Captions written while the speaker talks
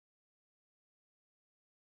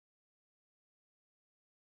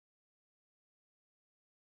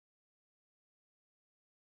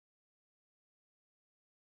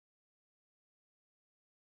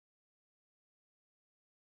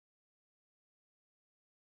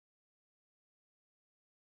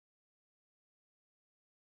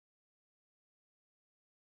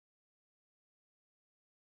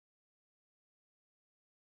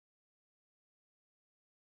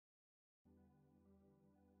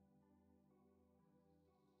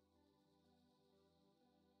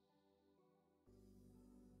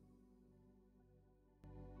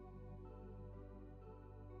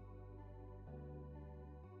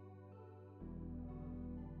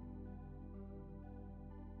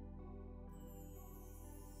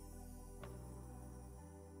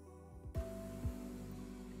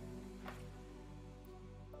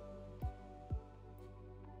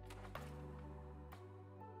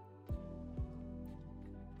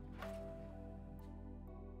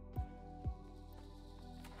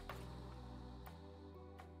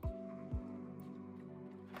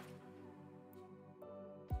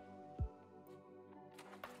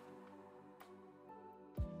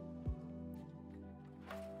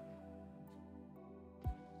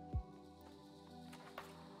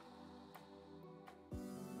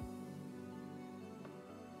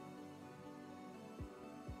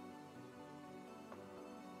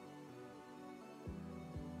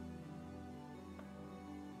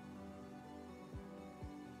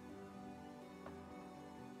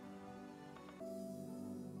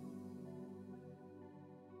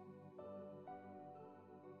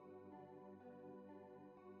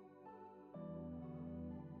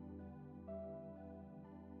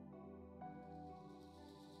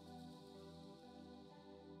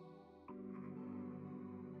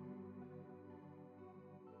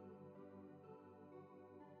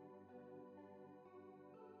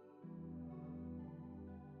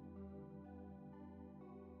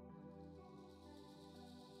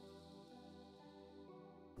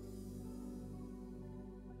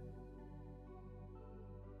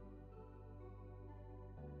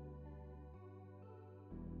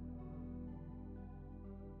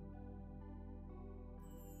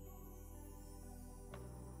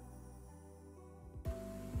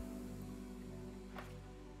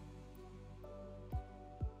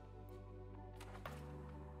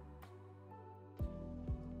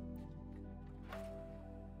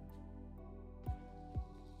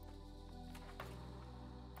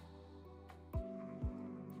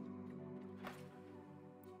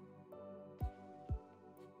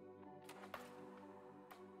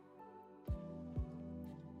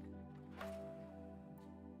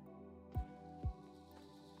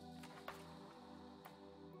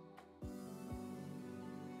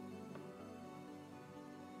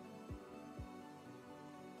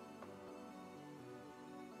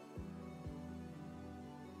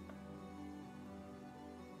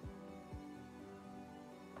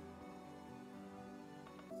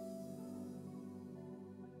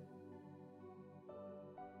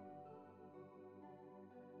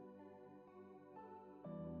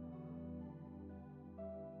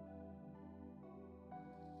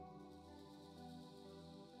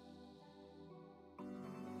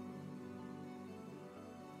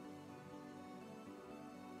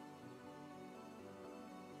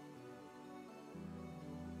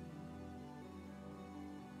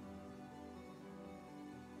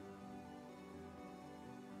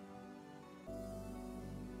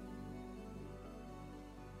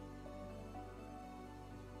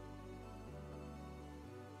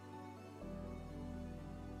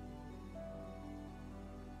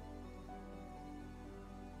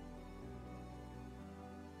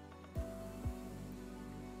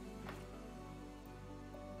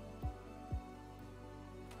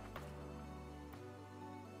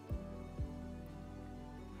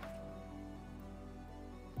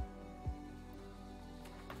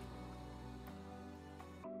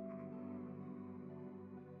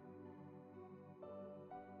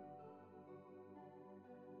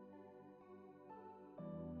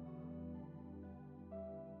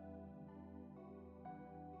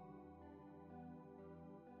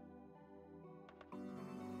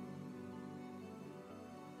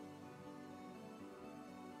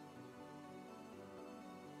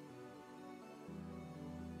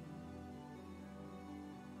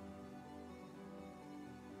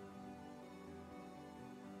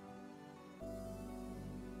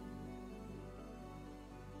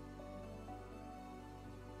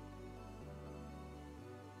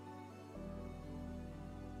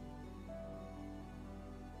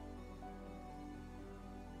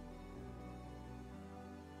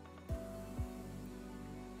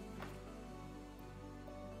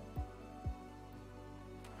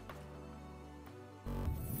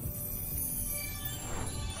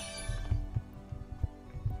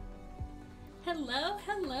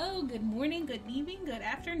Hello, good morning, good evening, good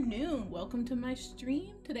afternoon. Welcome to my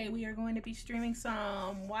stream. Today we are going to be streaming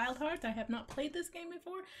some Wild Hearts. I have not played this game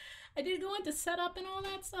before. I did go into setup and all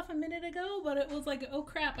that stuff a minute ago, but it was like, oh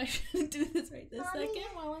crap, I shouldn't do this right this second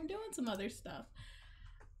while I'm doing some other stuff.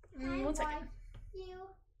 One second. You?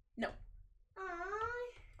 No. Aww.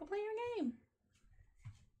 Go play your game.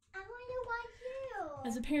 I want to watch you.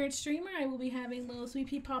 As a parent streamer, I will be having little Sweet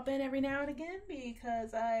Pea pop in every now and again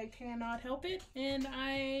because I cannot help it, and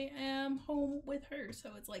I am home with her, so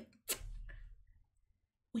it's like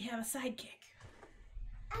we have a sidekick.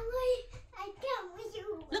 I come with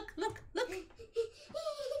you. Look.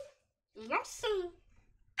 Yes. I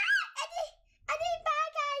did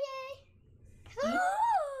bad guy. Oh,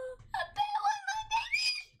 a bear with my baby.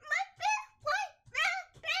 My baby.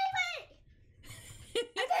 A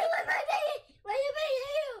bear with my baby.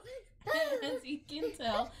 As you can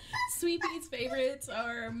tell, Sweet Pea's favorites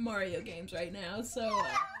are Mario games right now, so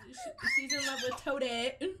she's in love with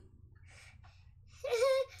Toadette.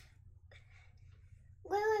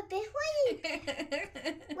 Well, a big one.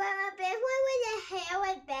 Well, a big one with the hair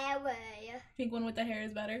was better. Pink one with the hair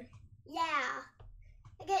is better. Yeah.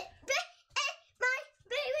 Okay. My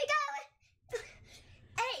baby got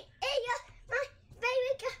Hey, my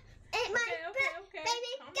baby got Okay.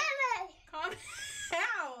 baby got Calm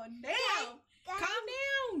down. Damn. Calm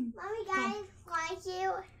down. Mommy, guys, like you.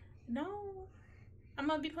 No. I'm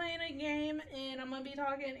going to be playing a game and I'm going to be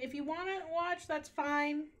talking. If you want to watch, that's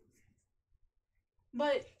fine.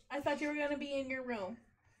 But I thought you were going to be in your room.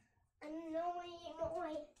 I don't know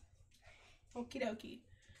anymore. Okie dokie.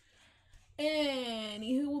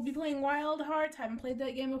 Anywho, we'll be playing Wild Hearts. Haven't played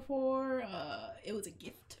that game before. It was a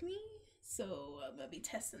gift to me. So I'm going to be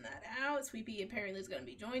testing that out. Sweet Pea apparently is going to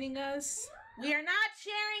be joining us. We are not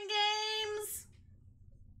sharing games.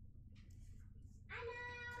 I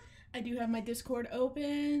know. I do have my Discord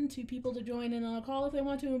open to people to join in on a call if they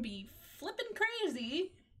want to and be flipping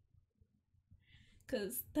crazy.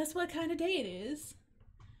 Because that's what kind of day it is.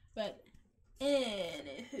 But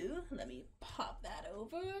anywho, let me pop that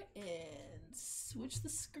over and switch the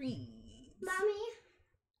screen. Mommy,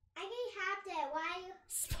 I can have that. Why?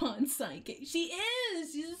 Spawn sidekick. She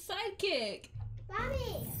is! She's a sidekick.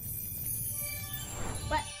 Mommy,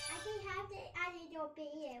 What? I can have that as your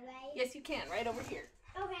beer, right? Yes, you can. Right over here.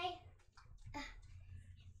 Okay.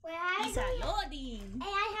 Well, I These are loading. Hey,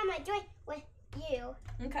 I have my joint with you.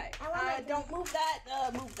 Okay. I want my don't move that.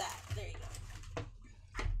 Move that. There you go.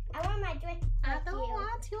 I want my drink. I don't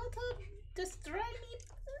want you to destroy me.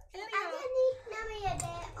 I need a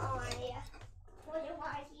bit on. What do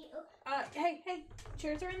I you? Hey,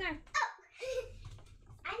 chairs are in there. Oh,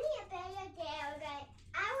 I need a better day. Okay,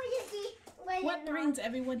 I want to see What brings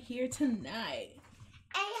everyone here tonight?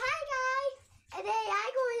 Hey, hi guys. And then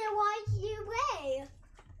I'm going to watch you play.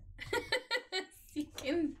 You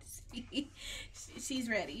can see she's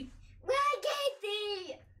ready. Well, I can't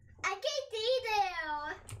see. I can't see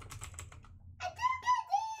there. I don't get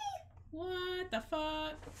see. What the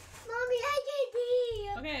fuck? Mommy, I can't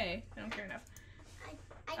see. Okay, I don't care enough. I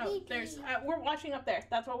Oh, can't there's. see. We're watching up there.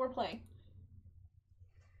 That's what we're playing.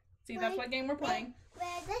 See, that's what game we're playing.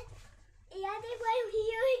 Well, yeah, they play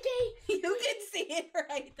here again. You can see it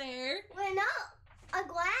right there. We're not a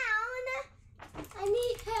ground. I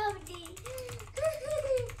need help.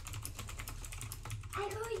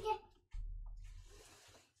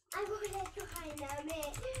 I'm going to try Mommy.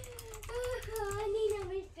 I need a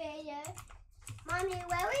bit better. Mommy,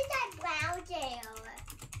 where is that brown tail?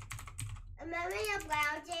 Mommy, the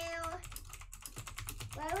brown tail.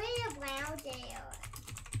 Where is the brown tail?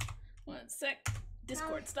 1 sec.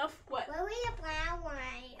 Discord stuff. What? Where is the brown one?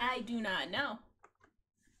 I do not know.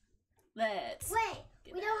 Let's. Wait,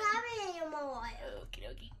 we don't have it anymore. Okie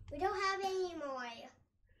dokie. We don't have it anymore.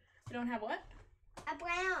 We don't have what? A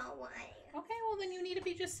brown one. Okay, well then you need to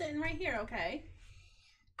be just sitting right here, okay?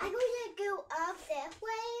 I'm going to go up this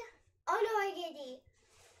way. Oh no, I can't see.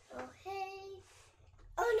 Okay.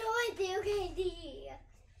 Oh no, I still can't see.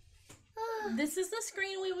 Oh. This is the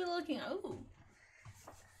screen we were looking at. Oh.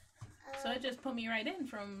 So it just put me right in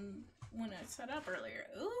from when I set up earlier.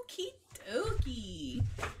 Okie dokie.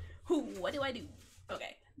 What do I do?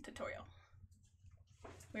 Okay, tutorial.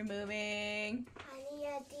 We're moving. I need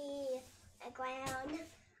to see the ground.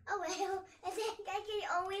 Oh well, I think I can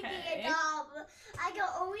only see a dog. I can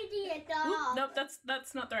only see a dog. Nope,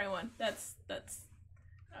 that's not the right one. That's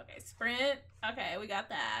okay. Sprint. Okay, we got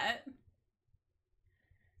that.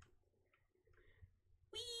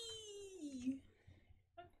 Whee!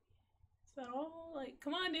 Is that all? Like,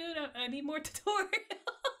 come on, dude. I need more tutorials.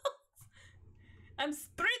 I'm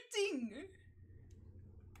sprinting.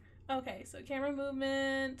 Okay, so camera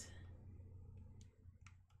movement.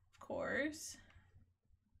 Of course.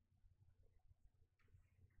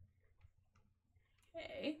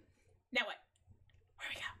 Okay. Now what? Where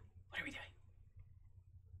do we go? What are we doing?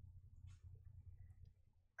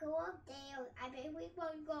 Go up there. I bet we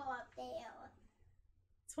won't go up there.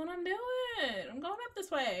 That's what I'm doing. I'm going up this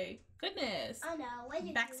way. Goodness. Oh no, what did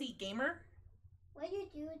you Backseat gamer. What did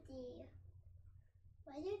you do?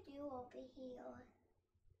 What did you do over here?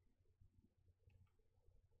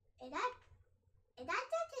 Is that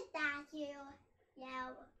just a statue?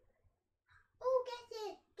 No. Oh, get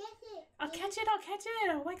it. I'll catch it. I'll catch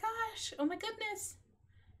it. Oh my gosh. Oh my goodness.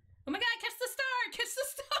 Oh my god, catch the star. Catch the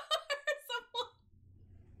star. Someone.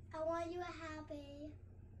 I want you happy.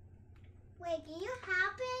 Wait, are you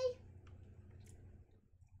happy?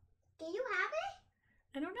 Are you happy?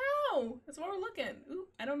 I don't know. That's why we're looking. Ooh,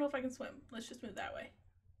 I don't know if I can swim. Let's just move that way.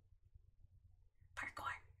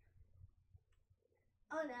 Parkour.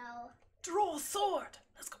 Oh no. Draw a sword.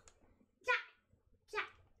 Let's go.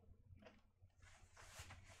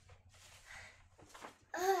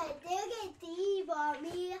 They get deep on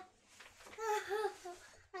me.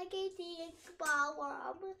 I get deep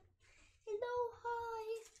on me. No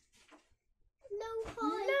high.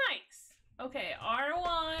 Nice. Okay,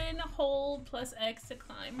 R1, hold plus X to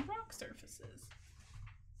climb rock surfaces.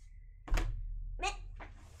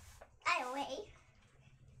 Anyway,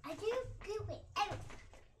 I do it.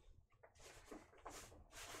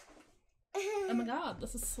 Oh my god,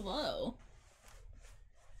 this is slow.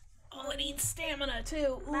 Oh, it needs stamina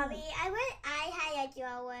too. Ooh. Mommy, I wish I had a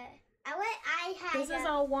drawer. I wish I had This is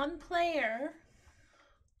a one player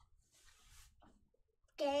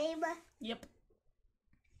game. Yep.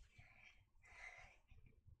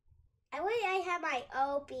 I wish I had my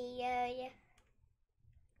own beard.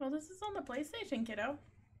 Well, this is on the PlayStation, kiddo.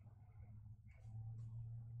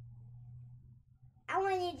 I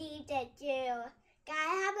want to do that too. Can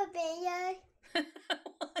I have a beard?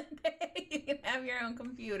 One day you can have your own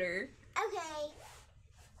computer. Okay.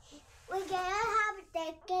 We're gonna have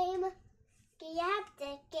that game. Can you have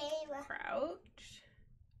that game? Crouch.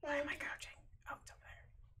 Why am I crouching? Oh, it's over there.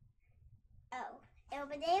 Oh,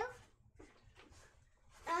 over there?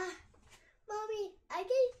 Mommy, I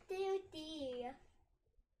can still see.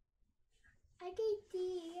 I can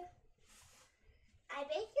see. I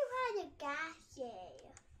bet you had a gassy.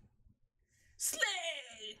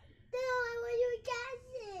 Slay! No, I want you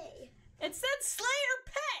gassy. It said Slayer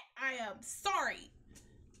Pet! I am sorry.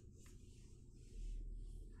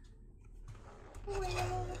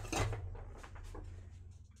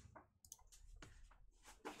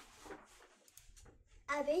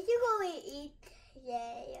 I bet you're going to eat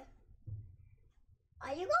today.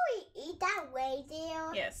 Are you going to eat that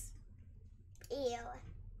reindeer? Yes. Ew.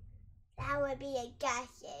 That would be a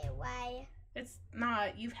gassy, right? It's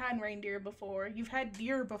not. You've had reindeer before. You've had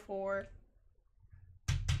deer before.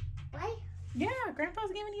 What? Yeah,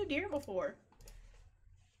 Grandpa's given you deer before.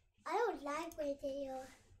 I don't like reindeer.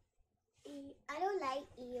 I don't like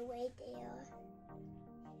eating reindeer.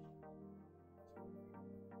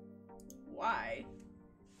 Why?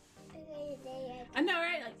 Okay, I know,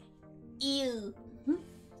 right? Like, ew.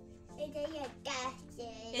 they are gassy.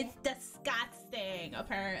 It's disgusting,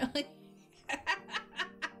 apparently.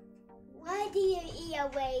 Why do you eat a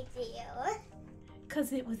reindeer?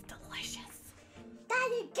 Because it was delicious. That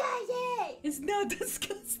is gassy. It's not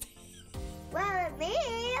disgusting. Well, me,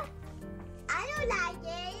 I don't like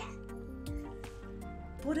it.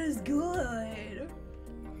 But it's good.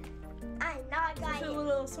 I'm not Just like a it.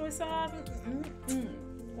 little soy sauce.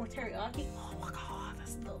 Or teriyaki. Oh my god,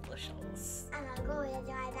 that's delicious. I'm not going to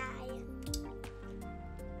try that.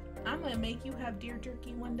 I'm gonna make you have deer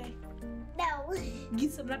jerky one day. No.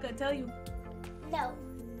 Yes, I'm not gonna tell you. No.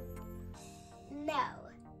 No.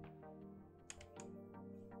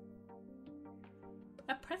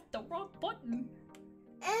 I pressed the wrong button.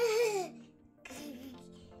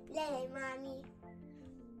 Let it, Mommy.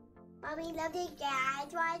 Mommy, love the guy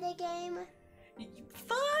try the game.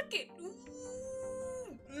 Fuck it.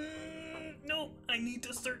 No, I need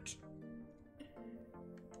to search.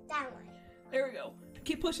 That one. There we go.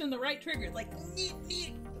 Keep pushing the right trigger. Like,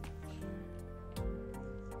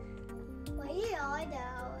 What you all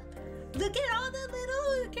know? look at all the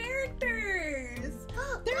little characters.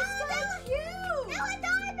 They're so cute. They were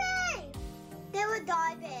diving. They were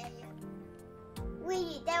diving.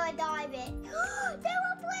 Wait, they were diving. They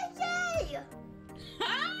were pushing.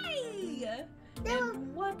 Hi.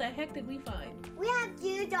 And what the heck did we find? We have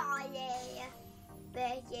two diving.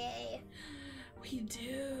 Becky. We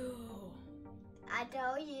do. I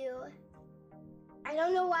told you. I I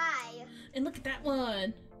don't know why. And look at that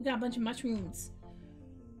one. We got a bunch of mushrooms.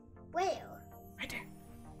 Where? Right there.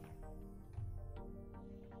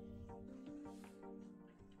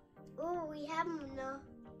 Oh, we have no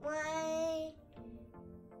one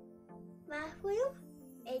mushroom.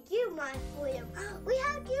 And two mushroom. We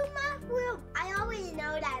have two mushroom. I already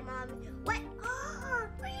know that, Mommy. What? Oh,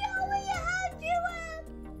 we already have two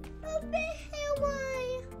a big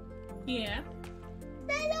one. Yeah.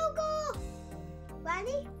 Let's go.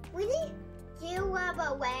 Ready? We need two of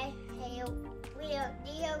away. Hey, we'll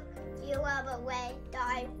deal two of away.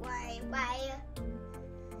 Die way.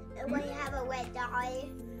 And we have a wet die.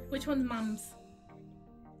 Which one's Mom's?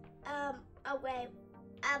 Away.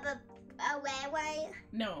 Away way.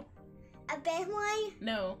 No. A big way.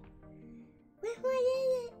 No. Which one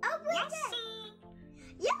is it? Oh, wait Awesome.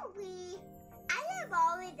 Yowie! I love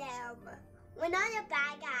all of them. We're not a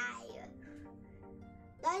bad guy.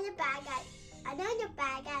 Not a bad guy. Another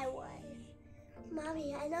bad guy one.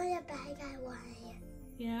 Mommy, another bad guy one.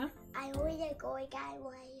 Yeah? I always a good guy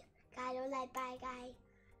one. I don't like bad guy.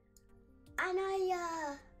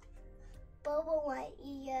 Another bubble one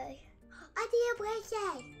either. I did a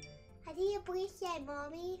bracelet. I did a bracelet,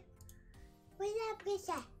 Mommy. Where's that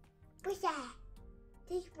bracelet?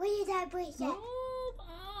 What is that bracelet? Hold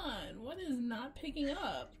on. What is not picking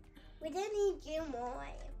up? We don't need two more.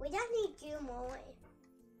 We don't need two more.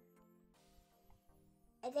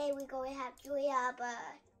 And then we're going to have three of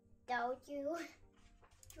don't you?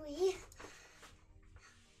 Three.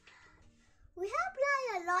 We have like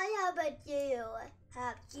a lot of two.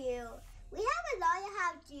 Have two. We have a lot of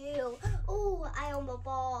have two. Oh, I am a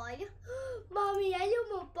boy. Mommy, I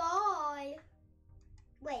am a boy.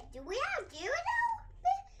 Wait, do we have two now?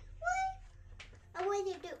 What? I want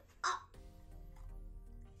to do. Oh.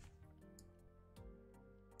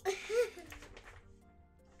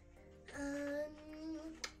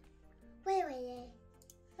 Wait.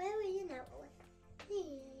 Where were you now?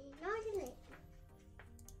 Not in it.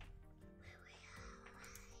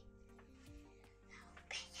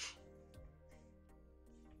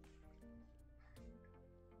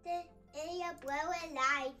 The blowing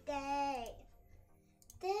light day.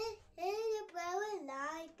 The blowing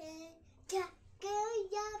light day. Go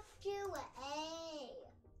up to A.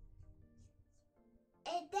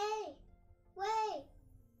 And they wait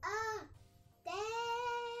up day.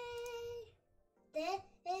 The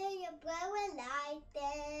blowing light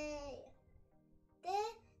day. The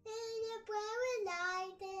blowing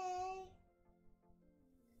light day.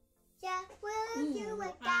 Yeah, will you a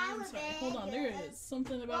guy I'm sorry. Hold on. There is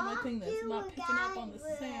something about my thing that's not picking up on the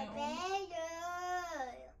sound.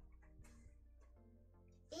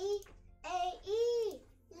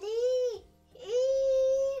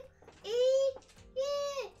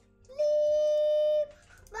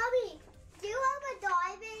 Mommy, do you have a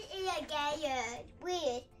diamond in a gator?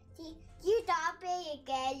 Please, you diamond in a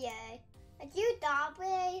gator. You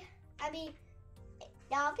diamond? I mean,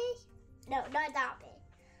 diamond? No, not diamond.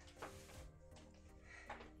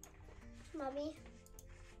 Mommy,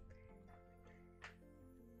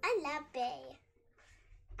 I love it.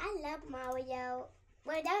 I love Mario.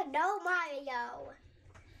 Well, no Mario.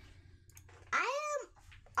 I am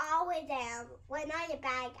always am when I'm a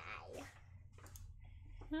bad guy.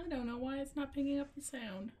 I don't know why it's not picking up the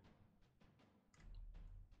sound.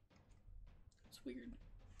 It's weird.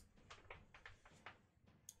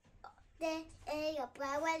 I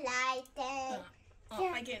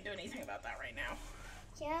can't do anything about that right now.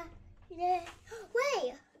 Yeah.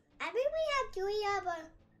 Wait, I think we have three of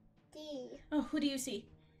D. Oh, who do you see?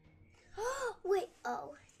 Wait,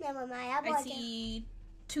 oh, never mind. I see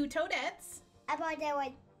two toadettes. I thought there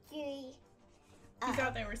were three. You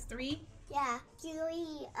thought there was three? Yeah,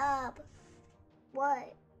 three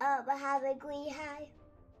what? I have a green eye.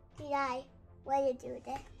 Did I? What did you do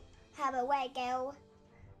that? Have a white girl.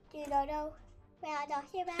 Do you know where I'm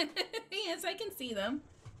talking about? Yes, I can see them.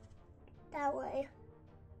 That way.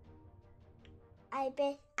 I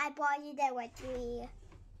bought you there were three.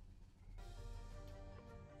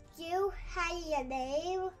 You had your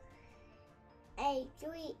name and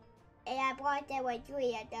three, and I bought there were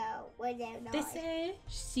three of them. Was there not? They say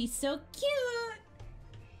she's so cute.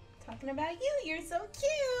 Talking about you, you're so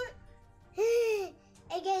cute.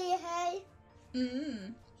 And get your hair.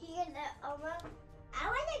 Here's the I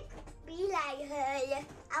want to be like her.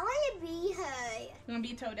 I want to be her. You want to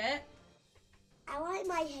be Toadette? I want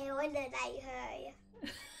my hair like her.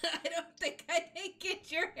 I don't think I can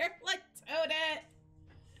get your hair like Toadette.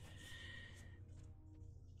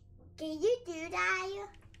 Can you do that?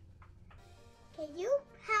 Can you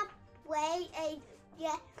have way and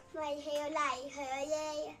get my hair like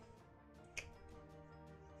her?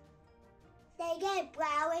 they get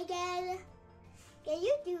brown again. Can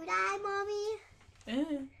you do that, Mommy?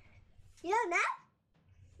 You don't know?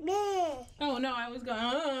 Me. Oh no, I was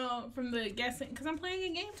going from the guessing because I'm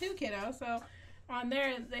playing a game too, kiddo. So on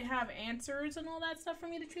there they have answers and all that stuff for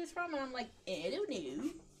me to choose from, and I'm like, I don't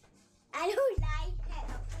know. I don't like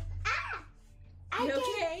it. Ah!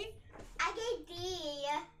 Okay. I get D.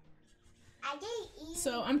 I get E.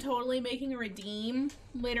 So I'm totally making a redeem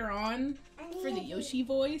later on for the Yoshi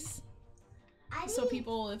voice. So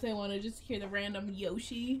people, if they want to just hear the random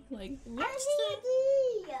Yoshi, like,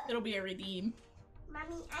 it'll be a redeem.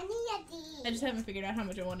 Mommy, I need a D. I just haven't figured out how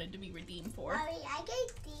much I wanted to be redeemed for. Mommy, I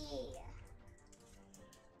get D.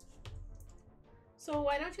 So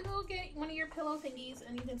why don't you go get one of your pillow thingies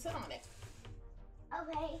and you can sit on it.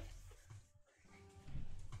 Okay.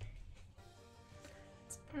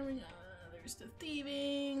 There's the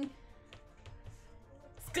thieving.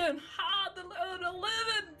 It's getting hard to live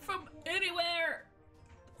in from anywhere.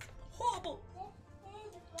 Horrible.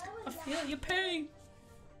 I feel your pain.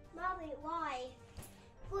 Mommy, why?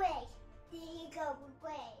 Wait. There you go.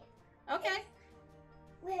 Wait. Okay.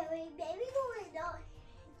 Wait. Baby, go not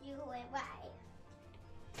do it right.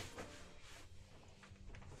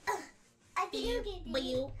 I think you get D.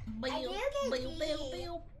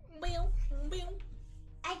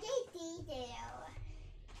 I get D there.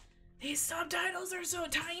 These subtitles are so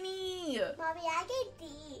tiny. Mommy, I get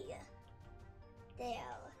D.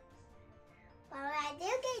 There. Mommy, I do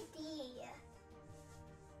get D.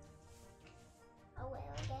 Oh, wait,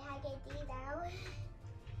 okay, I get D now.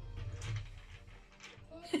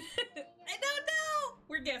 I don't know.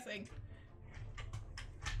 We're guessing.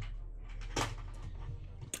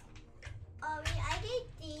 Mommy, I get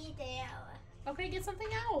D there. Okay, get something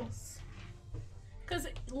else. Because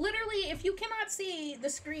literally, if you cannot see the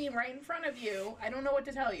screen right in front of you, I don't know what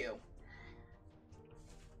to tell you.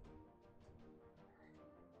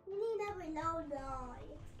 We never know, no.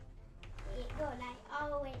 Wait, go like,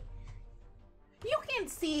 oh, wait. You can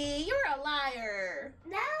see. You're a liar.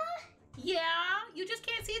 No? Yeah, you just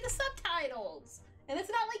can't see the subtitles. And it's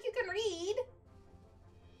not like you can read.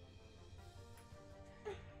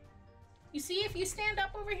 You see, if you stand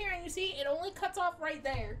up over here and you see, it only cuts off right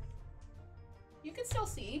there. You can still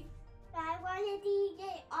see. I wanted to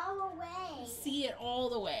get all the way. See it all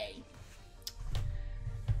the way.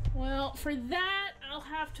 Well, for that, I'll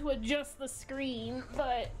have to adjust the screen,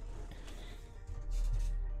 but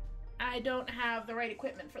I don't have the right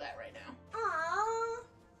equipment for that right now. Aww.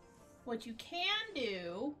 What you can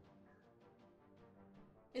do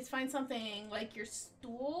is find something like your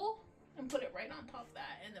stool and put it right on top of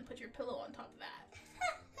that, and then put your pillow on top of that.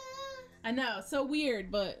 I know, so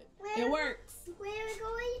weird, but it works. We're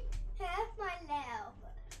going half my love.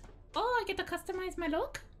 Oh, I get to customize my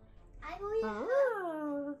look? I can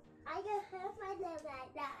have my love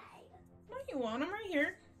like that. No, you won't. I'm right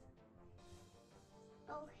here.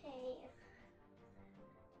 Okay.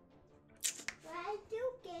 Why do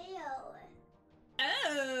Gail?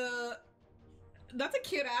 Oh, that's a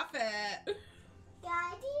cute outfit.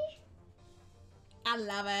 Daddy? I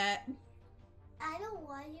love it. I don't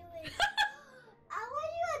want you in. I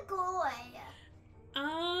want you a boy.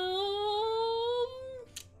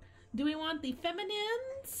 Do we want the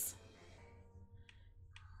feminines?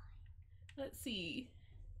 Let's see.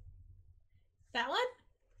 That one?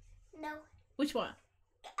 No. Which one?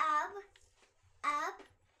 Up,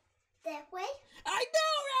 that way. I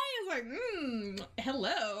know, right? It's like,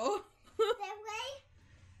 hello. That way.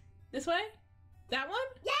 This way? That one?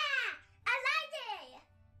 Yeah, I like it.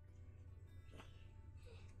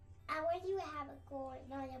 I want you to have a girl,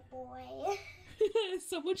 not a boy.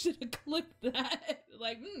 Someone should have clicked that.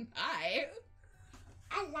 Like, hi.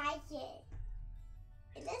 I like it.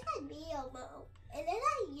 It looks like me, Elmo. It looks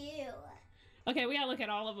like you. Okay, we gotta look at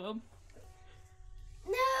all of them.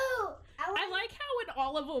 No! I like how in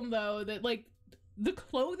all of them, though, that, like, the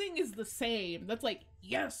clothing is the same. That's like,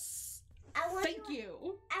 yes! Thank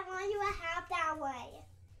you! I want you to have that way.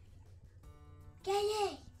 Get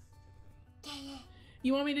it! Get it!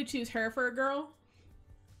 You want me to choose her for a girl?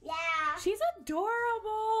 Yeah! She's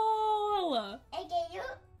adorable! And can you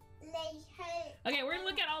lay her... Okay, we're gonna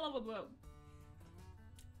look at all of them.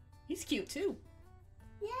 He's cute, too.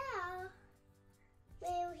 Yeah.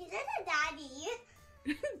 Well, he's not a daddy.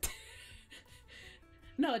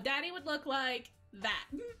 No, Daddy would look like that.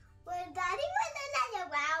 Well, Daddy was like a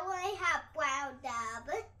brown one, have brown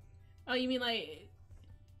dub. Oh, you mean like...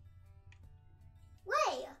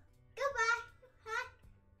 Wait, goodbye. Huh?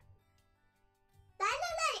 That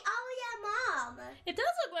looks like Aria's mom. It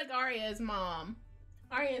does look like Arya's mom.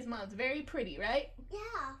 Arya's mom's very pretty, right?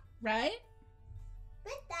 Yeah. Right?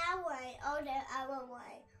 But that one. Oh, the other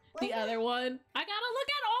one. The other one? I gotta look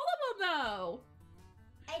at all of them, though.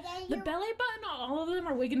 And then The belly button on all of them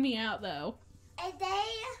are wigging me out, though. And then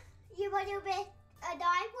you want to pick a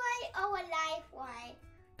dark one or a light one?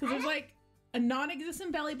 Because there's like a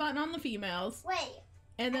non-existent belly button on the females. Wait.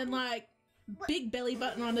 And then like big belly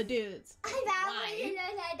button on the dudes. I found one to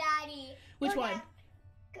look at Daddy. Which one?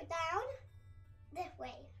 Go down. This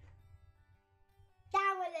way.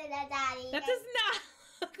 That one is a Daddy. That does not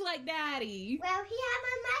look like Daddy. Well, he has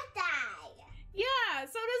a mustache. Yeah,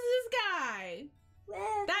 so does this guy.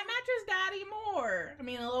 Well, That matches Daddy more. I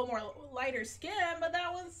mean, a little more lighter skin, but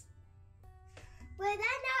that was... well,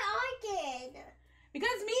 that's not organ.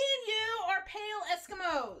 Because me and you are pale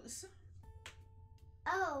Eskimos.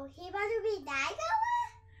 Oh, he want to be that color?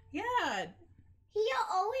 Yeah. He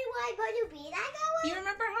the only one want to be that color? You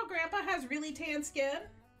remember how Grandpa has really tan skin?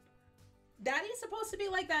 Daddy's supposed to be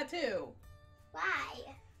like that too.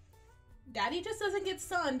 Why? Daddy just doesn't get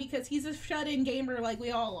sun because he's a shut-in gamer like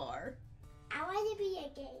we all are. I want to be a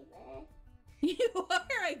gamer. You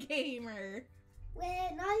are a gamer.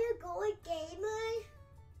 Well, not a good gamer.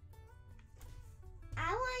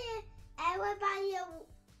 I want everybody to...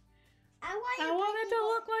 I want it to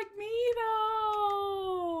look like me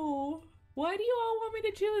though. Why do you all want me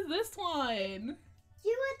to choose this one?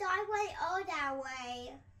 You a dark way or that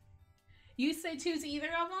way. You say choose either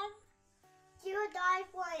of them? You a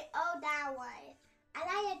dark way or that way. I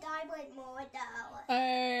like a dark way more though.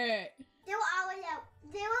 Alright. Do always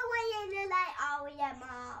do it when you like always your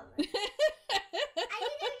mom. I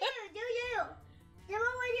need to do you. Do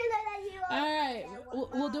it when you look like you. Alright,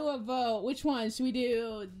 we'll do a vote. Which one? Should we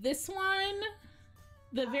do this one?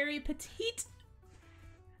 The very petite?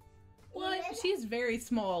 Well, she's very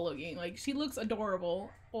small looking. Like, she looks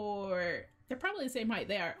adorable. Or, they're probably the same height.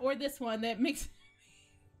 They are. Or this one that makes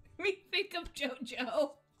me think of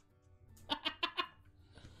JoJo.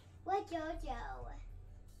 What JoJo?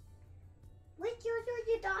 What JoJo are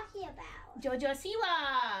you talking about? JoJo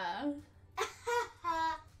Siwa!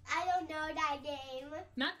 I don't know that game.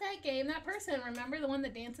 Not that game, that person. Remember the one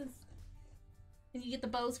that dances? And you get the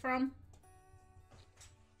bows from?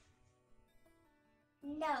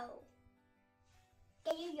 No.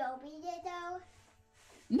 Can you show me it though?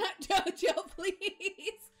 Not JoJo,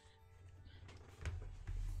 please!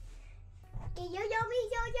 Can you show me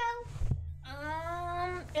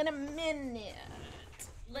JoJo? In a minute.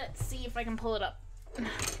 Let's see if I can pull it up. Okay,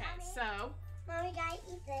 so. Mommy, gotta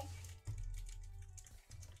eat this.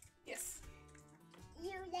 Yes.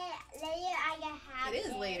 You later I can have It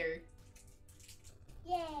is later.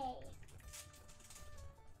 Yay.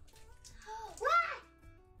 What?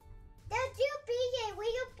 Don't you beat it. We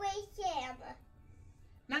can break him.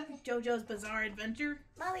 Not JoJo's Bizarre Adventure.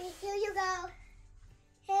 Mommy, here you go.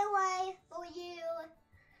 Here one for you.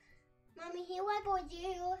 Mommy, here one for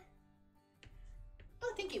you.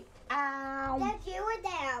 Oh, thank you. Ow. That's you and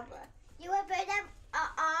them. You will put them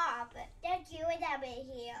up. That's you and them in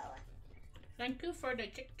here. Thank you for the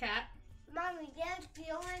Kit Kat. Mommy, that's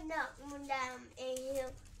you and them in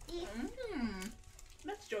here.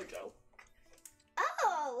 That's JoJo.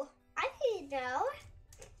 Oh, I didn't know.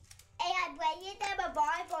 And I'm bringing them a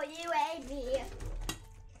bar for you and me.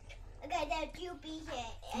 Okay, then you be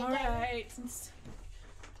here. Alright, since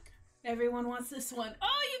everyone wants this one.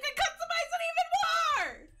 Oh, you can customize it even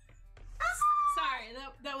more! Sorry,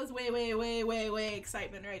 that was way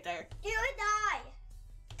excitement right there. You and I.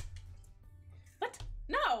 What?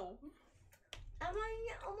 No! I want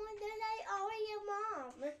to like your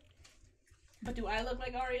mom. But do I look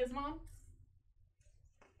like Arya's mom?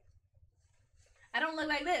 I don't look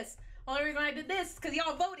like this. Only reason I did this is because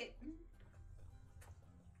y'all voted.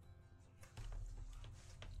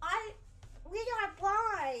 We are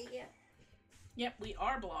blind. Yep, we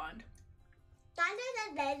are blonde. That is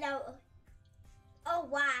a little. Oh,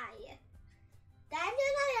 why? That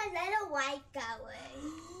is like a little white going.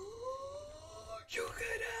 You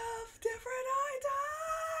could have different eye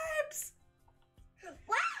types.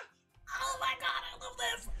 What? Oh my god, I love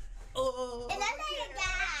this. Oh, It looks like a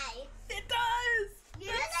guy. It does. You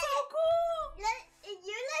It's look so cool.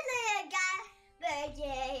 You look like a guy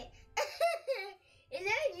birthday. You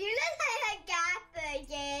look like a guy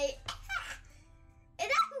birthday. Is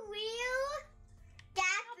that real?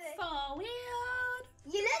 Guy birthday. So weird.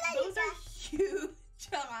 You look like Those are huge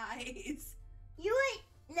eyes. You would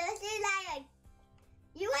looking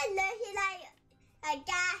like a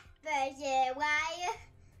guy birthday, right?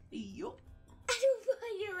 Yup. I don't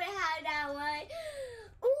want you to have that one.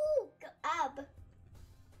 Ooh, go up.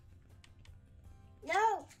 No,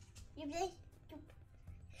 you just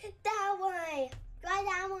that one. Try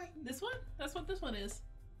that one. This one? That's what this one is.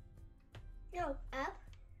 No, up.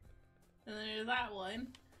 And then there's that one.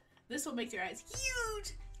 This one makes your eyes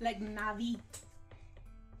huge, like Navi.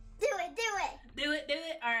 Do it, do it. Do it, do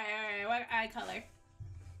it. All right. What eye color?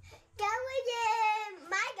 Go again.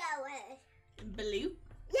 My color. Blue.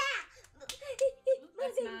 Yeah.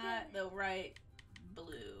 That's not the right blue.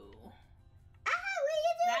 We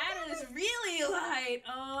can do That is really light.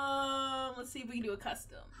 Let's see if we can do a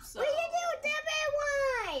custom. So We can do different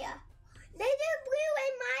one. They do blue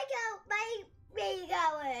and my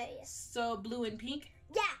colors. So blue and pink.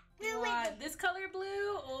 Yeah, blue and This color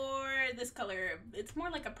blue or this color? It's more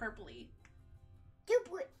like a purpley. do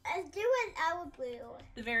blue. Do an our blue.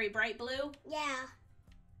 The very bright blue. Yeah.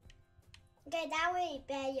 Okay, that way is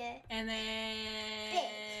better. And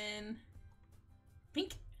then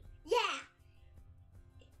pink. Yeah.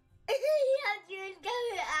 You have to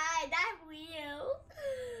color eye. That's real.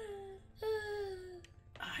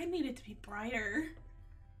 I need it to be brighter.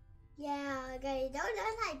 Yeah, okay. It don't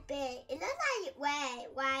look like big. It looks like red,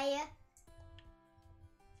 right?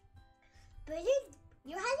 But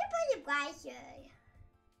you have to put it brighter.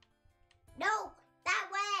 No, that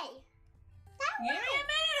way. That Give me way. a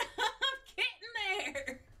minute. I'm getting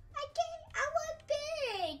there. I want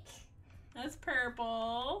big. That's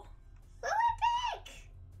purple. I want big.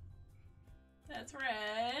 That's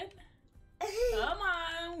red. Come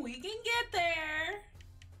on, we can get there.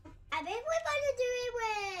 I think we're going to do it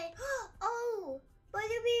with. Oh, what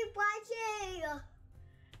are we watching?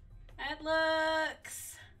 That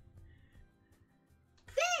looks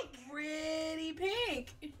Big. pretty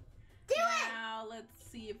pink. Do it. Now let's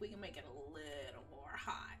see if we can make it a little more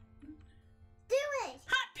hot. Do it.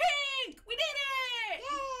 Hot pink! We did it!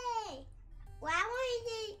 Yay. Well, I want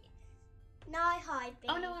it not high big.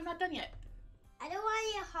 Oh no, I'm not done yet. I don't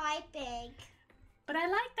want it high big. But I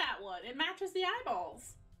like that one. It matches the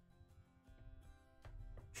eyeballs.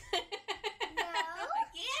 No?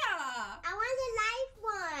 Yeah. I want the light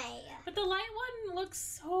one. But the light one looks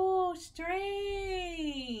so strange.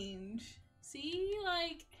 See,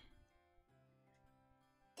 like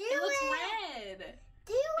Do it looks it. red.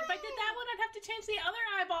 Do If it. I did that one, I'd have to change the other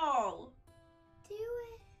eyeball. Do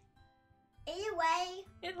it. Either way,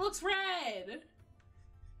 It looks red.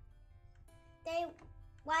 they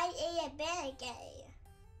white is a better game.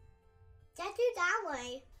 Just do that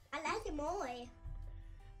way. I like it more.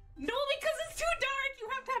 No, because it's too dark. You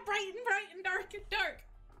have to have bright and dark and dark.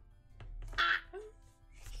 Ah.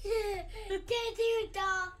 Just do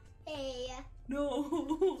that. Hey.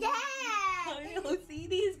 No. Yeah. I know.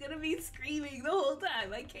 CD is gonna be screaming the whole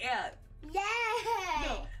time. I can't. Yeah.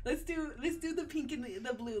 No. Let's do the pink and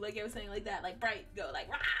the blue, like I was saying, like that, like bright. Go like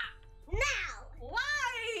rah. Now.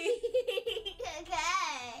 Why?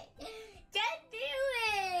 Okay. Just do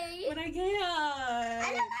it. But I can't. I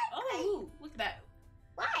don't like Oh, ooh, look at that.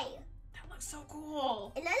 Why? That looks so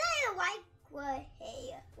cool. It looks like a white one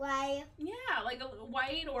here. Why? Yeah, like a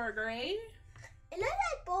white or a gray. It looks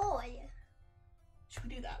like boy. Should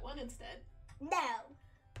we do that one instead? No.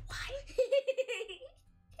 Why?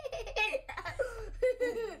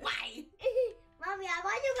 Why? Why? Mommy, I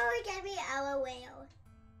want you to go and get me our whale.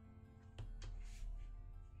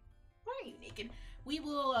 Why are you naked? We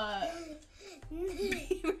will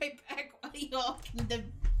be right back while y'all can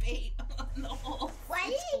debate on the whole Why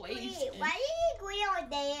did he agree? situation. Why did he agree on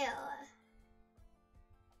there?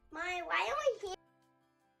 Mommy, why don't we hear?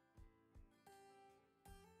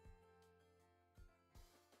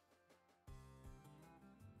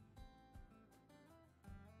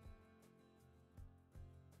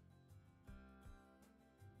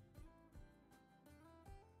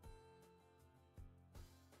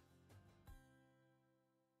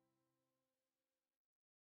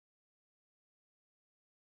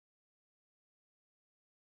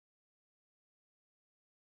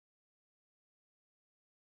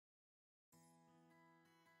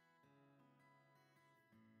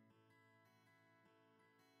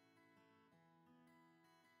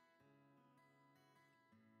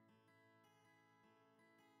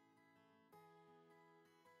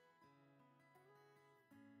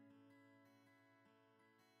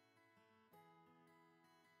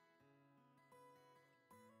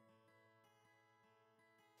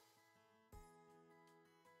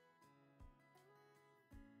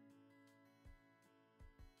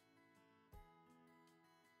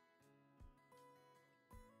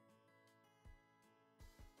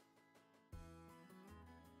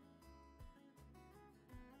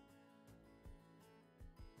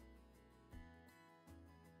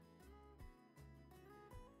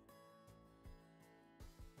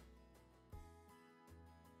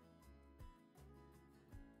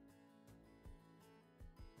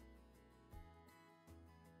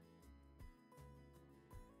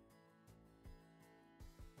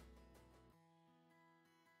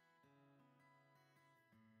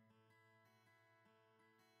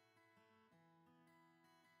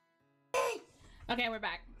 Okay, we're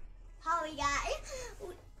back. Hurry, guys.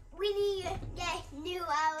 We need to get new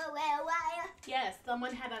LOL wire. Yes,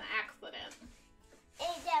 someone had an accident.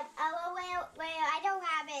 It's LOL wire. I don't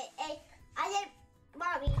have it. I didn't,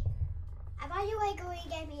 Mommy. I thought you were going to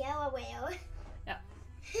get me LOL. Yep.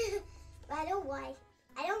 But I don't want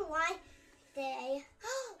today.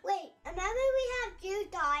 Wait, remember we have you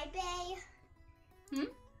Darby?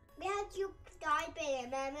 We have you Darby,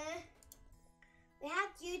 remember? We have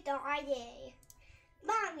you Darby.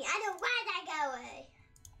 Mommy, I don't want that color.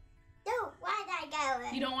 Don't want that color.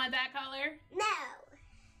 You don't want that color? No.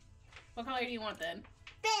 What color do you want then?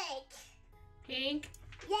 Big. Pink?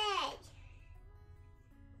 Yay.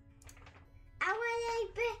 I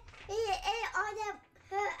want to put it on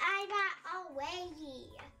her iPad already.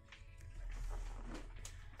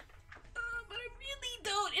 Oh, but I really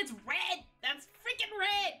don't. It's red. That's freaking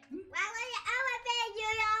red. Why would the elephant you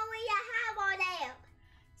already have on there?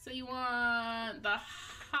 So you want the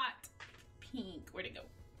hot pink. Where'd it go?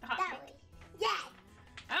 The hot That pink. way. Yay.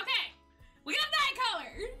 Okay. We got that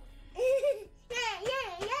color. Yay,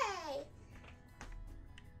 yay, yay.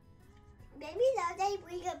 Maybe someday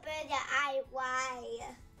we could put the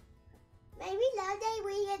IY. Maybe someday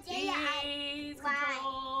we could do the These IY.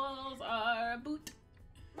 controls are a boot.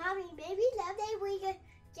 Mommy, maybe someday we could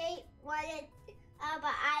take one of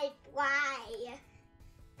the IY.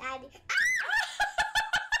 Daddy.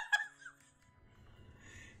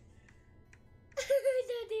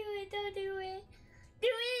 Don't do it, don't do it. Do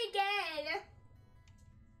it again.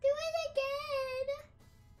 Do it again.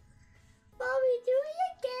 Mommy, do it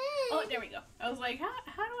again. Oh, there we go. I was like, how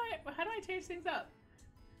do I change things up?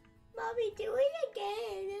 Mommy, do it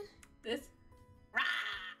again. This. Rah!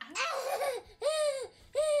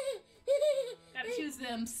 Gotta choose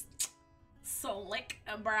them slick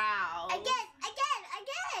brows. Again.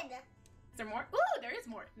 Is there more? Ooh, there is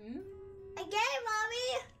more. Again,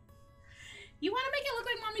 Mommy. You want to make it look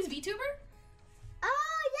like Mommy's VTuber?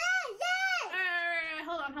 Oh, yeah.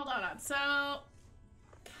 Hold on. So,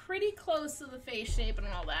 pretty close to the face shape and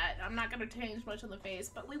all that. I'm not going to change much on the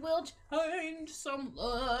face, but we will change some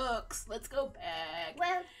looks. Let's go back.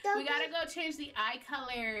 Well, We gotta go change the eye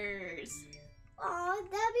colors. Oh,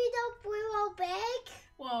 Debbie, don't blue all big.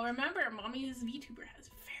 Well, remember, Mommy's VTuber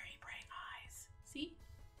has very bright eyes. See?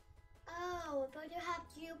 Oh, but you have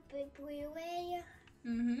you big blue way.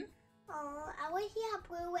 Mm-hmm. Oh, I wish you had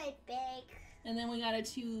blue way big. And then we gotta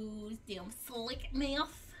choose them slick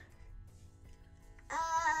mouth.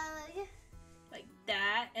 Like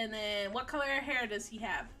that. And then what color hair does he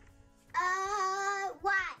have?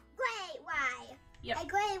 White. Gray white. Yep. A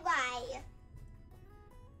gray white.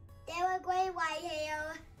 There were gray white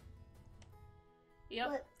hair.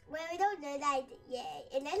 Yep. Well, we don't know that yet.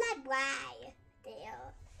 And then like white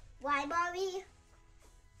there. Why, Mommy?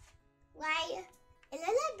 Why? And then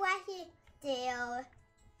like white there.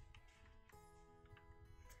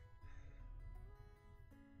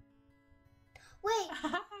 Wait, go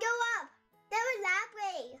up. That was that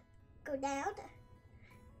way. Go down.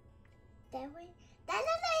 That way. That is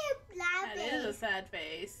a That black is a face. sad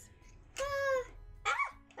face.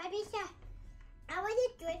 Babisha. I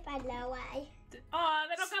want to do it by low eye. Oh,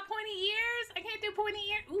 they don't got pointy ears? I can't do pointy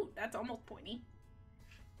ears. Ooh, that's almost pointy.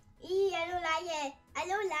 I don't like it. I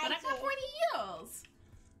don't like But I it. got pointy heels.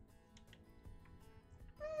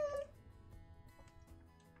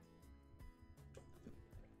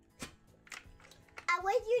 I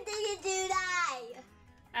wish you didn't do that.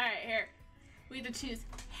 Alright, here. We have to choose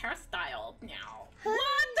hairstyle now. What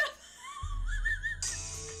the?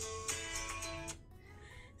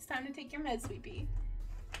 It's time to take your meds, sweetie.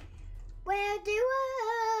 Well, do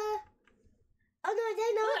oh no,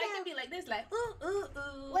 they're Ooh, not I can be like this, like ooh.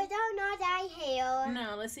 well, they're not that hair.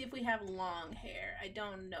 No, let's see if we have long hair. I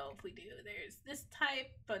don't know if we do. There's this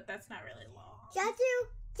type, but that's not really long. Just do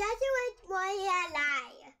what you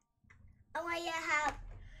like. I want you to have.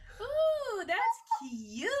 Ooh, that's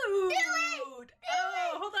cute. Do it!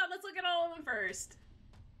 Oh, hold on. Let's look at all of them first.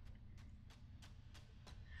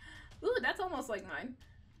 Ooh, that's almost like mine.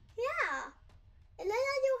 Yeah. And then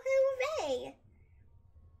I do hair with me.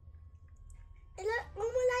 And then I'm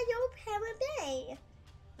gonna do hair with me.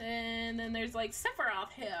 And then there's like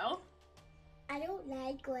Sephiroth Hill. I don't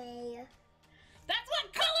like gray. That's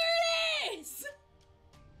what color it is!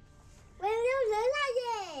 Well, I don't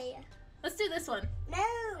like it. Let's do this one.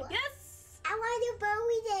 No. Yes! I want to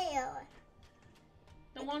Bowie there.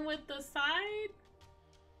 The one with the side?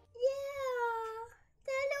 Yeah.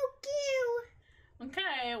 They're so cute.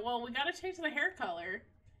 Okay, well, we gotta change the hair color.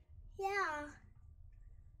 Yeah.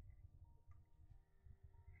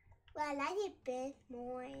 Well, I like it bit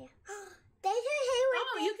more. There's a hair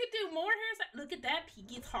Oh, you could do more hairstyles. Look at that,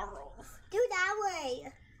 Pinky Charles. Do that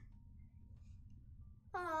way.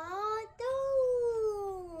 Oh,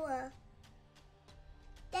 no.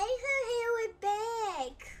 They her hair was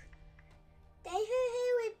big. They her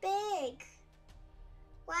hair was big.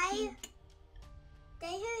 Why? Pink. They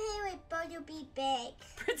her hair was supposed to be big.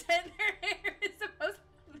 Pretend her hair is supposed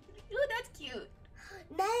to be. Ooh, that's cute.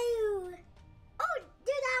 No. Oh,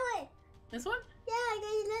 do that one. This one? Yeah,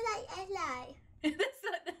 they look like Ella.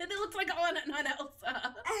 It looks like on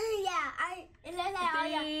Elsa. It looks like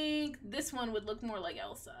I Ella. think this one would look more like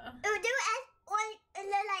Elsa. Oh, do one. It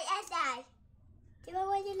look like Ella. Do I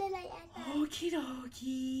want to look like Ella? Okie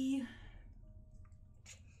dokie.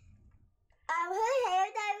 Her hair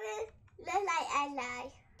doesn't look like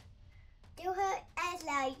Ella. Do her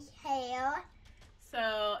Ella hair. So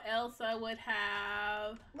Elsa would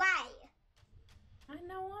have. Why? I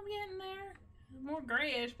know I'm getting there. More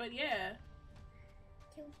grayish, but yeah.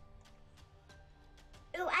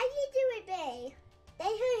 Oh, I need to do it big. They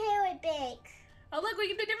her hair is big. Oh look, we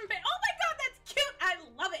can do different. Oh my god, that's cute! I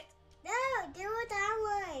love it. No, do it that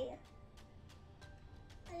way.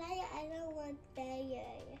 I don't want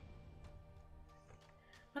bigger.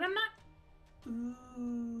 But I'm not.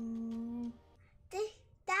 Ooh.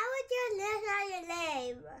 That was just look like your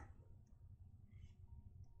name.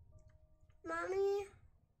 Mommy,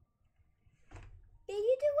 can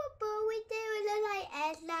you do a bow with it with look like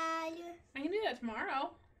Aslan? I can do that tomorrow.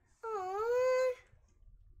 Aww.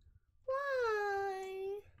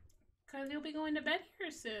 Why? Because you'll be going to bed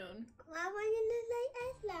here soon. Why would you look like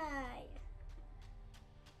Aslan?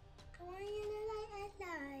 Why you look like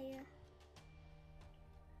Aslan?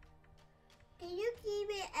 Can you keep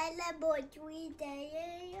it Aslan for 3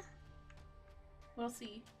 days? We'll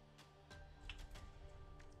see.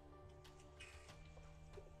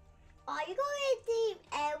 Are you going to sleep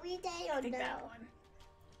every day or Take no? that one.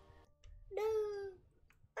 No.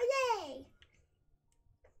 Oh, yay.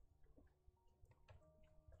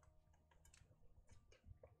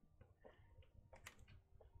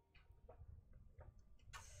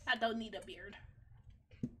 I don't need a beard.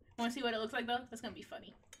 Want to see what it looks like though? That's gonna be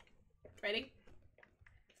funny. Ready?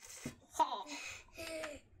 Ha!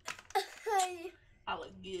 I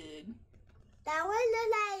look good. That one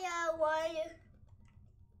look like one.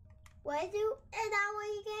 What do is that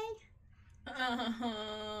one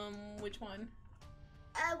again? Which one?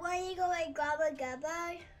 When you go like Gabba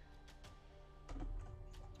Gabba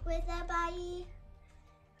with somebody.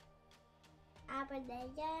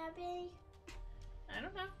 Abby. I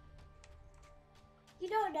don't know. You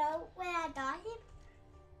don't know when I got him,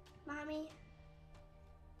 Mommy.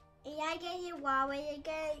 And I get him while we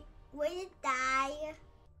die.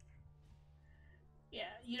 Yeah,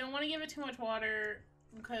 you don't want to give it too much water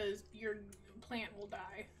because your plant will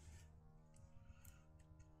die.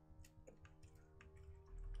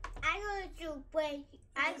 I'm gonna do wait.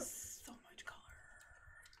 There's so much color.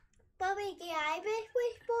 Mommy, can I make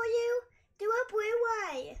wish for you? Do a blue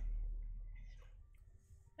one.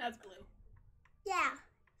 That's blue. Yeah.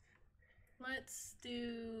 Let's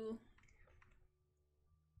do.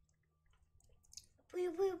 Blue.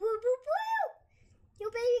 You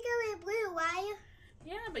baby go in blue, right?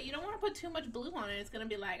 Yeah, but you don't want to put too much blue on it. It's gonna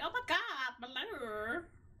be like, oh my god, blue.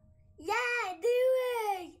 Yeah, do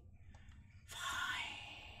it. Fine.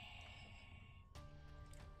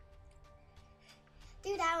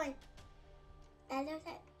 Do that one. That looks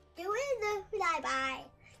like. Do it look like mine.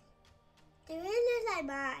 Do it look like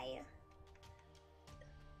mine.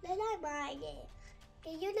 Look like mine.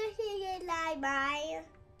 Can you look like mine?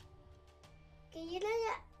 Can you do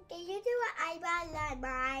an eyebrow like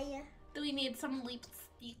mine? Do we need some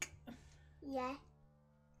lipstick? Yeah.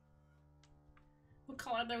 What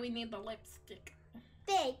color do we need the lipstick?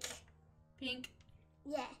 Pink. Pink?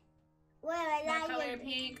 Yeah. Well, I That like color it.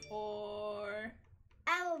 pink or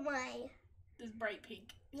I don't mind. this bright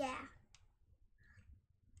pink? Yeah.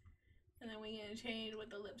 And then we're gonna change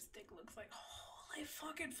what the lipstick looks like. Holy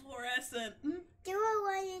fucking fluorescent. Do it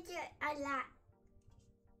when you do a lot.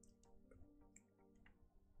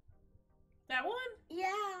 That one?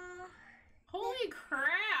 Yeah. Holy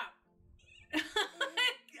crap.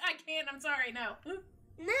 I can't, I'm sorry, no.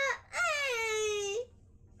 No. Hey.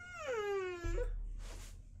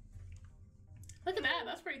 Look at that,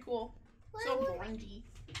 that's pretty cool. Why So would- grungy.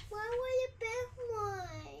 Why would it be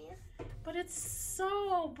one? But it's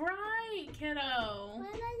so bright, kiddo. Why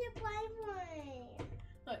not you buy one?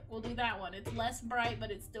 Look, we'll do that one. It's less bright, but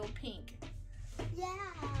it's still pink. Yeah.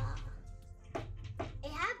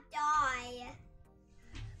 It have dye.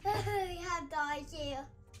 It have dye here.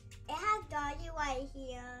 It have dye right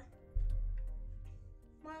here.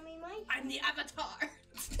 Mommy, my I'm the avatar.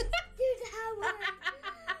 Do that one.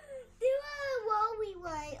 Do a woolly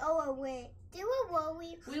one. Oh, a win. Do a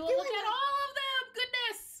woolly. We will look at all of them.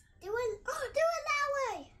 Goodness. Do it that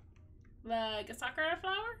way. Like a sakura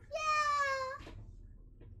flower? Yeah.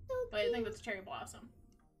 So Wait, I think cute. that's cherry blossom.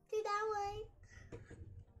 Do that way.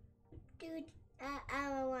 Do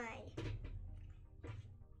our way.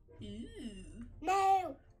 Ooh.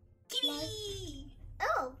 No. Kitty.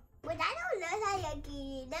 Oh, but I don't look like a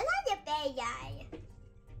kitty. Look like a bear.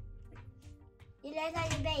 You look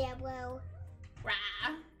like a bear, bro.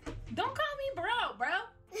 Rah. Don't call me bro.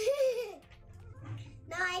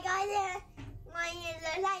 No, I got it when you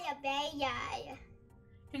look like a bear.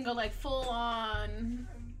 Can go like full on.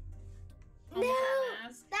 No,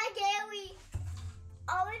 Mask. that's Gary.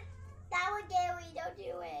 Oh, that was Gary. Don't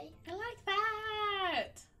do it. I like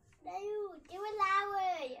that. No, do it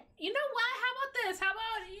loud. You know what? How about this? How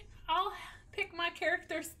about I'll pick my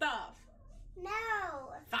character stuff. No,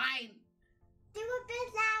 Fine. do a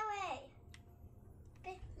bit loud.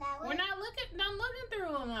 Bit loud. We're not done looking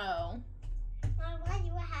through them though. Mama,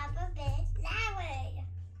 you have a bit loud.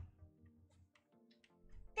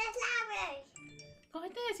 Bit loud.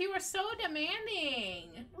 Goodness, you are so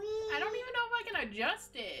demanding. I don't even know if I can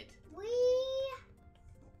adjust it. We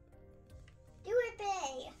do it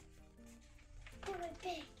big. Do it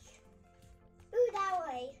big. Ooh, that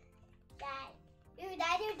way. That. Ooh,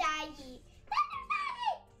 that do daddy.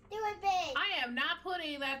 Do it big. I am not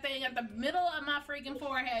putting that thing at the middle of my freaking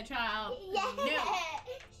forehead, child. Yeah. No. Yeah.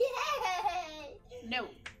 No.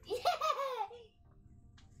 Yeah.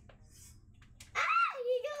 Ah,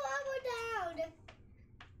 you go up or down.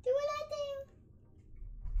 Do it like that.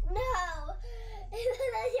 No. It's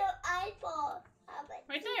like your eyeball.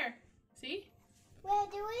 Right there. See? Well,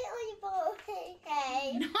 do it on your forehead. Hey.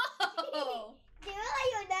 No. Do it on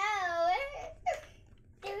your nose.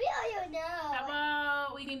 Do it on your nose. How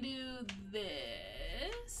about we can do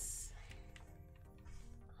this?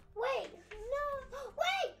 Wait, no.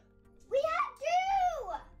 Wait. We have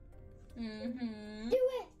two. Mm-hmm. Do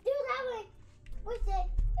it. Do it that way. What's it? Do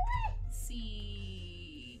it.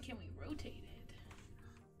 See, can we rotate it?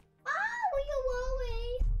 Oh, we go one way.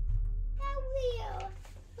 That wheel.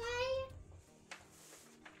 Right?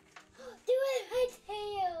 Do it right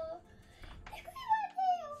tail. Do it right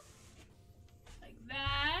tail. Like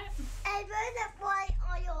that. And put the point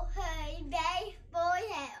on your head, big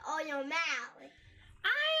forehead on your mouth.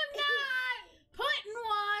 I am not putting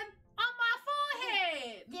one on my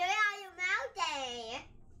forehead. Do it on your mouth, then.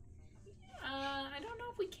 I don't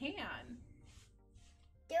know if we can.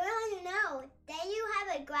 Do it on your nose. Then you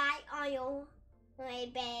have a grass on your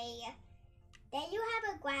bay. Then you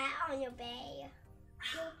have a grass on your bay.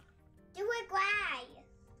 Do it grass.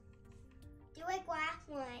 Do it grass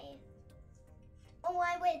one. Or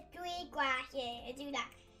one with 3 grasses. Do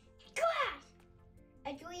that. Grass!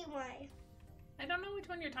 A green one. I don't know which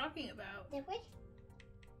one you're talking about. This way?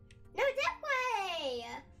 No, this way!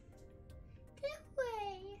 This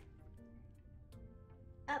way.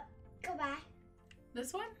 Up. Go back.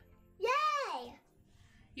 This one? Yay!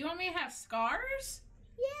 You want me to have scars?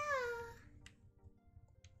 Yeah.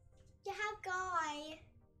 You have guy.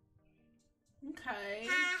 Okay.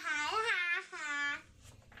 Ha ha ha ha.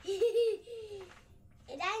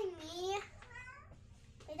 Is that me?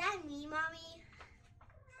 Is that me, mommy?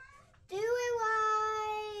 Do it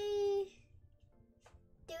right.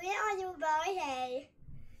 Do it on your forehead.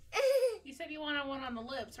 You said you wanted one on the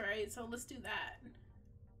lips, right? So let's do that.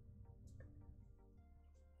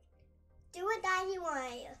 Do a tiny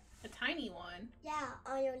one. A tiny one. Yeah,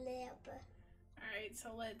 on your lip. Alright,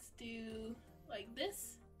 so let's do like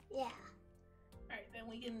this. Yeah. Alright, then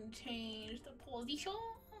we can change the position.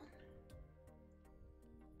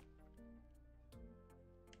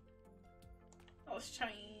 Let's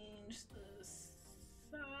change the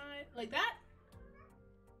side. Like that?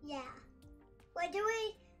 Yeah. What do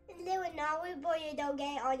we do it now before you don't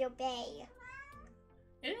get it on your bay?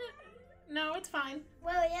 Is it? No, it's fine.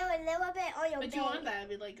 Well, yeah, a little bit on your But bay. you want that?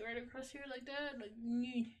 Be like right across here like that? Like,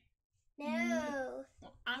 No.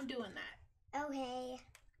 well, I'm doing that. Okay.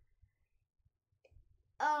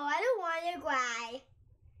 Oh, I don't want to cry.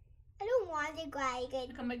 I don't want to cry I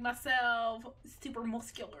again. can make myself super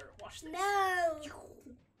muscular. Watch this. No.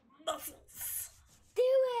 Muscles. Do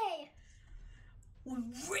it.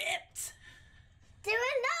 Ripped. Do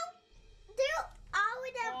it. No. Do all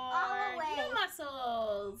of them all the way. No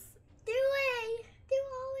muscles. Do it. Do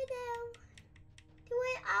all of them. Do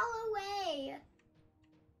it all the way.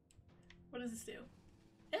 What does this do?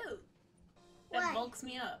 Ooh. That What? bulks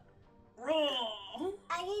me up. Raw.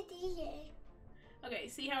 I can see it. Okay,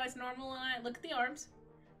 see how it's normal and I look at the arms.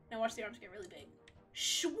 Now watch the arms get really big.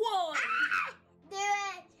 Schwall! Do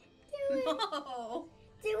it. Do it. No!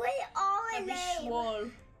 Do it all I'd in be name.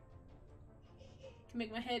 schwall. Can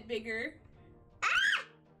make my head bigger. Ah!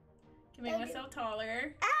 Can make myself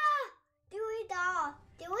taller. Ah! Do it all.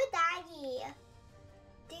 Do it, Daddy.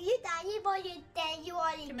 Do you, Daddy, but you then you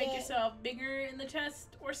already Can make did. yourself bigger in the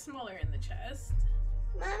chest or smaller in the chest.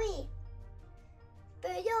 Mommy.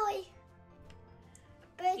 Birdie.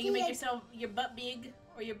 You can make yourself your butt big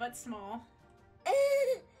or your butt small.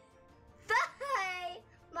 Bye,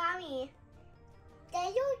 Mommy.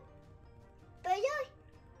 Then you, Birdie,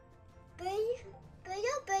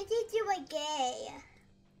 do a gay.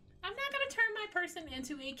 I'm not gonna turn my person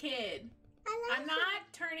into a kid. I'm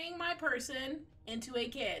not turning my person into a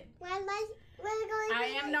kid.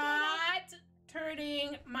 I am not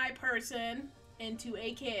turning my person into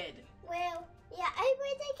a kid. Well, yeah, I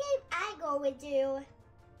play the game I go with you.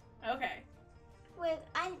 Okay. Well,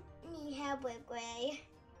 I need help with Gray.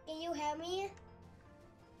 Can you help me?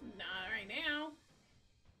 Not right now.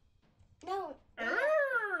 No.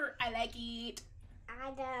 Arr, I like it.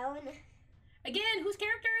 I don't. Again, whose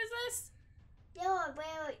character is this? No,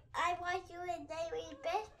 well, I want you in Daily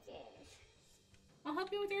Biscuits. I'll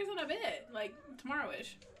help you with yours in a bit, like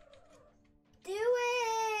tomorrow-ish. Do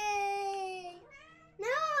it! No!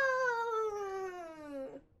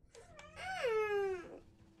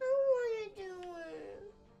 I want to do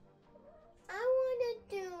it. I want to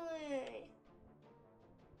do it.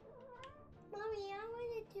 Mommy, I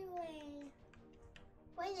want to do it.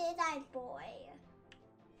 Where is that boy?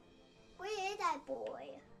 Where is that boy?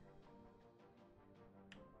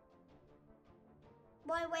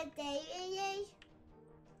 Boy, what day it is?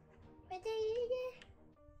 What day is it?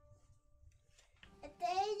 A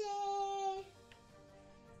day.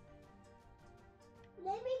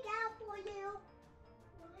 Let me count for you.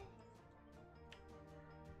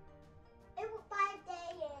 It was 5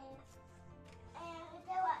 days. And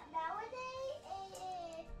so nowadays it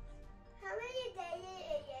is. How many days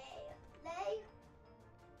it is? Lay?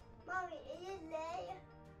 Mommy, it is lay.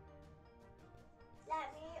 Let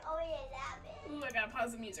me, oh yeah, that me. Ooh, I gotta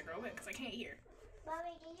pause the music real quick because I can't hear.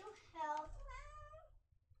 Mommy, can you help?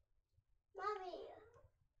 Mommy.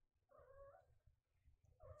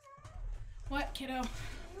 What, kiddo? Can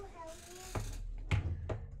you help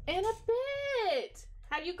me? In a bit.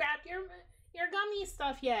 Have you grabbed your gummy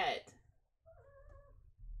stuff yet?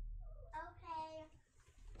 Okay.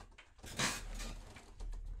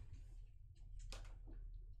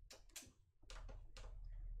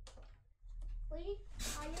 Wait,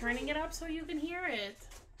 are you Turning it up so you can hear it.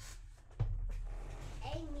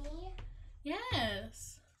 Amy?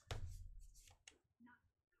 Yes.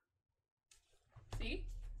 See?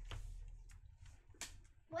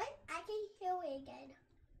 What? I can hear it again.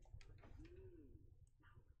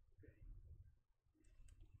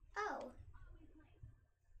 Oh.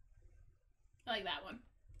 I like that one.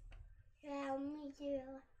 Yeah, me too.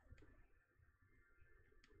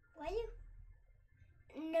 Why you?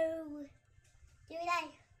 No. Do that.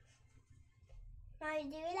 Mommy,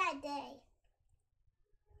 do that day.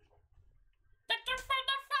 Thank you for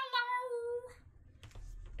the follow.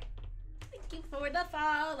 Thank you for the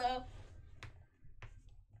follow.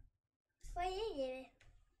 What is it?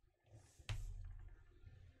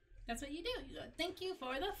 That's what you do. You go, thank you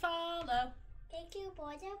for the follow. Thank you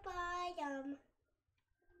for the bottom.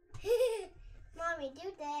 Mommy,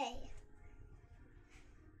 do day.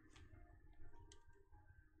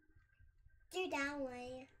 Do that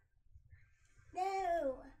way.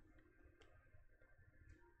 No.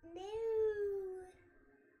 No.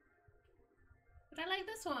 But I like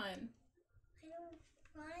this one. I don't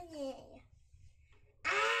want it.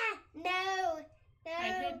 Ah! No. No.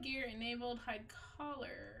 Hide headgear enabled, hide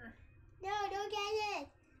collar. No, don't get it.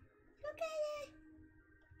 Don't get it.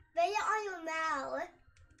 Put it on your mouth.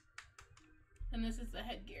 And this is the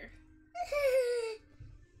headgear.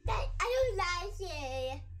 I don't like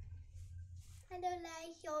it. I don't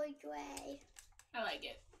like your gray. I like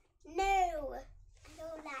it. No, I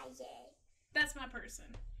don't like it. That's my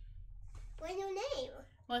person. What's your name?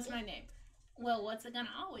 What's my name? Well, what's it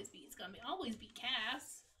gonna always be? It's gonna always be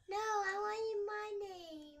Cass. No, I want it my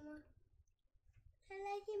name. I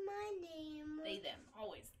like it my name. They, them.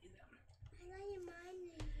 Always they, them. I like it my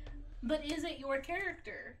name. But is it your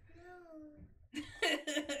character? No. I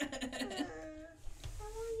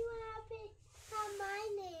want you have my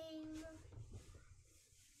name.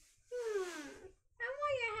 I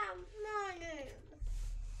want you to have my name.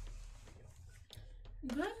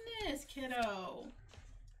 Goodness, kiddo.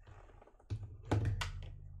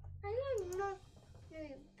 I don't know the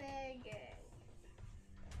begging.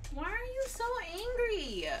 Why are you so angry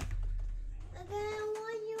scary. I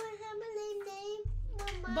want you to have a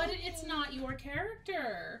name. But it's not your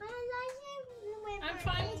character. I'm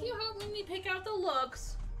fine with you helping me pick out the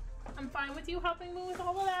looks. I'm fine with you helping me with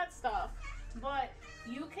all of that stuff. But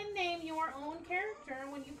you can name your own character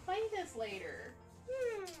when you play this later.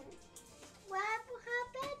 What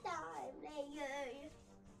happened later?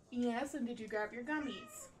 Yes, and did you grab your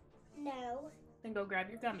gummies? No. Then go grab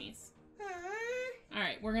your gummies. Huh?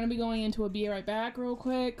 Alright, we're gonna be going into a be right back real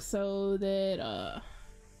quick so that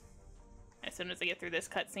as soon as I get through this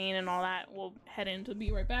cutscene and all that, we'll head into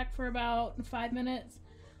be right back for about 5 minutes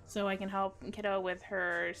so I can help Kiddo with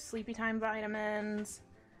her sleepy time vitamins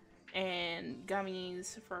and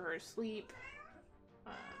gummies for her sleep.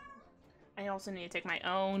 I also need to take my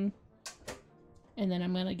own, and then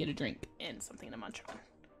I'm gonna get a drink and something to munch on.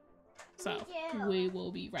 So we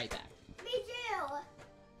will be right back. Me too.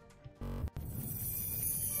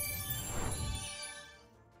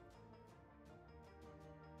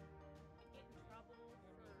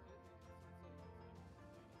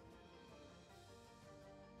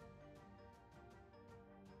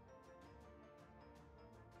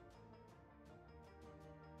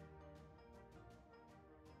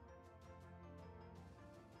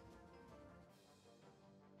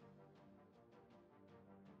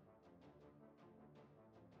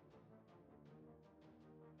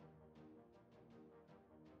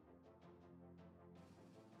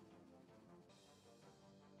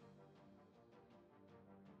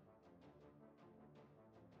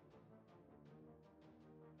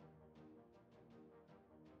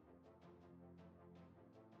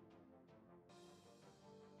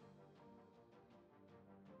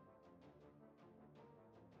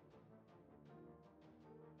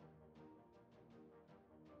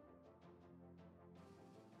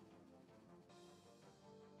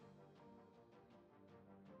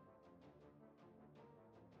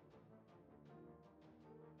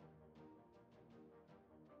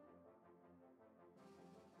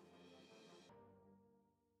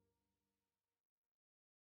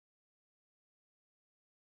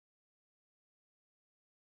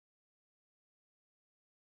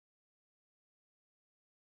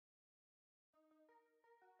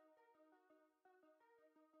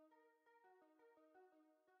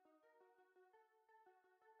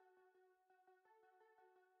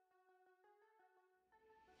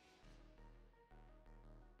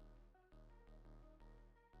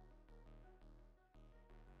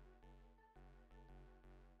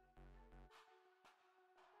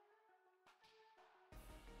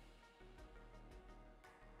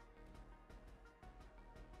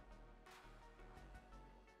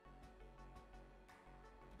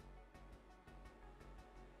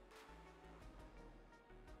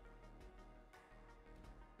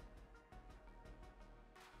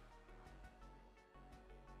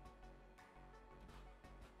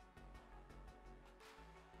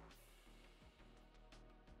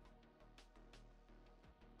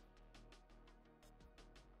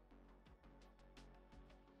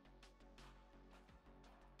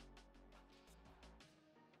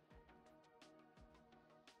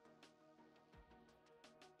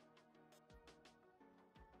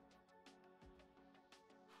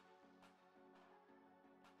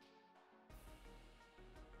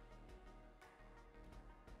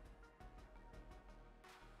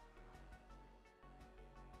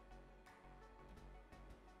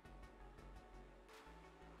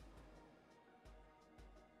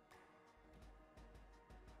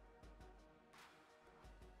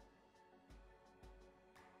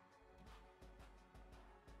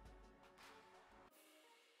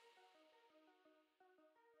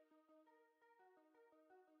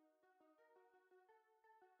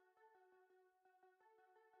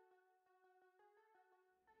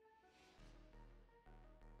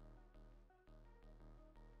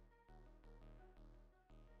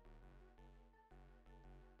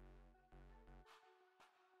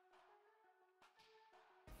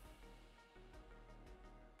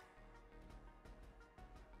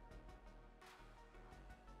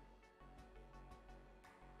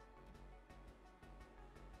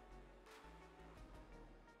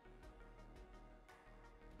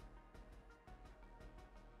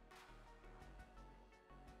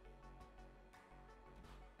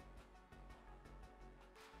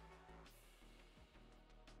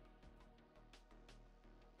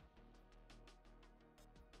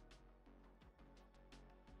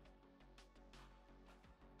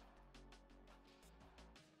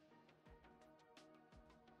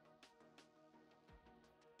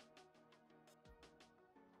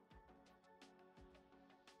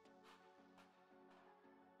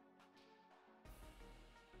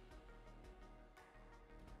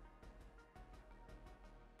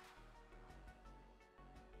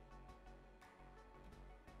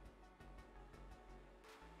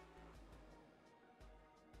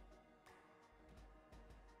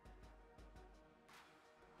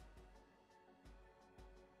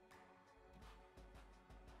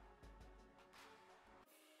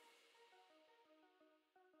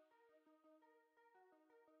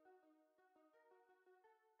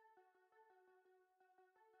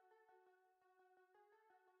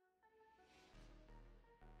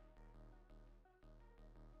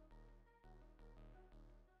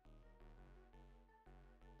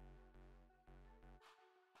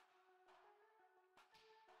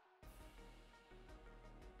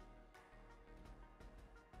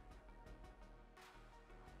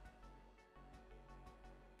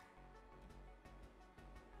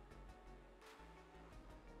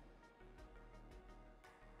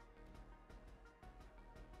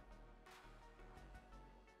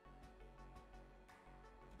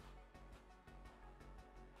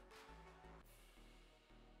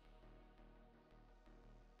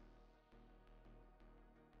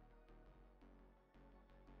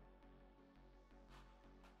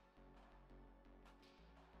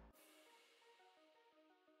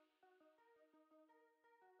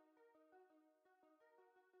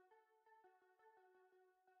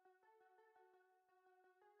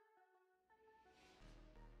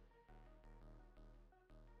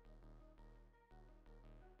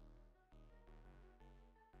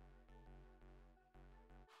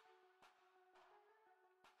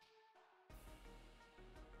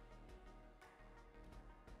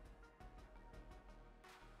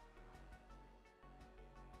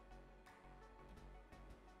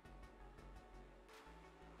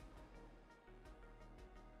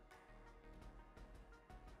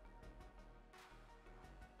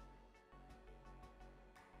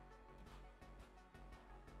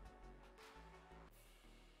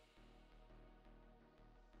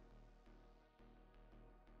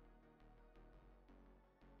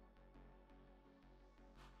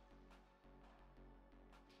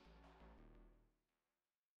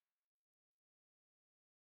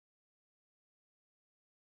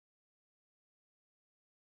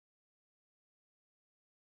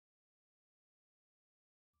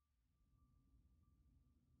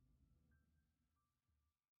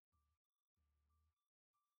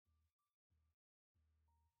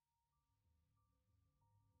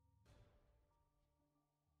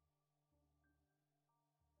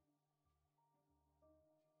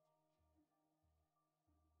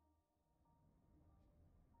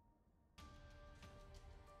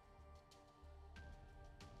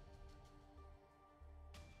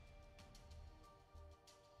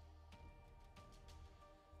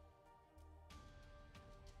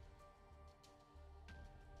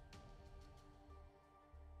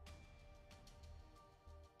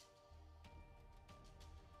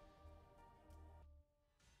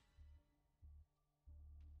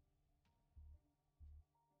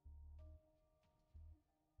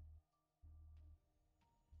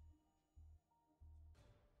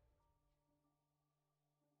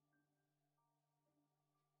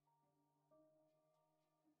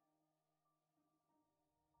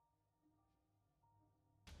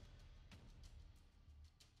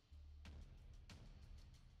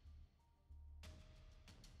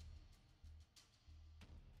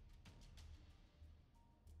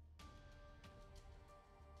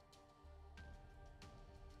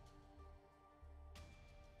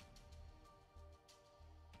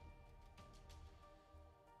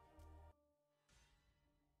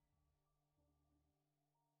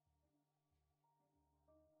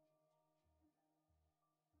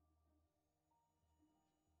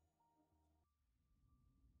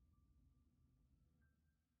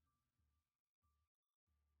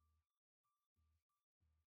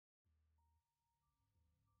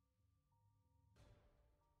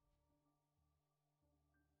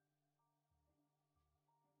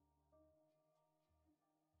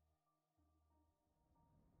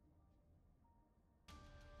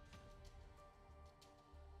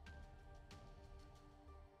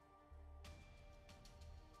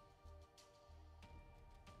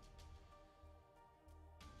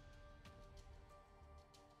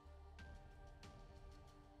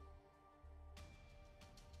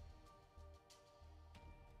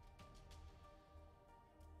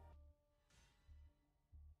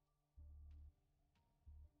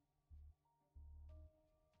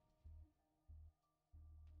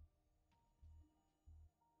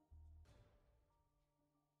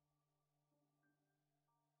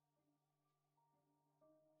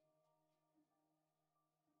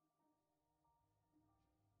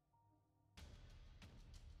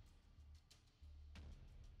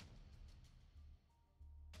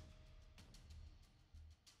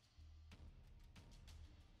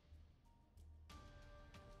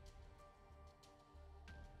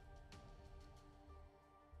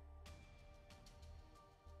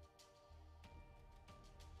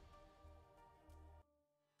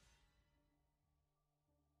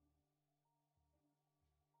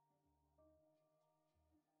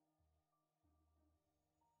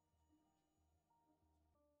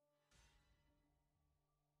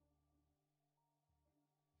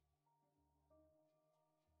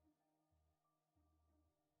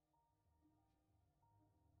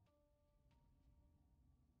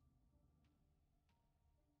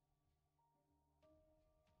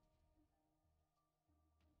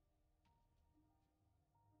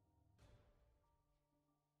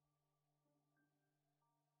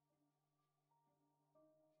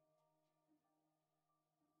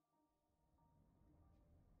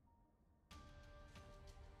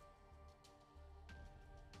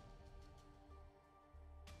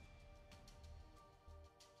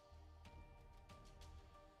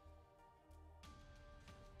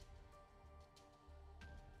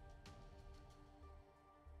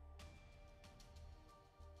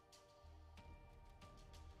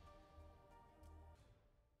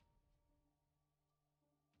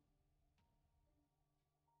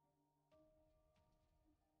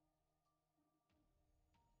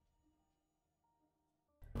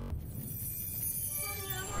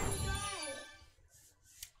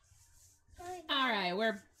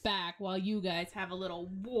 we're back while you guys have a little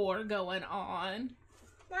war going on.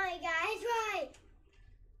 Mommy, guys, right?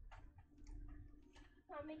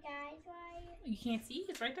 Mommy, guys, right? You can't see?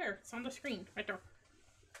 It's right there. It's on the screen. Right there.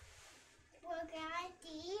 Well, guys,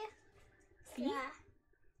 see? See? Yeah.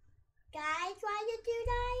 Guys, why did you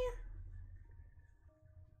die?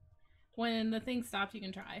 When the thing stops, you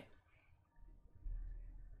can try.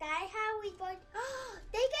 That's how we both. Oh,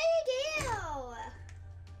 they got a kill.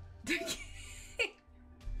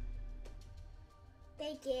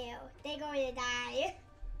 They kill. They're going to die.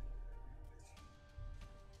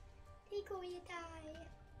 They're going to die.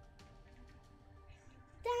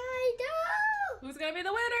 Die, no! Who's gonna be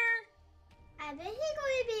the winner? I bet he's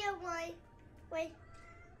going to be a one. Wait.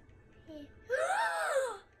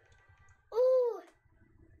 Ooh.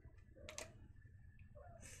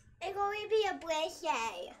 It's going to be a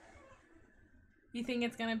Brishay. You think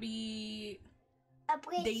it's gonna be A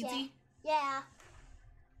Brishay. Daisy? Yeah.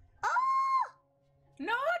 Oh!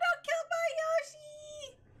 No, don't kill my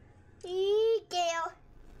Yoshi! Kill.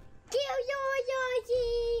 Kill your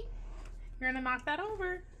Yoshi. You're gonna knock that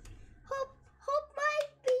over. Hope might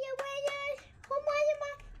be a winner.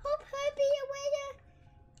 Hope her be a winner.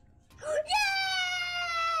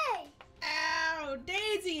 Yay! Ow!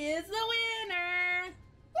 Daisy is the winner!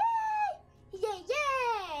 Yay! Yay!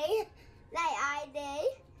 Yay! Like I did.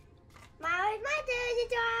 My turn to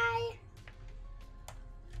try.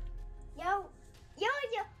 Yo!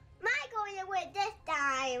 My going to win this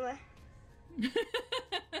time.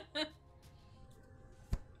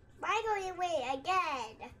 My going to win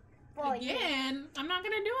again. For you. Again? I'm not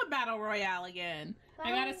gonna do a battle royale again.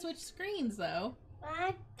 I gotta switch screens though.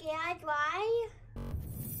 My God, why?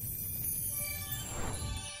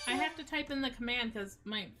 I have to type in the command because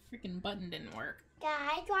my freaking button didn't work.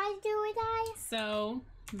 Guys, why do I? So,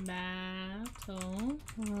 battle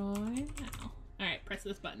royale. Alright, press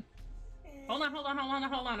this button. Hold on.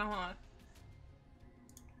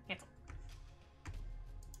 Cancel.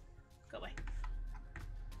 Go away.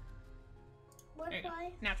 What There you go.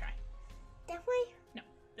 way? Now try. That way? No,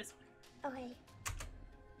 this one. Okay.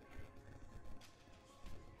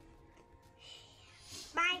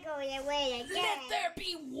 My going to win again. Let there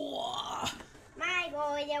be war! My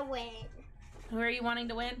going to win. Who are you wanting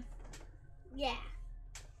to win? Yeah.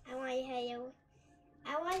 I want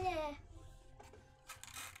to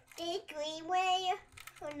get green way.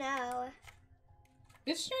 Oh no.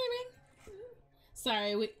 It's streaming.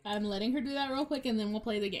 Sorry, I'm letting her do that real quick and then we'll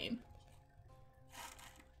play the game.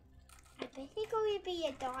 I bet it's going to be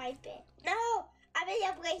a diamond. No! I bet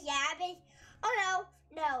it's going to Oh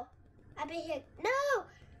no! I bet it. No!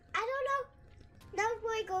 I don't know. No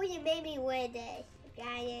one going to make me win this.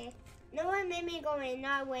 Dragon. No one made me go and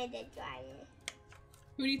not win this dragon.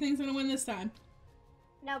 Who do you think's gonna win this time?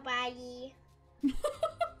 Nobody.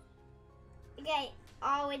 Okay,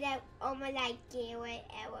 all of them almost like give it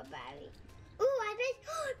everybody. Ooh, I bet.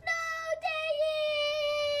 No,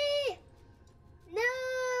 Daddy! No,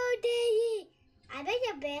 Daddy! I bet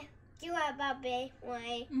you bet you are about big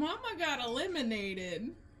one. Mama got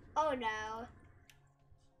eliminated. Oh no.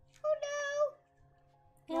 Oh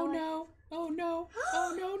no. Oh no. Oh no.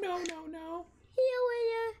 Oh no, no. He a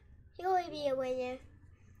winner. He going to be a winner.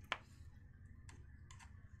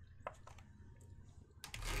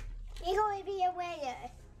 He going to be a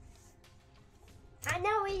winner. I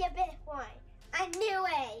know he's the best one. I knew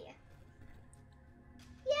it.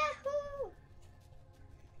 Yahoo!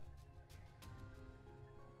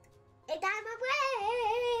 It's time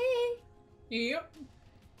away. Yep.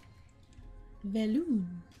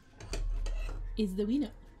 Valoon is the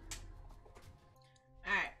winner.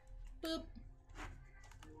 Alright. Boop.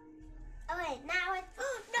 Okay, now it's.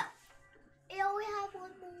 Oh, no! You only have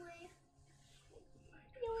one more.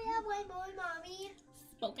 You only have one more, Mommy.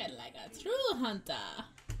 Spoken like a true hunter.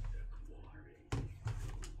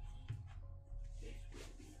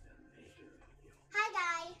 Hi,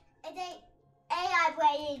 guys. It's AI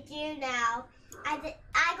playing you now. I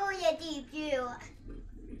go to deep you.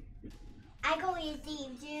 I go to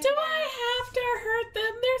deep you. Do I have to hurt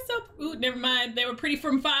them? They're so. Ooh, never mind. They were pretty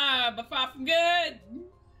from far, but far from good.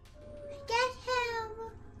 Get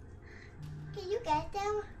him. Can you get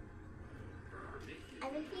them? I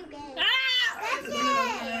think you get it. Ah! Becky!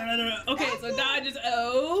 Okay, so dodge is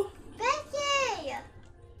O. Becky!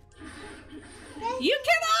 You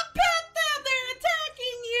cannot pet them! They're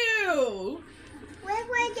attacking you! Where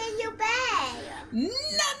will get you back?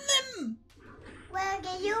 None of them! Will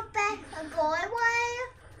get you back a good one?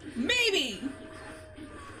 Maybe!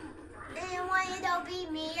 Do you want it to be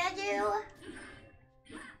me or you?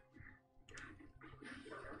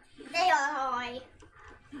 They are high.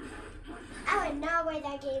 I would know not win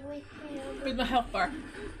that game with him. Where's my health bar?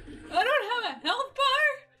 I don't have a health bar?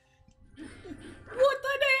 What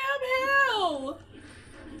the damn hell?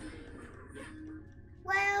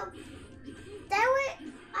 Well, that was,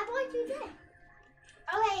 I want you there.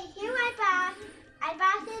 Okay, here I back. I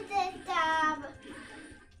back in this,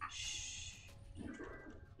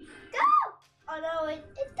 Go! Oh no, it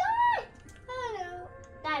died! Oh no.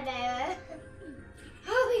 Not better.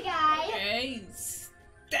 Oh my god. Okay,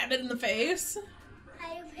 stab it in the face. I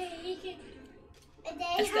paid. And I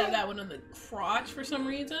then stabbed that one in the crotch for some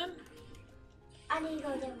reason. I need to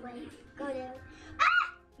go that way. Go there.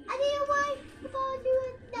 Ah! I need a way. If I do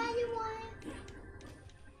another one.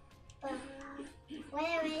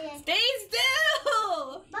 Wait. Stay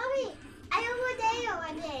still! Mommy, I over there.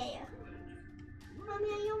 Mommy,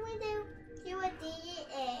 I over there. Do a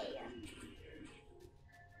DA.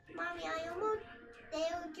 Mommy, I almost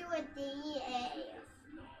there do a DA.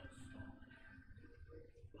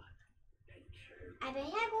 I bet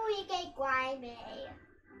I'm going to get grimy.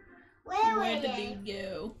 Where did is the it? dude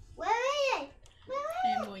go? Where is it?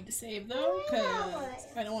 I'm going to save though, because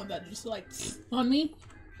I don't want that to just like on me.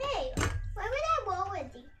 Hey, where would I roll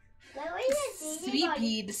with you? Where is it? Sweet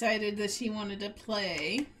Pea decided that she wanted to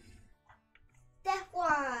play That's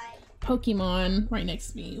why. Pokemon right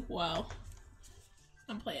next to me while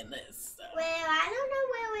I'm playing this. So. Well, I don't know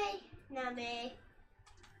where we. Mommy,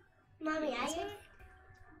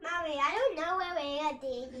 Mommy, I don't know where we are,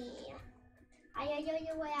 Daddy. I don't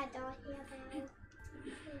know where I don't hear about.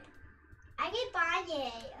 I get buy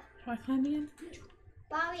it. How do I climb again?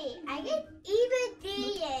 Mommy, I get even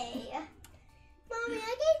DA. Mommy,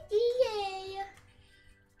 I get DA.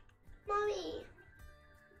 Mommy.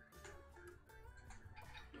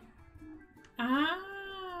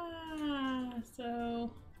 So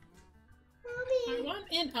Mommy. I want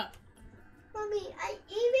in up. Mommy, I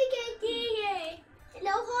even get DA.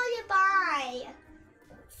 No hard to buy.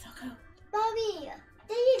 So go. Mommy,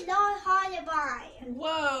 this is not hard to buy.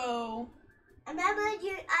 Whoa. I remember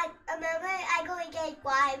I go and get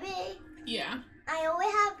grimy. Yeah. I only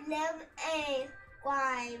have lemon and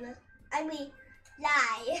grime. I mean,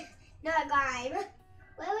 lime, not grime.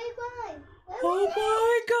 Where is grime? Oh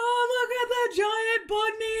my god, look at the giant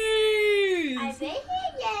bunnies! I bet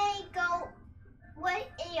he go what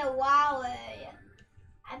in a water.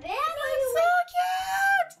 I bet I'm That's so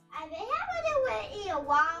cute! I bet I'm gonna went in a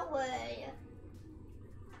water.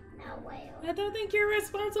 No way. I don't think you're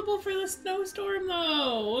responsible for the snowstorm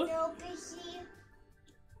though. No, bushy.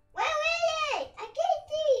 Where is it? I can't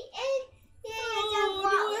see it. Oh, do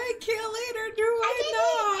I kill it or do I not?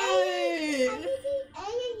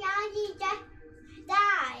 Just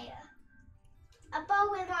die. A bow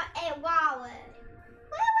with my a wallet.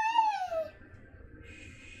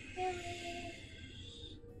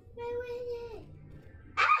 Where is it?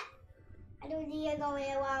 Ah! I don't need to go in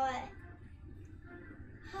a wallet.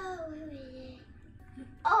 Oh, where is it?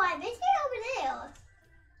 Oh, I missed it over there.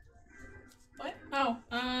 What? Oh,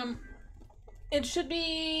 it should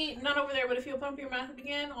be not over there, but if you'll pump your mouth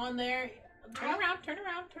again on there. Turn around. Where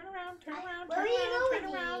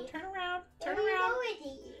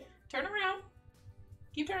Turn around.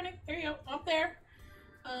 Keep turning. There you go. Up there.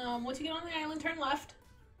 Once you get on the island, turn left.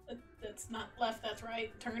 That's not left, that's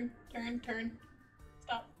right. Turn.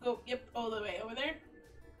 Stop. Go. Yep, all the way over there.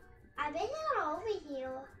 I bet they're over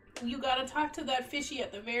here. You gotta talk to that fishy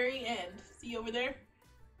at the very end. See over there?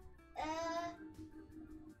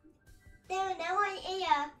 There's no one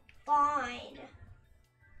here. Fine.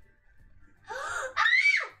 Ah!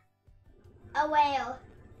 A whale.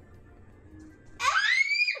 Ah!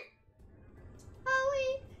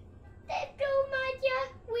 Holy, they blew my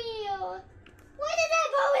wheel. What is that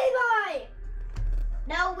Pokemon?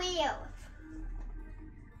 No wheel.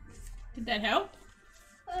 Did that help?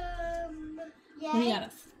 Yeah. We gotta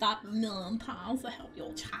stop a million times to help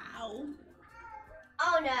your child.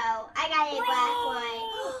 Oh no, I got a black one.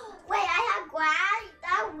 Wait, I have glass,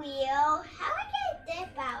 that wheel. How I get this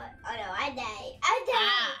power? Oh no, I died. I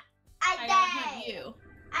I gotta have you.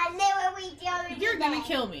 I knew we go. You're gonna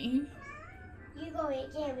kill me. You gonna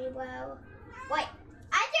kill me, bro. Wait,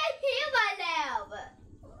 I just heal myself.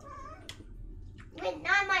 With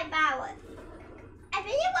not my power. I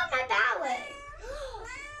really want my power.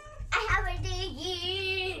 I have a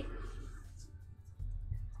DG.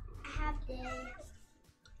 I have this.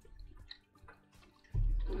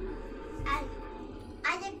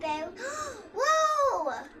 I did both.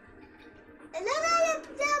 Whoa! Another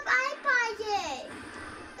iPod.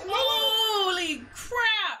 Holy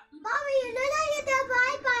crap! Mommy, another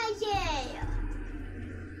iPod.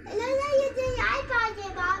 Another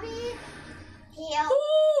iPod, Mommy. Here.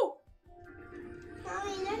 Ooh!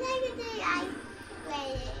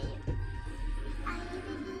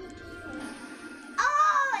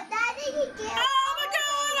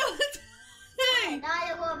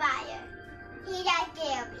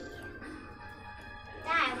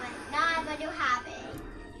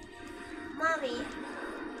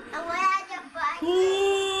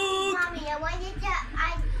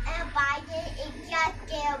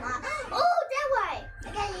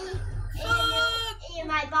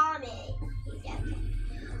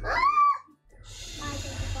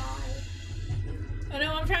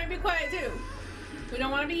 quiet too. We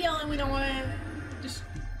don't want to be yelling. We don't want to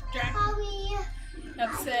distract,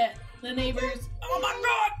 upset the neighbors. Oh my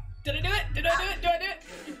god! Did I do it? Did I do it? Do I do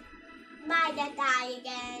it? My dad died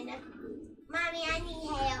again. Mommy, I need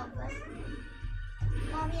help.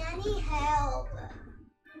 Mommy, I need help.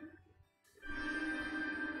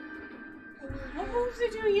 What moves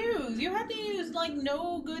did you use? You had to use like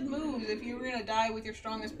no good moves if you were gonna die with your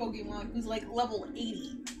strongest Pokemon, who's like level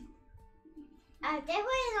 80. There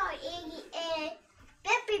was on 80 and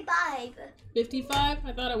 55. 55?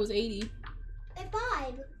 I thought it was 80.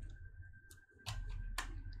 55.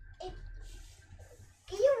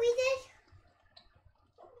 Can you read this?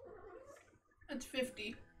 That's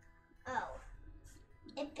 50. Oh.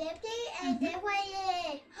 It's 50 and there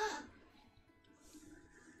was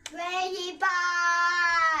 25.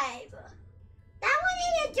 That one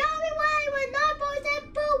is a Joey one was not supposed to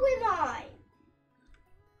Pokemon.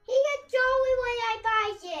 He got Joey when I buy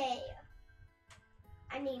it.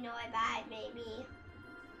 I need no I buy maybe.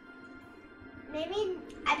 Maybe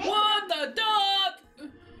I bet. What the duck?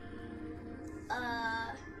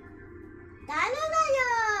 That looks like a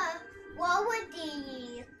Woolworth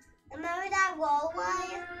thingy. Remember that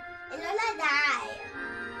Woolworth? It looks like that.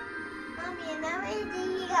 Mommy, remember the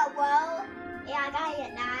thing you got Wool? Yeah, I got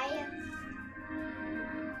it knife.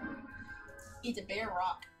 It's a bear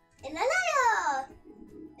rock. It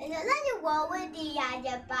looks like a Woolworth thing I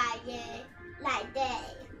just buy it like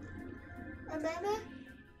that. Remember?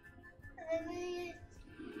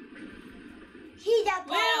 He's a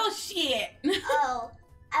boy. Well, shit. Oh,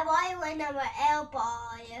 I want one of my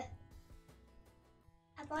elbows.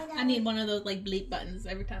 I need one of those like bleep buttons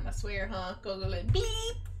every time I swear, huh? Go like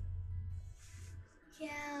bleep.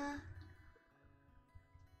 Yeah.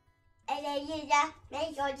 And then you just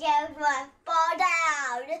make your children fall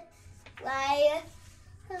down. Right?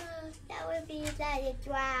 That would be like a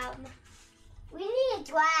drum. We need a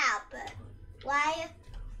drum. Right?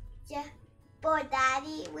 Just for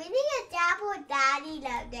Daddy. We need a drum for Daddy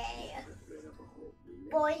down there.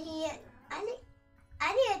 For him. I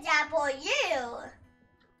need a drum for you.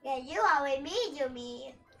 Yeah, you always mean to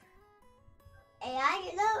me. And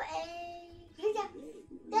I know, and you just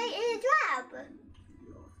stay in the trap.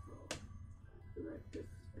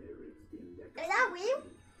 Is that real?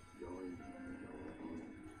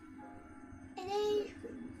 And then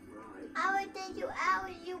I would take you out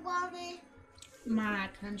if you want me. My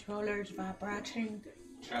controller's vibrating.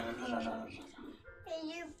 And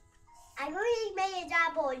you, I'm going to make a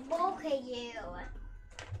job for both of you.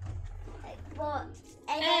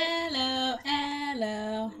 Hello,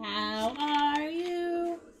 hello, how are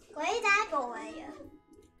you? What is that boy?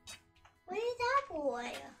 What is that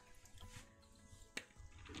boy?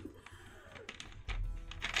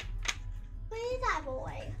 What is that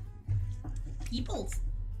boy? Peoples.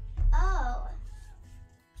 Oh.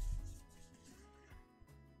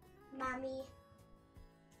 Mommy,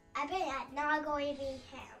 I bet that's not going to be him.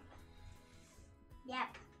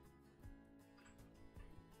 Yep.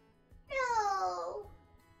 No.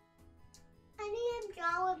 I need him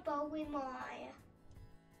draw with Pokemon.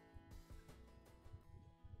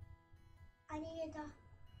 I need to.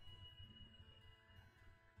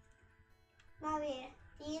 Mommy,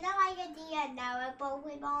 do you know I can do another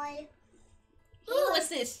Pokemon? Ooh, what's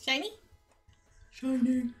this? Shiny?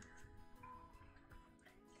 Shiny.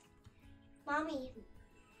 Mommy.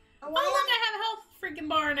 Oh, look, I have a health freaking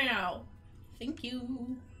bar now. Thank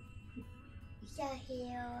you. So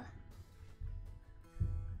heal.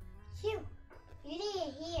 Phew. You need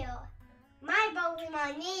a heal. My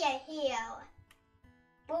Pokemon need a heal.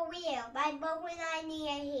 For real, my Pokemon need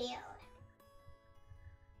a heal.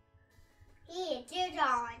 Here,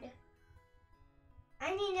 Judon. I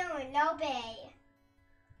need no Lobe.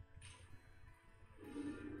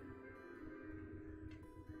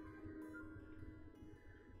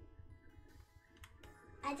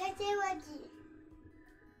 I just did what you.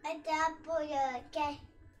 I thought for the get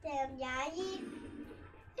them Yagi.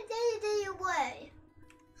 And then you did your way.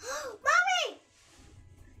 Mommy!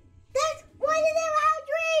 That's one of them have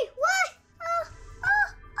three! What?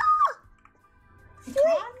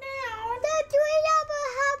 Calm down. The three of them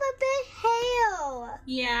have a big hail.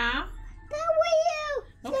 Yeah. That way you.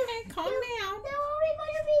 Okay, calm down. They're only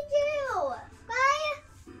going to be two. Right?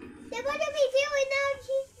 They're going to be two and now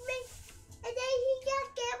she's makes. And then he just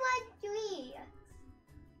get one three.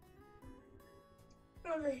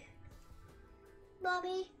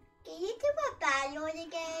 Mommy, can you do a battle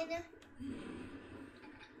again?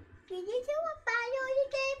 Can you do a battle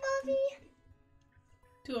again, Mommy?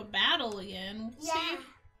 To a battle again. We'll Yeah. see.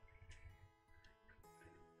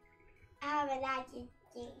 I have a lot to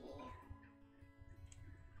do.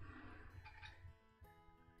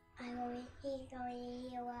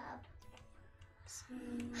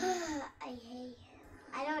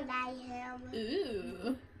 I don't like him.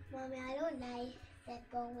 Ooh. Mommy, I don't like that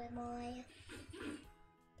Pokemon.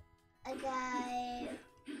 Okay.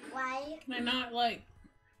 Why? Can I not like?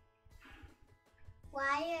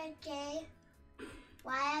 Why, okay?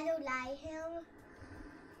 Why I don't like him?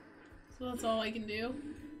 So that's all I can do.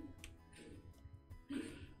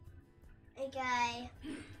 Okay.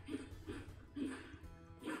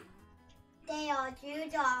 They are too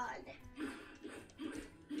dark.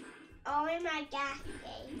 Only my gas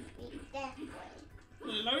gave me that way.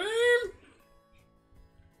 Lame.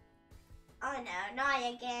 Oh no, not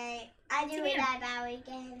again. I do Come it here. about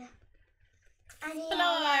again. I need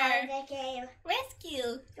Floor. the game.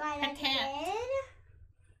 Rescue. Try that Attack. again.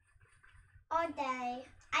 All day.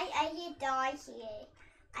 I get die here.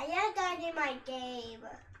 I just got in my game.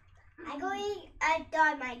 I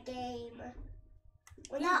done my game.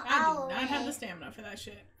 Well, not I all do the not have way. the stamina for that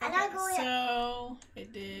shit. I'm Okay, not going- so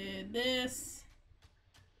it did this.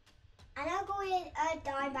 I'm not going to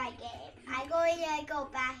die my game. I'm going to go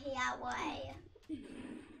back here way.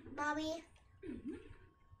 Mommy,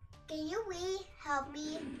 can you help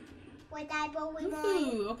me with that Pokemon?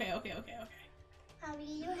 Ooh, okay. Mommy, can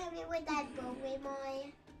you help me with that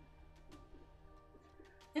Pokemon?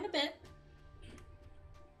 In a bit.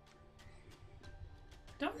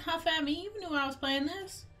 Don't huff at me. You knew I was playing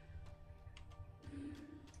this.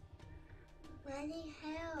 I need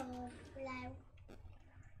help. Like,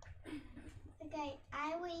 okay,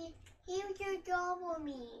 I will use your door for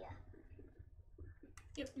me.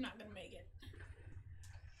 Yep, I'm not gonna make it.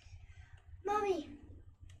 Mommy.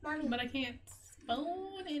 But I can't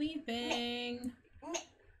spawn anything.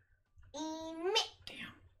 Damn.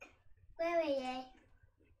 Where is it?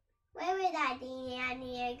 Where is that thing I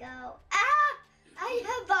need to go? Ah! I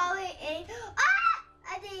have bought it in. Ah!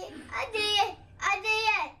 I did it.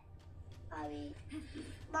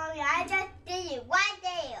 Mommy, I just did it right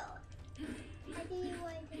there. I did it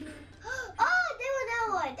right there. Oh, there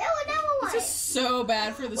was another one. This is so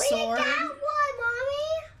bad for the We sword. got one, Mommy.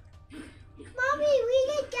 Mommy, we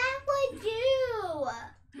got one too.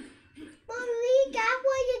 Mommy, we got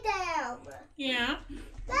one of them. Yeah.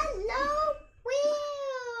 That's low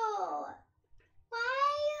wheel.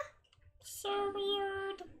 Why? So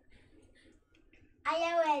weird. I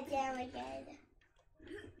know it down again.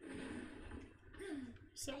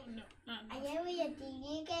 So no, not I enough. know it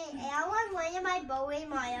again. And I want one of my Bowie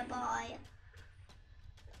Maya boy.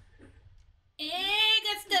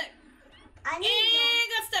 Got stuck. I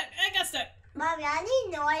got stuck. Mommy, I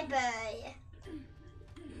need Noibird.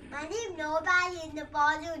 I need nobody in the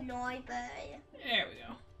bottle Noibird. There we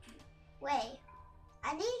go. Wait.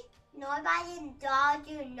 I need nobody in the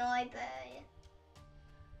bottle Noibird.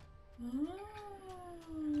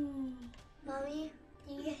 Oh. Mommy,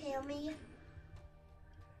 do you hear me?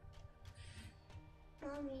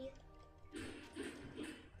 Mommy,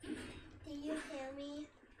 do you hear me?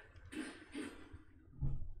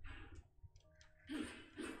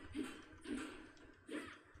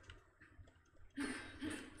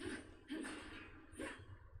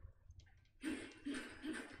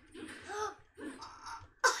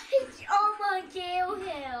 Oh my, kill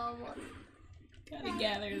him! Gotta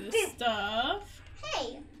gather the stuff.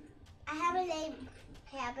 Hey, I have a name.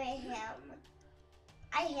 Having him.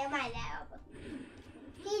 I hear my love.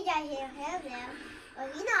 He doesn't hear him now. But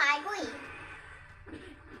he's not ugly.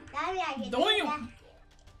 That means I can Damn. do that.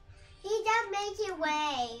 He just makes it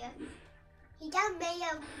way. He just made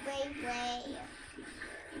a way.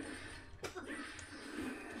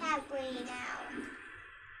 Have green now.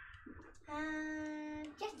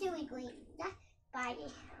 Just do it green. That's by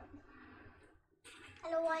him. I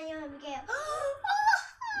don't want him to get.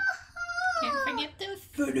 Can't forget to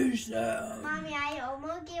finish them. Mommy, I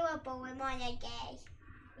almost gave up on him on again.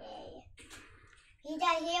 Yay. He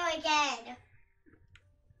does here again.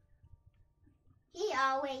 He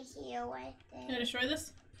always here with Can I it. destroy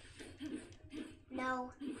this?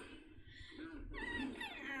 No.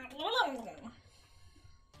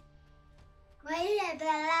 Wait a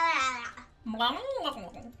minute.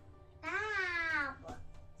 Stop.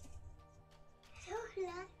 So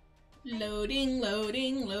loud.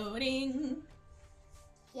 Loading.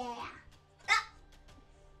 Yeah.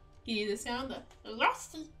 Hear the sound of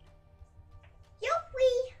rusty.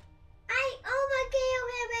 Yuppie. I almost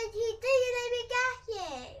killed him and he didn't even get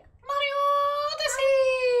it. Mario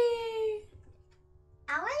Odyssey!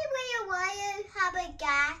 I wonder have a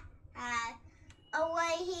guy or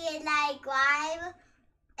when he like drive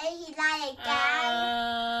and he like a guy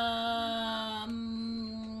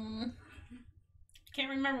I can't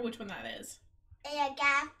remember which one that is. and a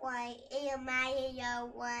guy one and a Mario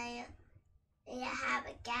one. And I have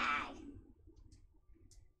a gag.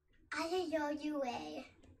 I just show you it.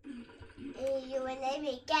 And you would let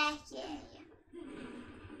me guess it.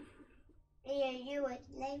 And you would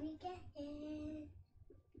let me guess it.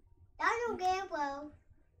 Donald Gamble.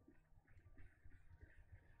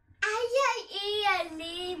 I just eat a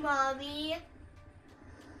leaf, Mommy.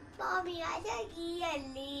 Mommy, I just eat a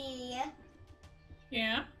leaf.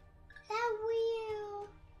 Yeah? That weird.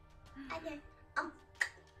 I just, I'm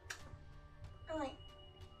like,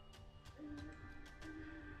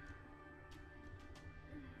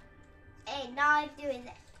 hey, now I'm doing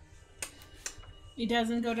that. It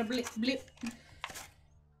doesn't go to blip blip.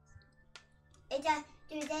 It just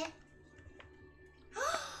do that.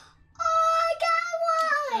 Oh, I got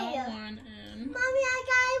one! All one and Mommy, I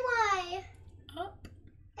got one. up.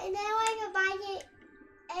 And now I can buy the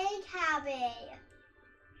egg habit.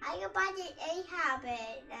 I can buy the egg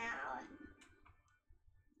habit now.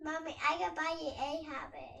 Mommy, I can buy the egg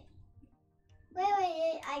habit.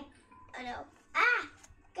 Wait, oh no. Ah!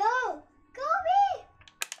 Go! Go me!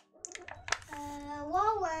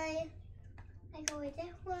 One way. I go with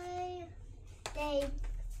that way.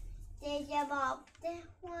 They jump up that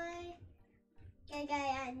way.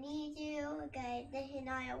 Okay, I need you. Okay, this is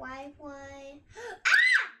not a right way.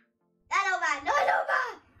 Ah! That over. No, no, no.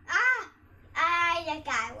 Ah! I just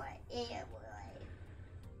got one. Yeah, boy.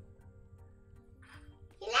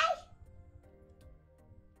 He likes.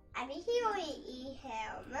 I mean, he gonna eat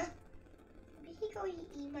him. I mean, he gonna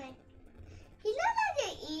eat my. He's not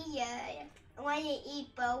gonna eat you. I want to eat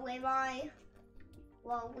both with my.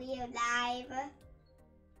 While we're alive.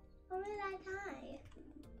 When will I die?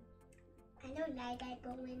 I don't like that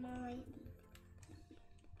both with mine.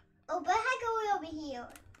 Oh, but I go over here.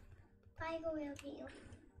 I go over here.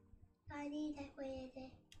 I need that way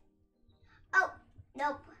there. Oh,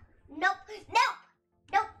 nope. Nope. Nope.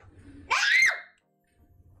 Nope. No!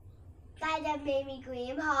 That just made me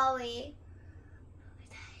scream, Holly.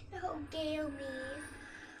 Don't kill me.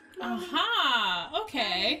 Aha!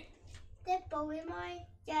 Okay. That Pokemon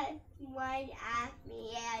just one at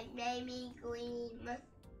me and made me scream.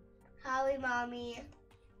 Holly, Mommy.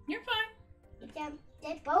 You're fine.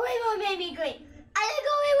 That Pokemon made me scream. I didn't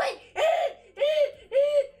go away.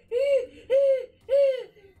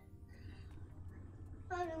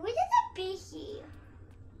 Mommy, what is a bushy?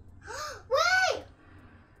 Wait!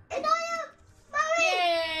 Another! Mommy!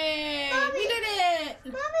 Yay! Mommy! We did it!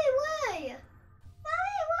 Mommy, wait!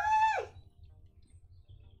 Mommy, wait!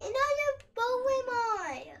 Another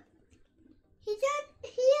Pokemon! He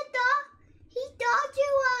dodged you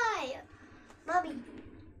away! Mommy!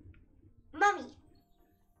 Mommy!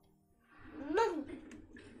 Mommy!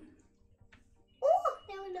 Oh,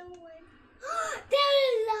 there was no one. There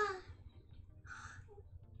is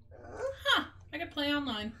Huh. I could play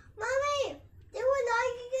online. Mommy! They were not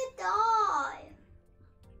gonna die!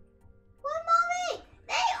 What, Mommy?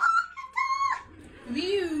 They all gonna die!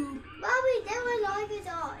 View. Mommy, they were not gonna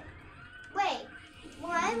die. Wait.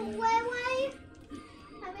 Wait.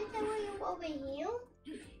 I bet they were over here. I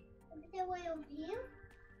bet they were over here.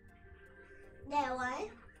 That one.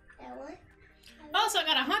 Also, I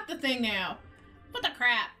gotta hunt the thing now. What the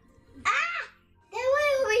crap? Ah! They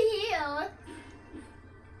were over here.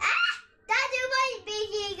 Ah! That's my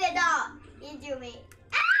big dog into me.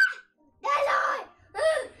 Ah! That's all.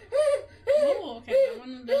 Oh, okay. I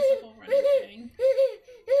want to do the whole running thing.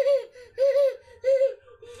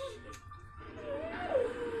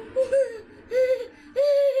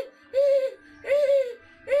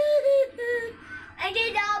 I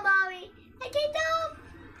get down, Mommy. I get down.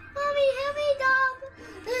 Mommy, help me down.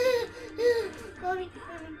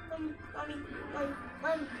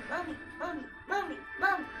 Mommy.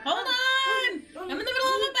 Hold on! I'm in the middle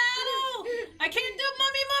of a battle! I can't do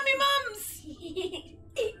mommy mums!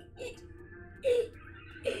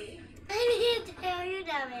 I didn't tell you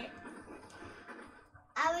that.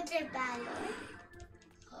 I was in battle.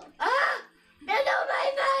 Ah! That's not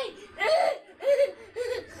my mind!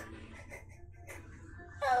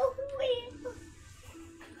 Oh, weird.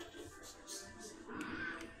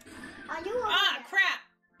 Are you Ah, crap!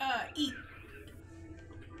 Eat.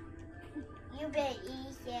 You better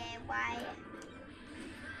eat it, why?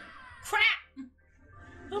 Crap!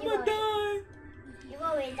 I'm gonna die! You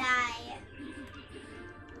gonna die.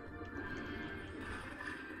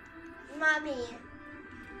 Mommy,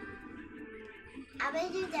 I'm gonna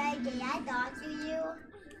do that again. I talk to you.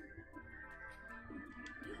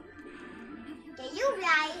 Can you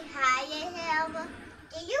hide him?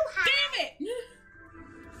 Can you hide? Damn it!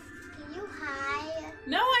 Can you hide?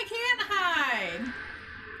 No, I can't hide!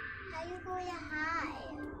 How you going to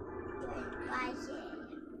hide? Watch it.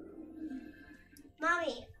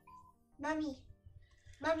 Mommy.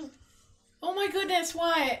 Mommy. Oh my goodness,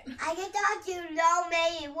 what? I just thought you know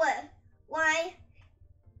me. What? Why?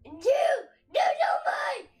 No,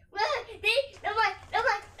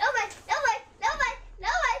 my.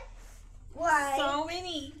 Why? So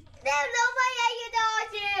many. No, nobody I can talk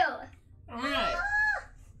to. Alright.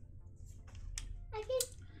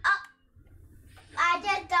 I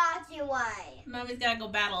just thought you why. Mommy's gotta go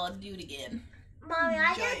battle a dude again. Mommy,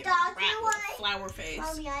 I just thought you why. Flower face.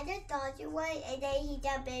 Mommy, I just thought you why, and then he's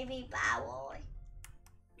a baby boy.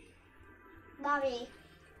 Mommy,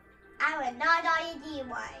 I will not on your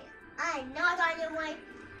D-way. I am not on your way.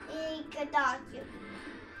 He could talk you.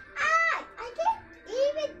 Ah, I can't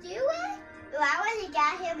even do it. Oh, I want to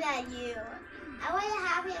get him like you. I want to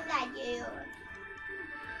have him like you.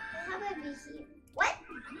 How about be here? What?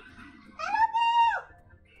 I don't know.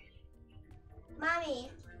 Mommy.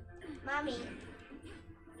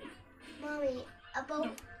 About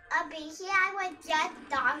be here, I was just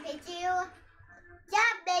talking to you.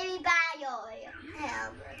 Just baby boy.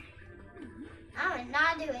 I will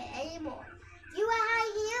not do it anymore. You will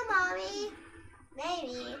hide here, Mommy.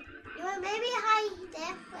 Maybe. You will maybe hide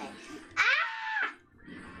that way. Ah!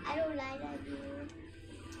 I don't like that you.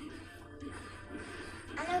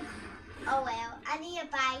 Oh well, I need a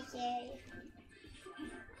bike here.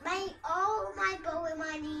 All my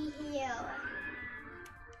Pokemon need here.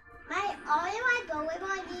 All my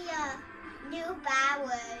Pokemon need a new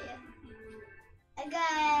power.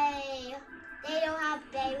 Okay. They don't have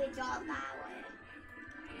baby drop power.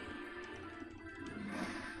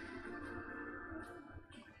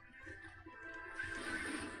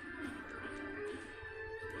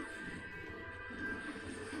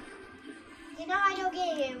 You know I don't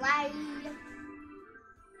get it right.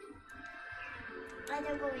 I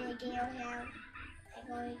don't go to kill him. I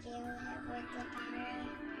go to kill him with the power.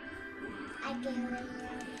 I kill him.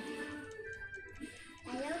 I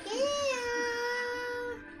don't get him.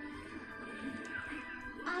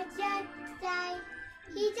 I just died.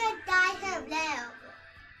 He just died himself.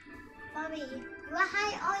 Mommy, you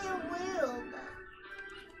hide on your room.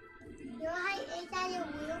 You hide inside your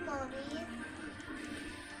room, Mommy.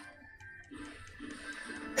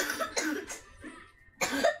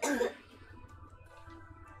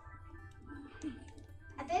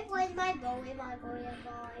 I bet where's my boy, my boy.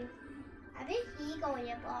 I bet he going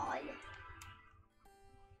to boy.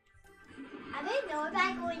 I bet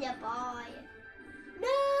nobody going to boy.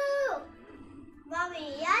 No! Mommy,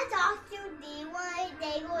 I talked to D1,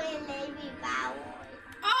 they going to let me bow.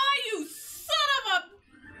 Oh, you son of a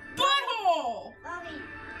butthole! Mommy,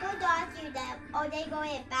 don't talk to them, or they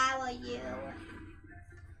going to bow you.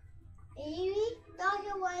 If you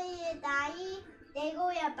don't want to die, they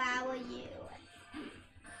going to bow you.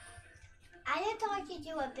 I just talked to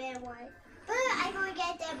you a bit one, but I'm going to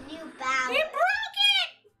get them new bow. He broke it!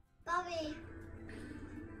 Mommy,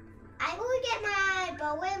 I'm going to get my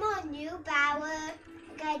Pokemon new power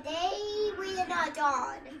because they really not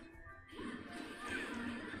done.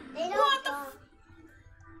 They don't done.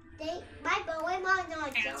 My Pokemon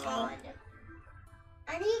not done.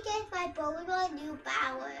 I need to get my Pokemon new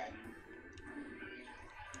power.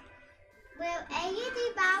 Well,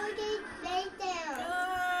 anything power get laid down.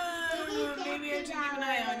 Maybe I should keep an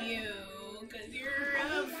eye on you, because you're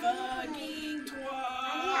a fucking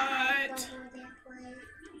twat.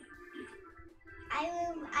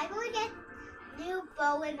 I will get new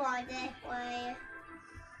Pokemon this way.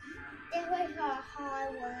 This was a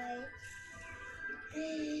hard way.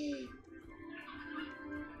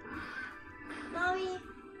 Mommy,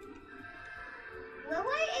 what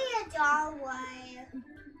way is a dog way?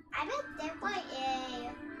 I bet this way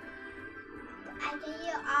is. I get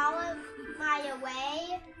you all of my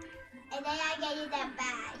way, and then I get you that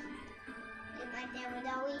bag. In my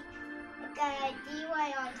Demonoe, because I D-way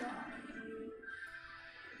on top.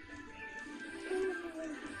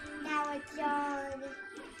 Now it's done.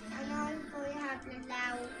 I know I'm going to have to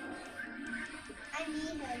allow. I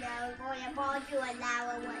need her now. I'm going to ball to allow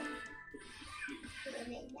away.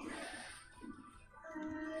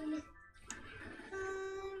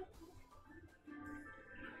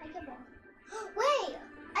 I can ball. Wait!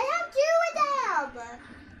 I have two of them!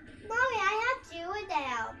 Mommy, I have two of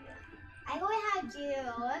them. I going to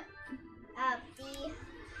have two.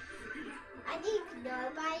 I need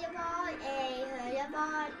nobody ball, a her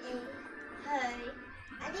ball, and her.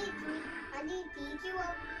 I need these two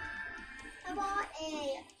a ball,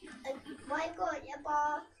 and one boy a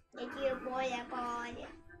ball, and two boy a ball.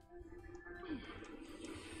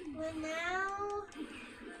 Well now,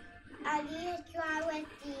 I need to try with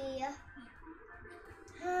the.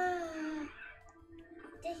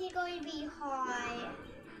 This is going to be hard.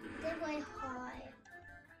 This way high.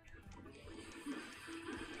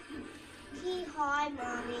 He high,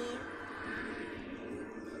 Mommy.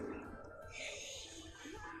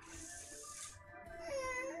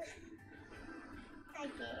 I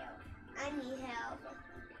can't. I need help.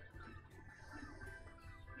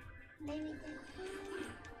 Maybe this one.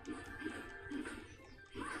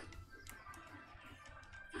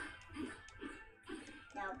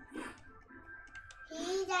 Nope.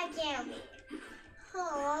 He's against me.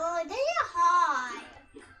 Oh, this is hard.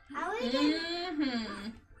 I was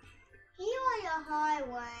he was a hard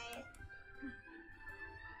one.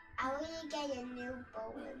 I want to get a new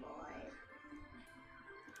Pokemon.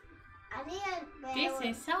 I need a better.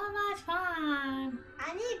 This is so much fun.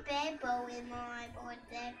 I need better Pokemon or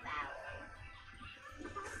that power.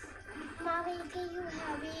 Mommy, can you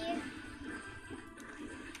help me?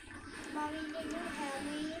 Mommy, can you help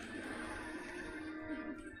me?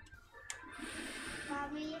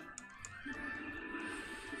 Mommy.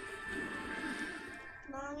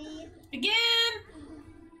 Mommy. Again!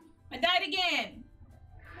 I died again.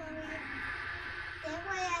 Mommy. That's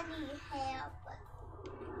why I need help.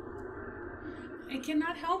 I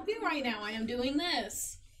cannot help you right now. I am doing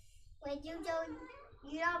this. When you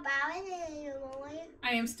don't bow it anymore.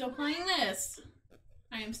 I am still playing this.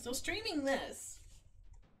 I am still streaming this.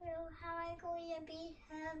 Well, how am I going to be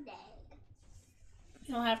someday?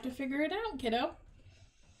 You'll have to figure it out, kiddo.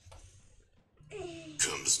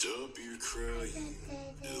 Come stop your crying.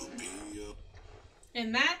 It'll be up.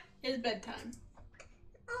 And that is bedtime.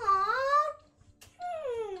 Aww.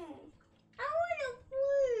 I want to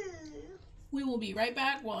play. We will be right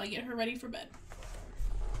back while I get her ready for bed.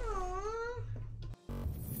 Aww.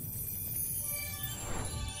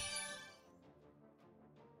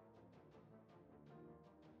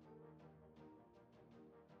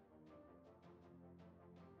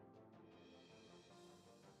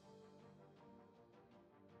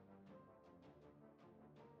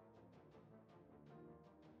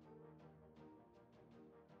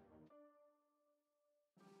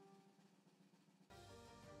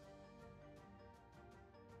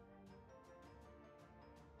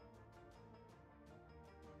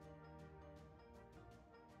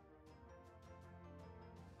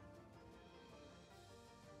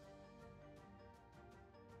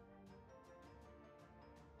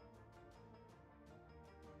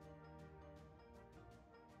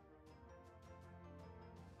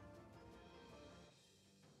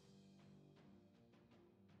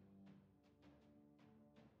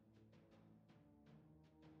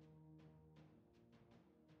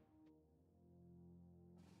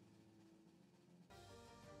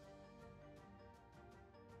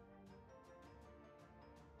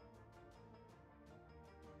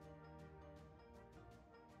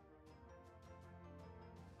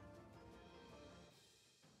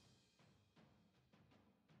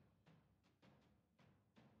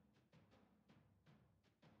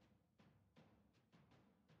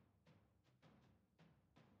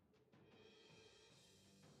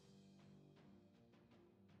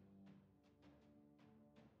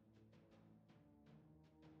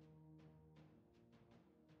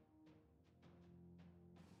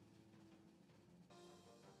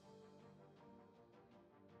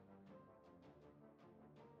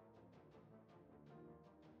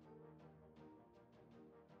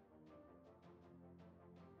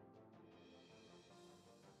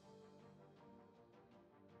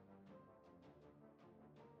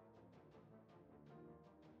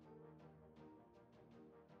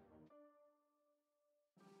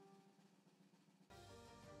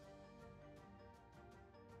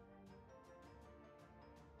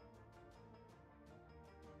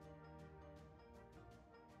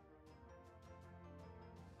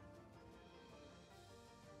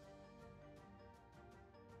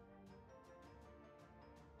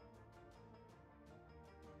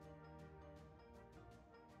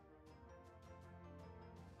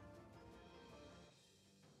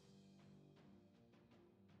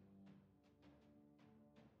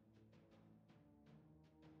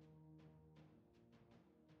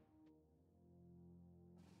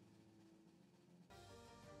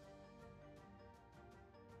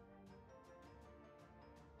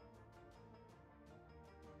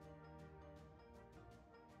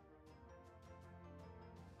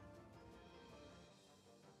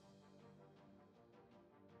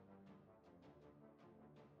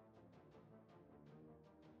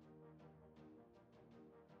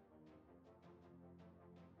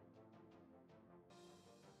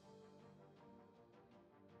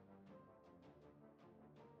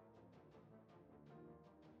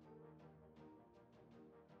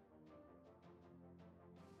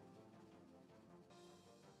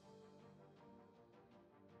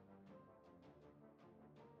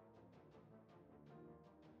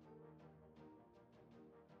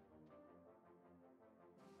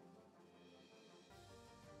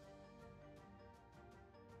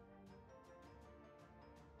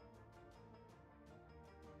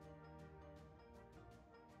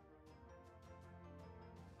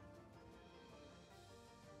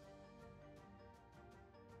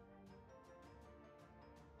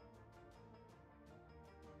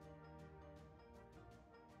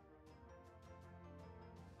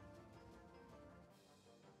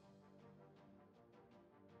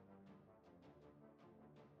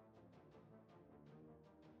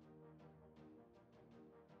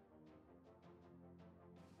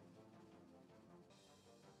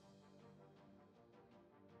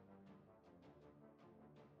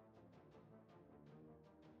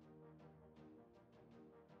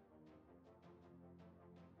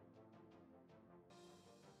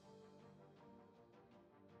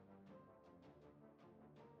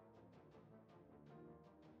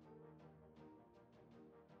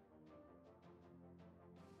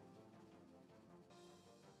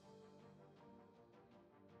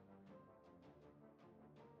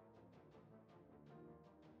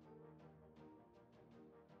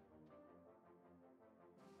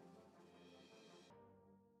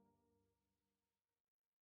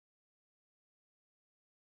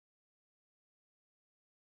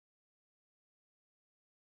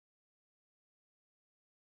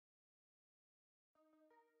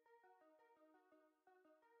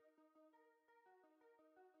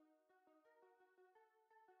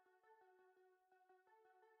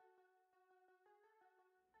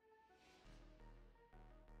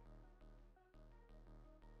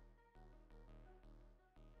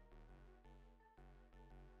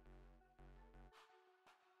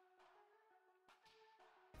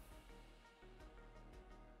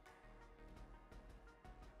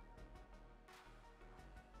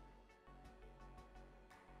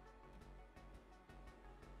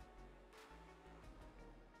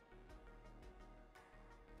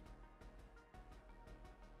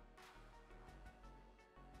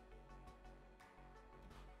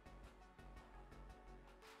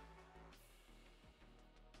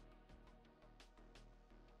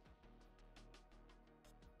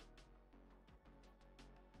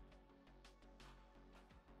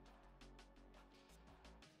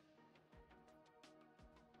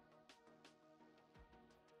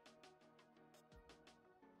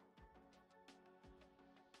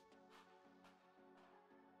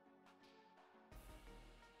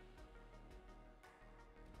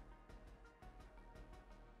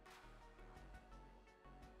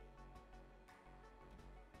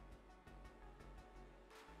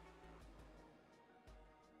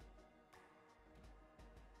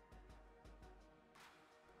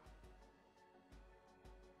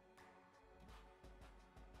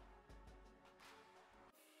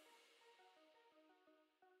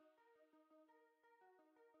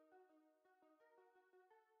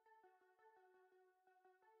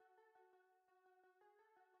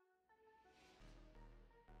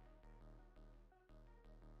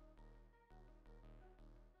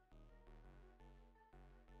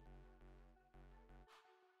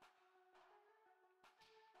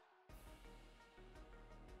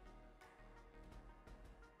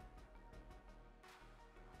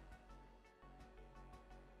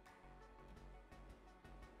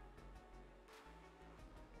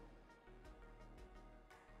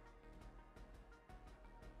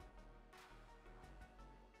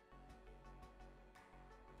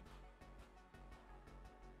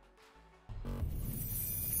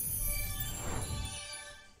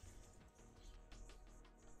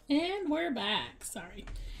 And we're back. Sorry.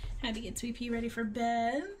 Had to get Sweet Pea ready for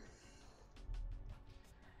bed.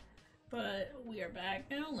 But we are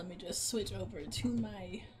back now. Let me just switch over to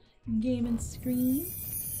my gaming screen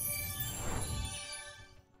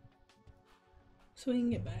so we can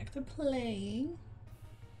get back to playing.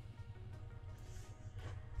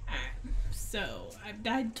 Alright, so I've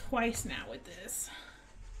died twice now with this.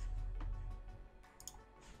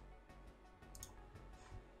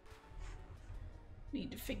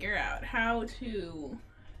 Need to figure out how to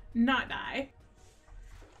not die.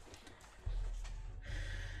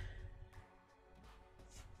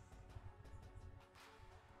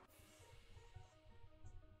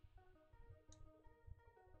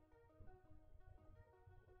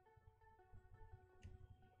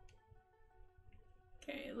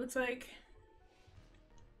 Okay, it looks like,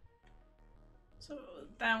 so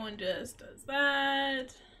that one just does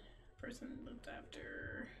that. Person looked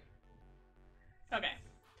after. Okay.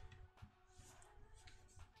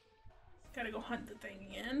 Gotta go hunt the thing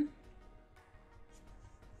again.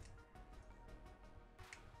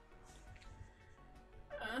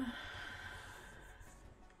 I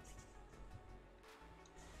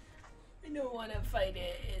don't want to fight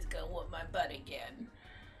it. It's gonna whoop my butt again.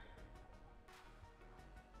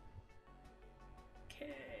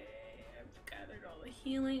 Okay, I've gathered all the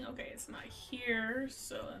healing. Okay, it's not here,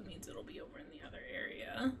 so that means it'll be over in the other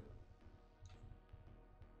area.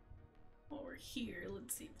 While we're here,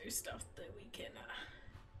 let's see if there's stuff that we can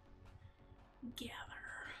gather.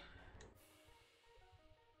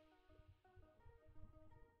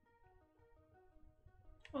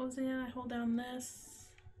 What was it? I hold down this.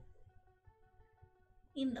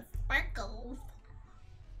 In the sparkles.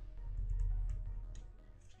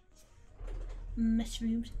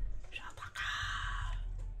 Mushrooms.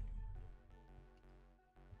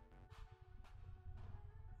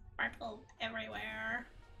 Sparkles everywhere.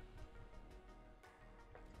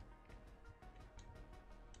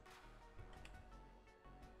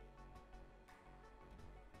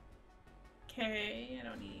 Okay, I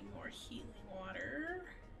don't need any more healing water.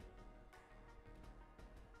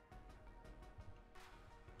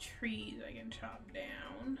 Trees I can chop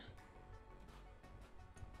down.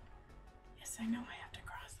 Yes, I know I have to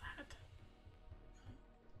cross that.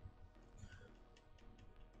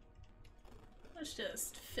 Let's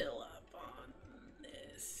just fill up on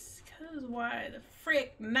this, cause why the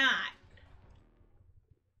frick not?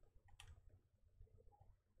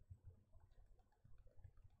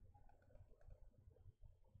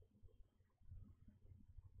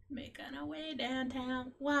 Making our way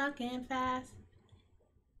downtown, walking fast.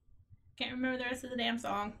 Can't remember the rest of the damn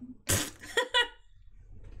song.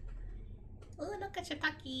 Oh, look at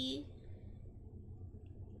Shiitake.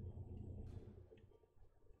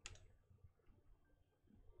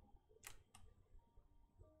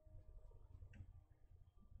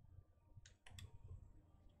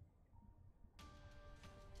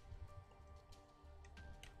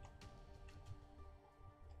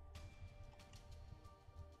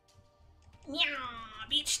 Nya,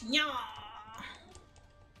 bitch, nya.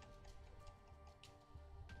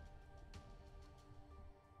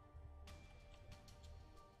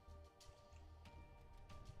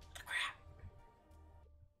 Crap.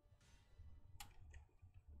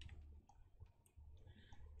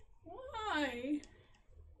 Why?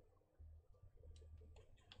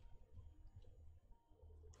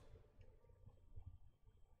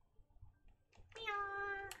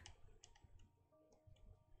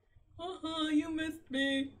 You missed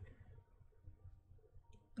me.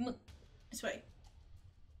 Come on, this way.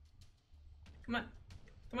 Come on,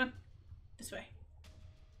 come on, this way.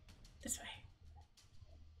 This way.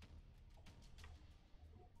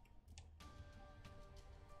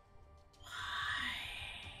 Why?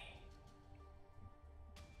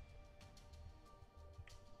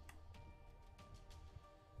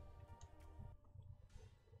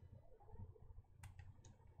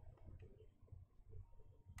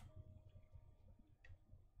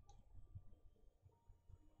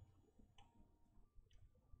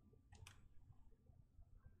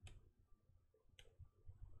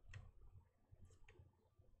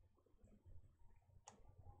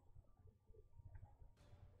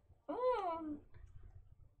 Oh.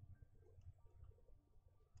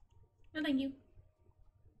 No, thank you.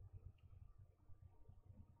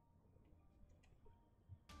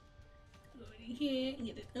 Go in here and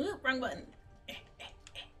get it. Oh, wrong button. There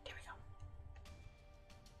we go.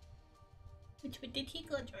 Which way did he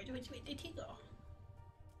go, George? Which way did he go?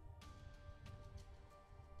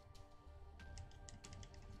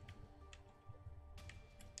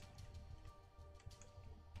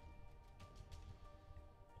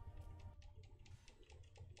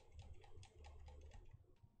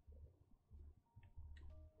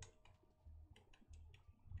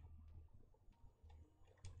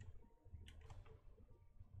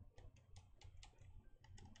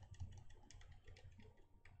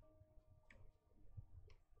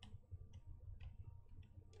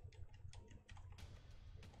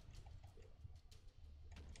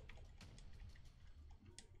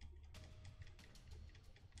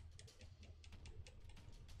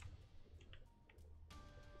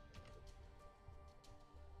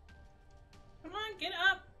 on, get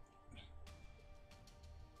up.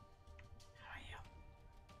 How are you?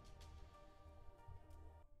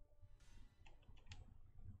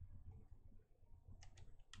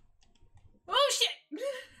 Oh shit!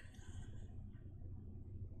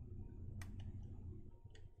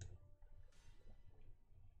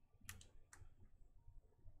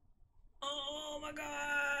 Oh my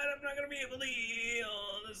god, I'm not gonna be able to heal.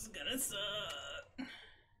 This is gonna suck.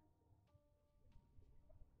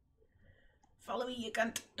 Follow me, you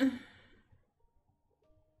cunt.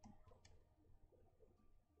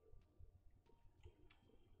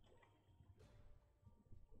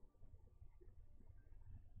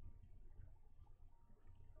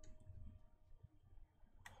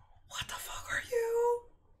 What the fuck are you?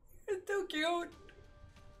 You're so cute.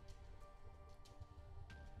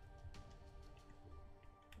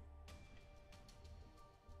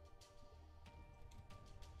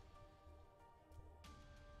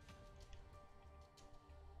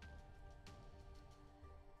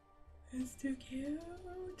 It's too cute.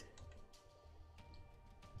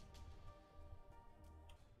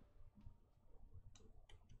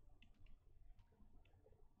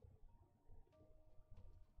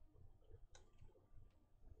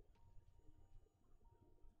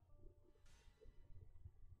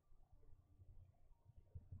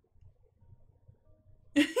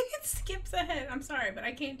 It skips ahead. I'm sorry, but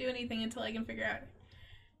I can't do anything until I can figure out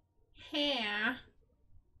here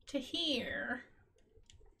to here.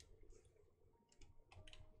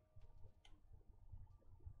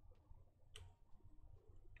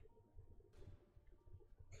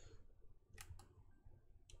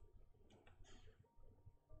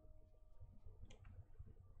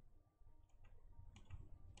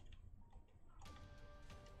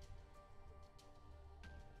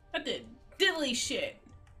 I did diddly shit.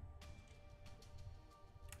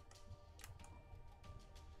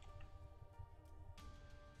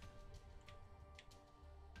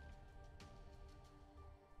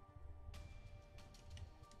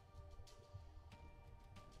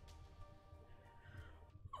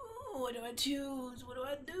 Ooh, what do I choose? What do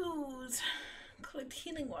I do? Collect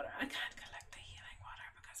healing water. I can't collect the healing water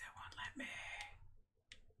because it won't let me.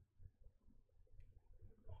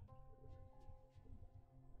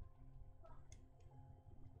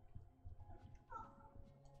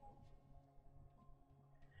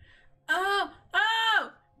 Oh,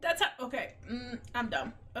 oh, that's how. Okay, I'm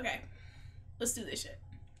dumb. Okay, let's do this shit.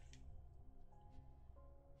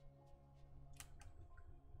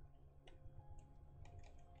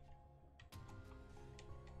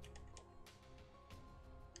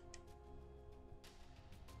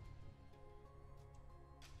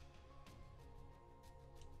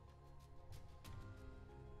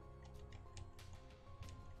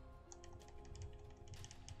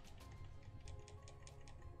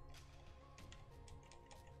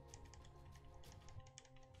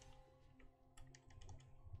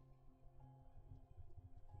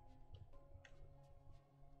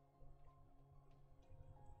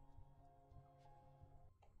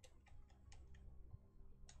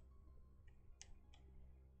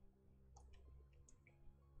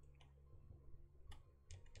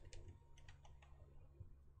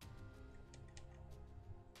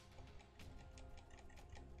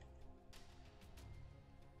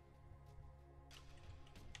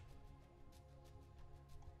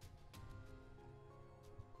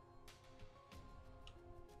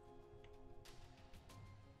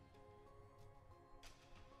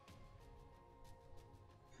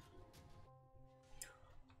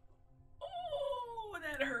 Oh,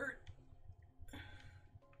 that hurt.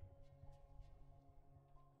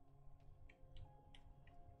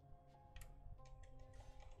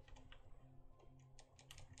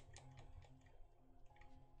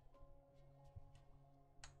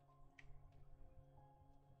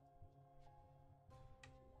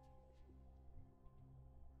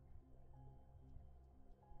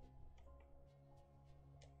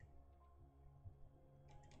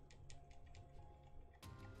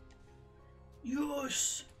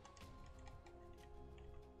 Yes.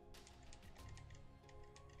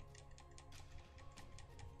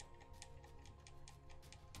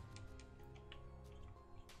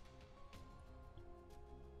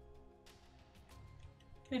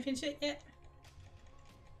 Can I finish it yet?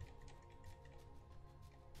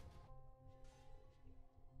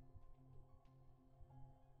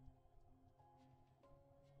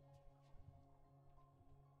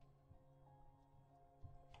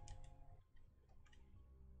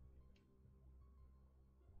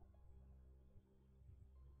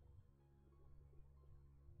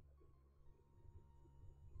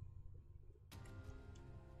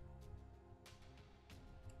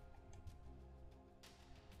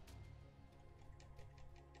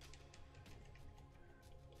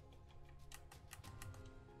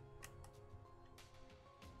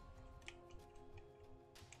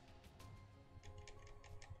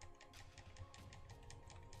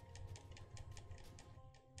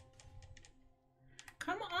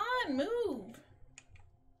 on, move.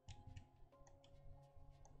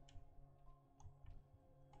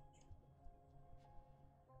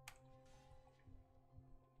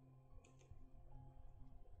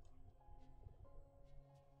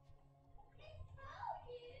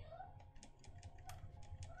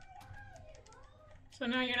 So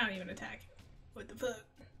now you're not even attacking. What the fuck?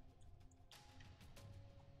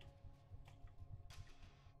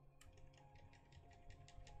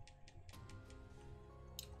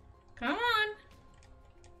 Come on.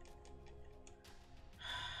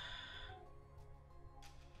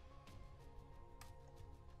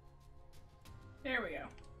 There we go.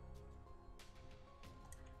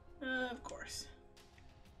 Of course.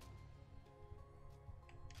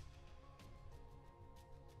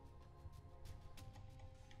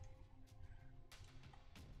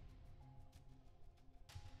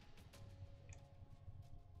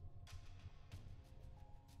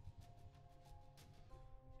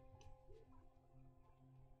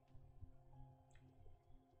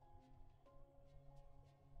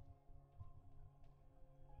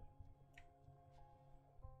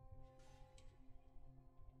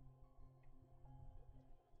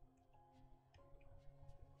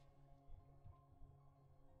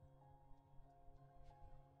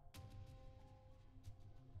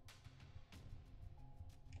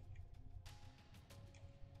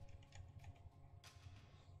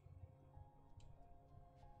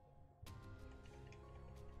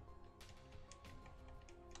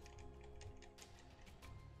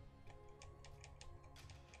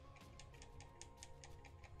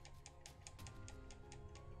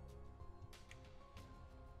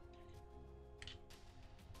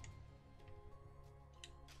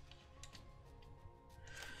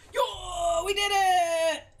 Yo, we did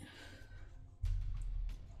it!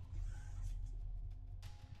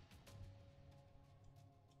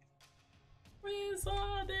 We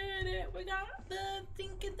saw did it. We got the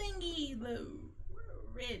thinky thingy, the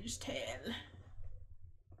ridge tail.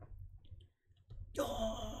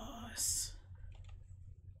 Yes.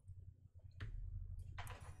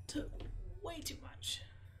 Took way too much.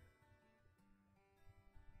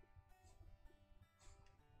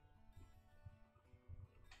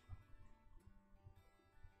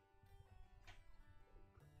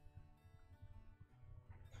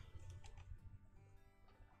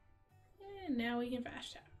 And now we can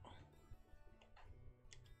fast travel.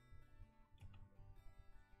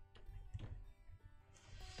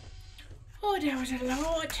 Oh, that was a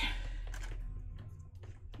lot.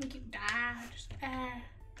 Make you die. Just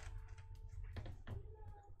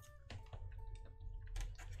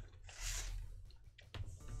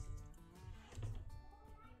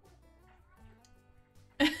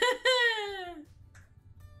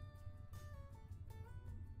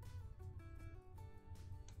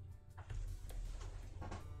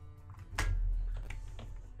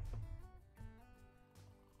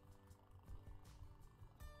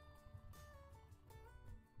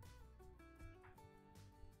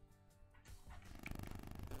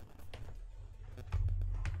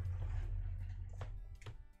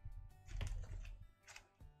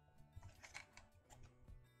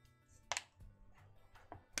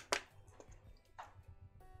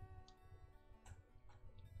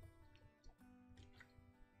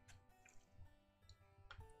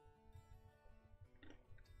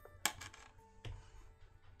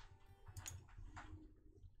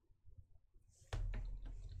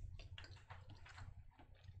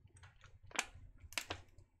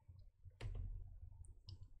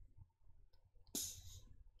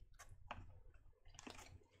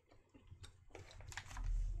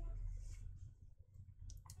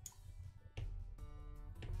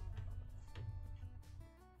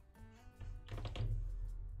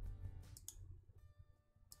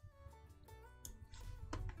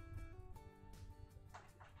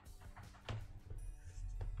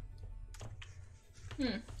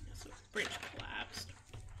So bridge collapsed.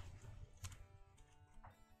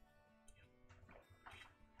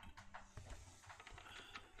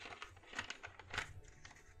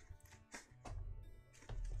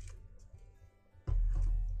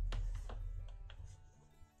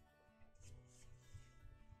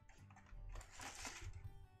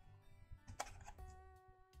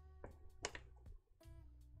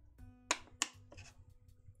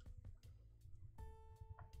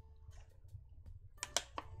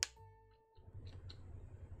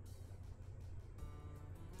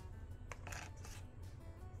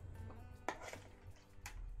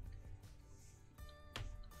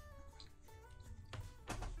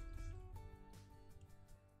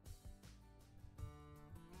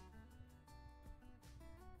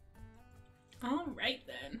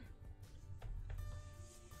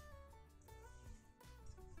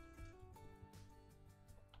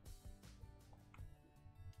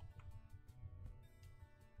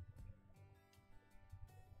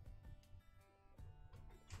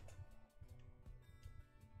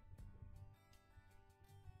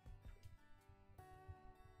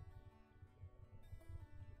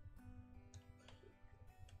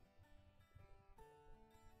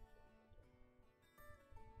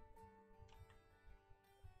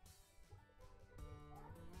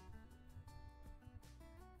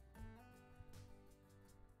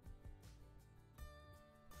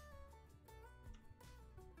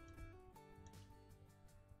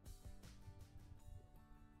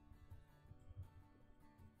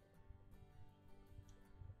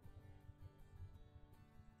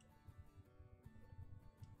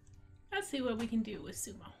 Let's see what we can do with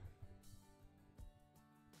Sumo.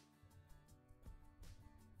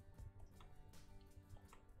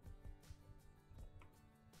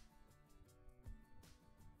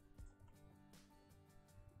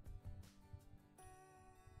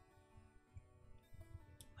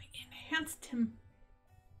 We enhanced him.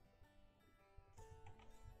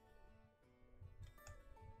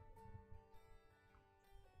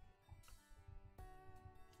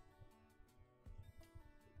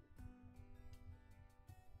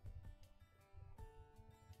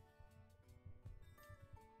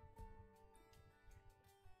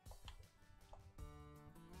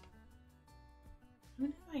 Who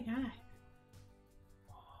did I got?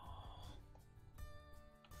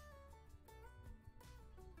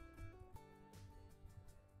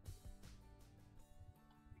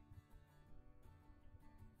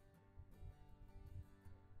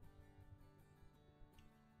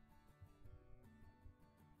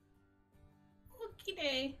 Okie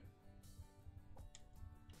day.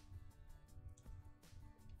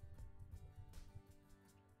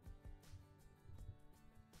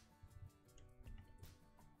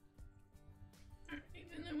 Alright,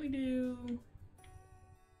 and then we do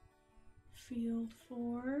Field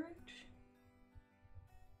Forge.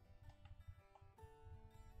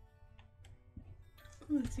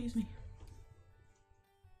 Oh, excuse me.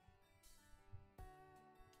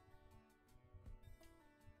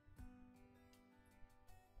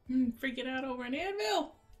 Freaking out over an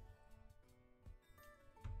anvil.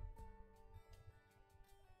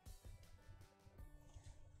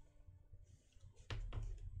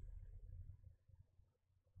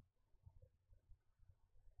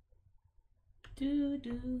 Do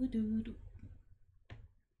do do do.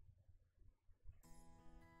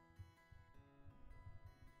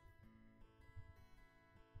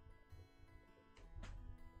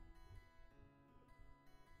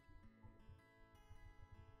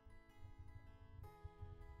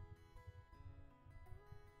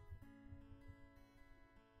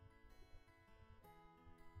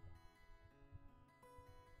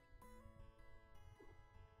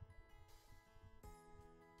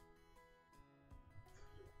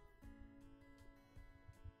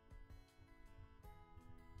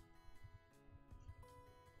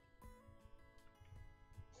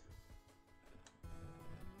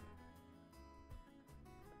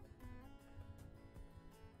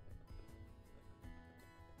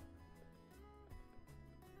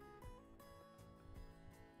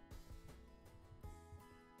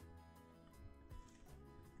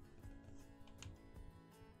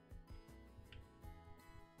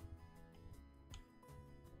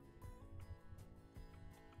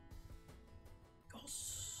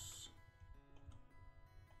 Yes.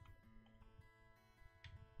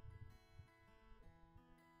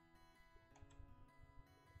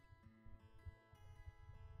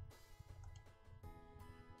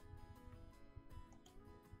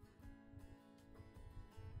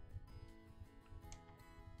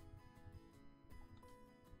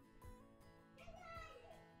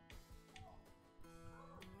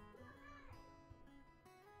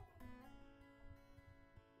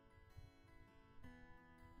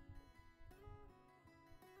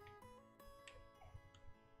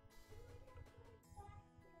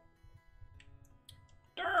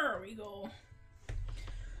 There we go.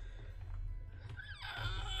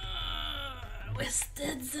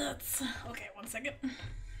 Twisted Zits. Okay, 1 second.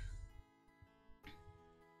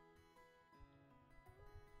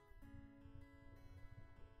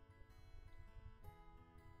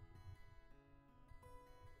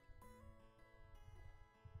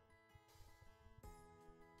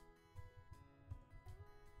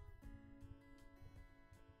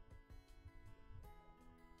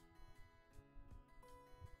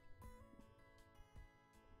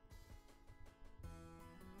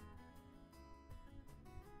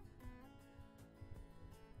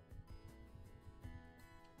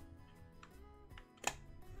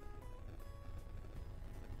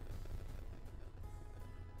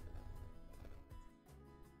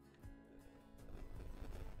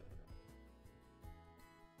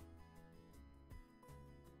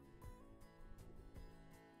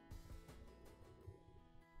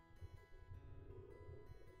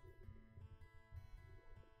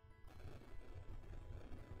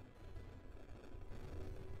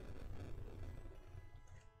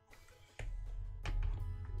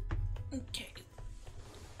 Okay.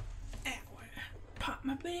 Ow, pop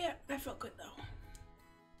my bed. That felt good though.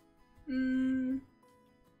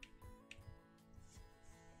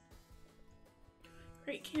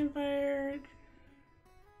 Great campfire.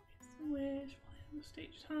 Wish.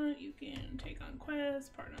 Stage hunt. You can take on quests,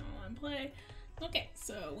 partner online play. Okay,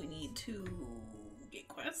 so we need to get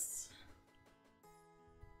quests.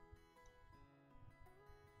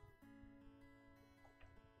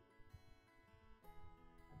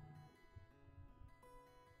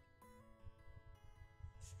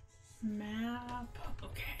 Map.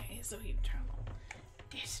 Okay, so you travel.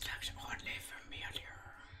 This looks oddly familiar.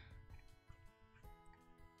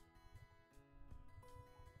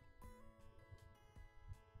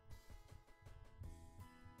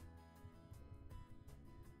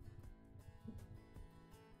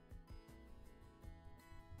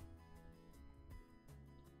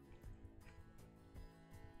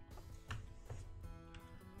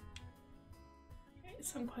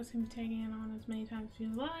 Some quests can be taken on as many times as you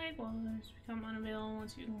like, while others become unavailable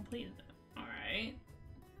once you complete them. Alright.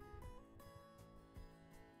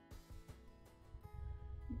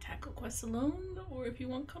 Tackle quests alone, or if you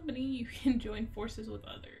want company, you can join forces with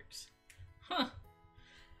others. Huh.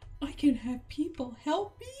 I can have people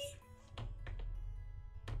help me?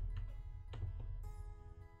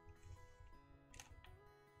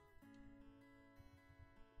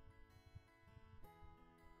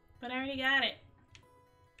 But I already got it.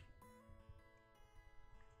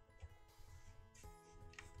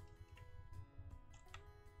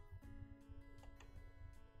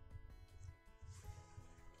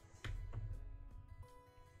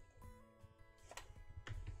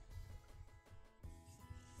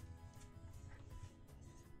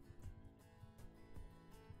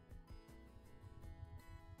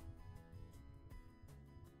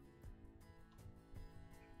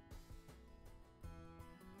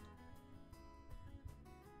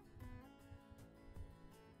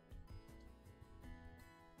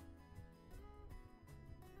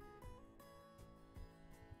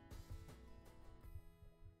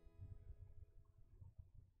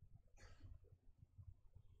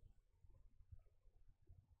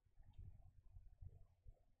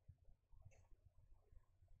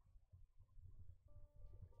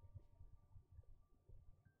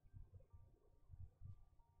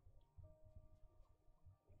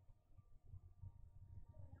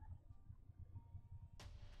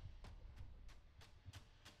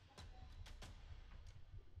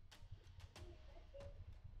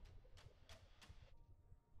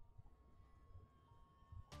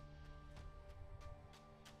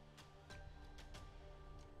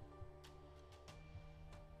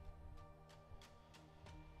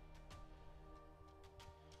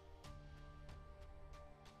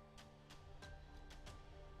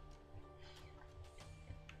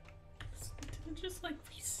 Did it just like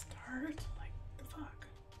restart? Like, the fuck?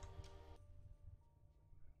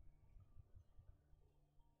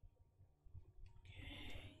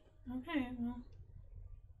 Okay. Okay, well.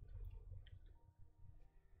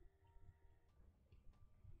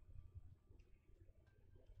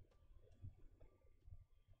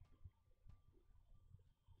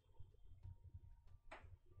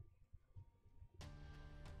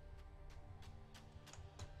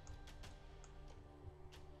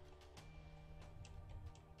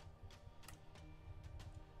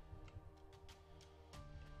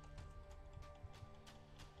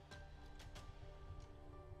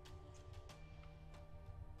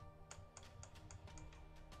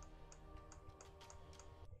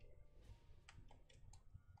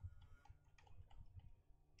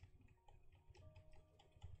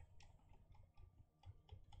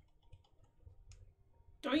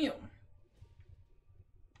 Damn.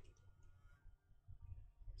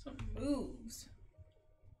 Some moves.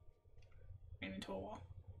 Ran into a wall.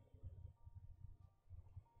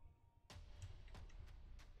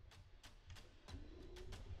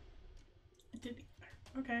 It did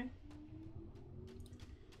either. Okay.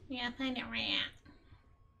 Yeah, find a rat.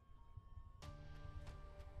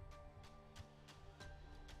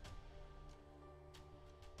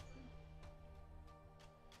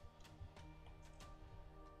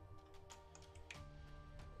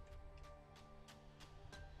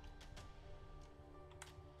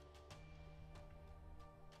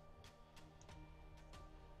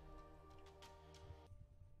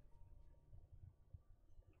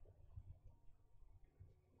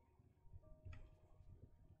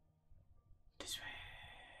 This way.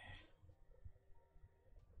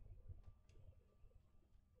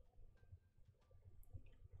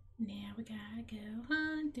 Now we gotta go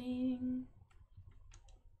hunting.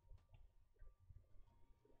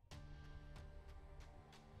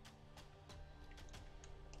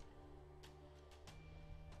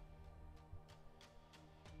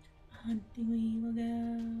 Hunting we will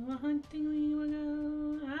go, hunting we will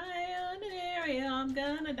go. I on an area, I'm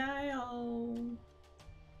gonna die. Oh.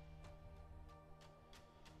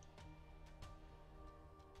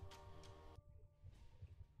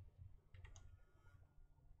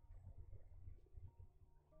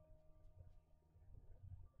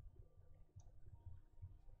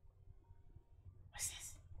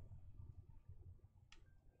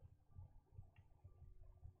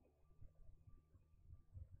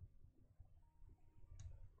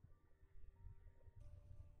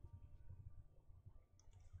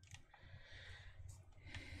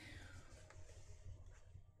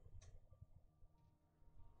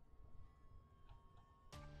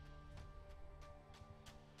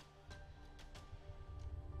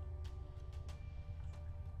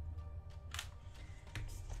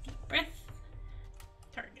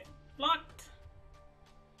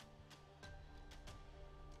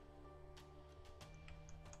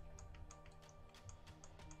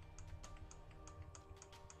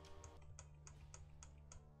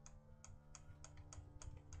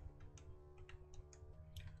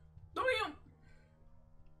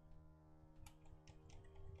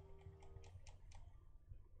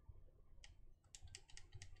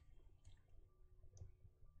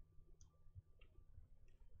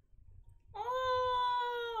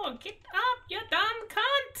 Get up, you dumb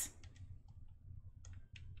cunt!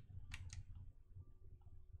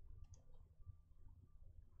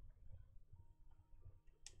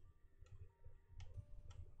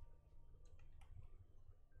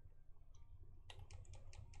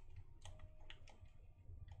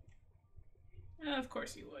 Of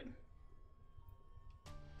course you would.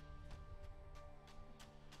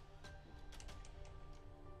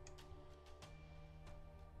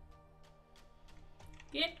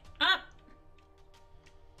 Get up!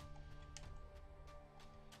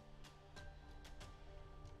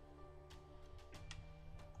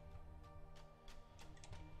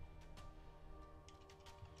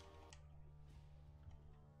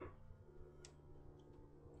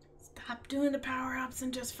 Stop doing the power-ups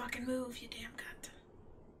and just fucking move, you damn cunt.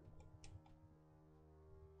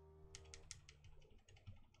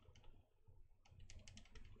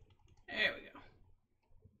 There we go.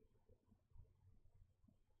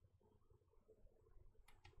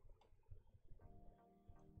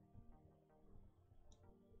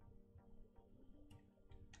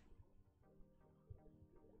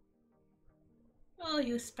 Oh,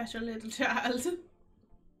 you special little child.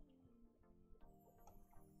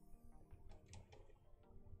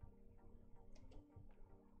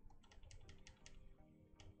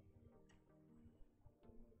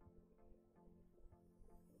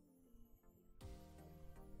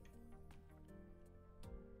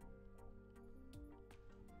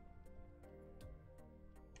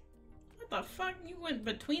 What the fuck? You went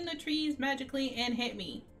between the trees magically and hit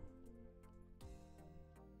me.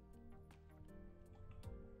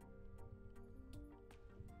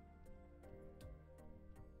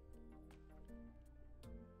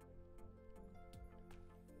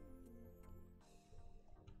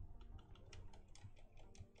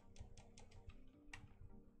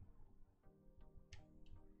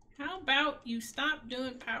 How about you stop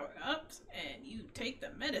doing power-ups and you take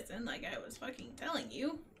the medicine like I was fucking telling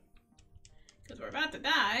you? Because we're about to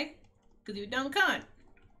die. Because you dumb cunt.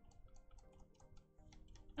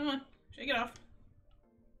 Come on, shake it off.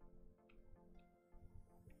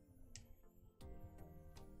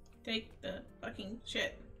 Take the fucking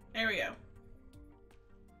shit. There we go.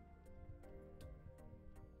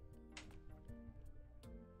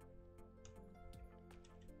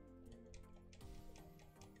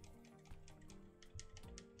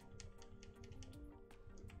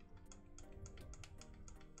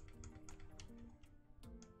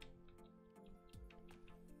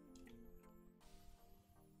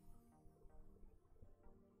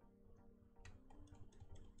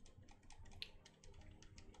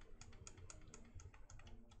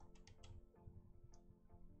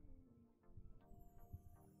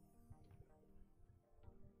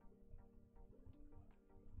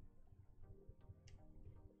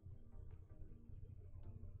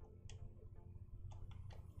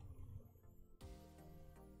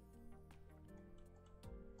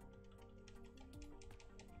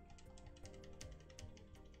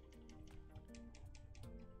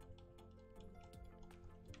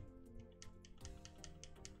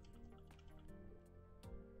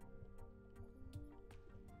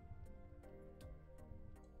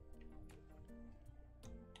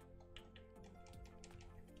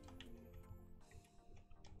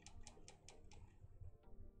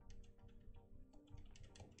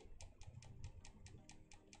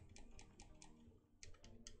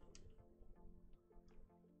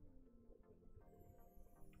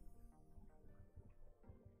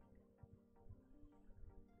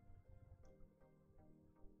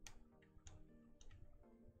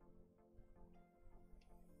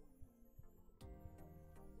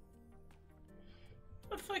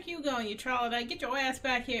 Where the fuck you going, you troglodyte? Get your ass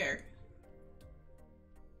back here.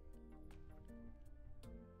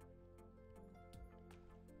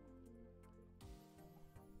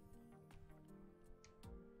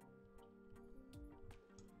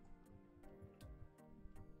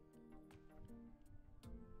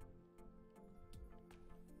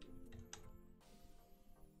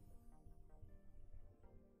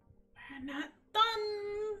 We're not done.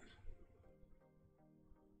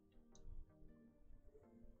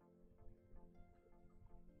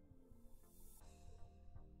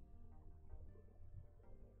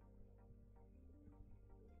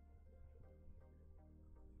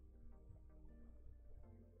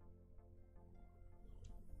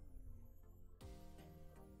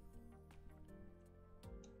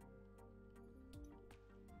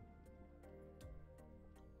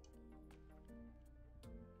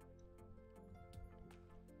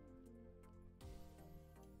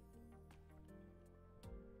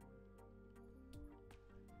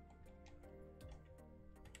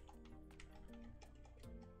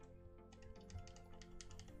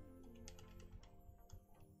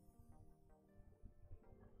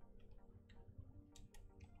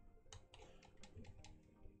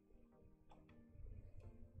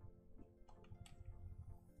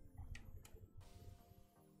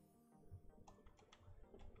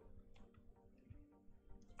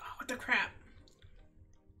 the crap.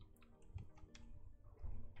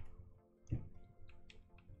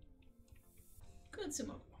 Good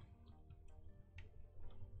sumo.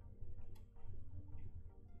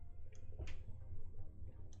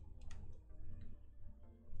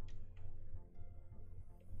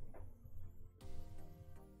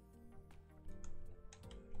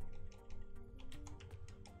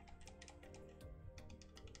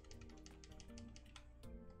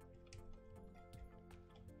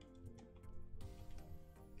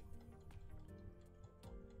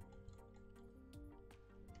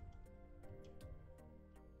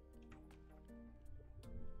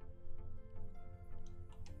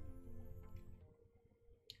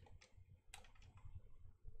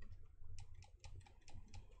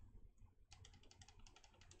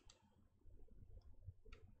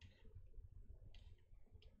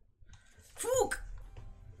 Fook!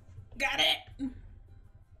 Got it!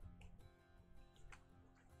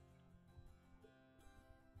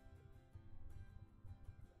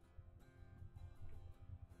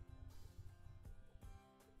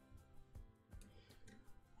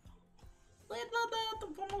 The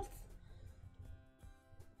wolf.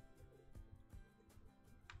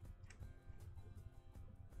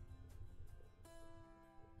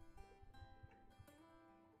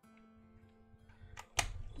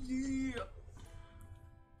 Yeah.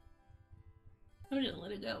 I'm just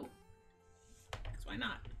let it go. Cause why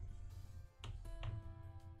not?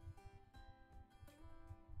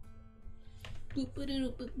 Boop, boop,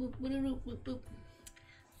 boop, boop, boop, boop, boop.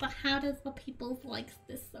 So how does the people like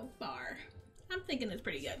this so far? I'm thinking it's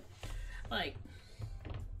pretty good. Like,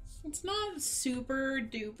 it's not super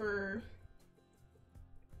duper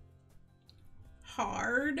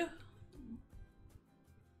hard,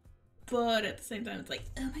 but at the same time, it's like,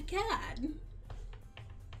 oh my god.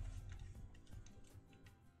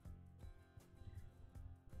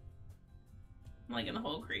 I'm liking the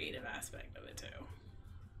whole creative aspect of it too.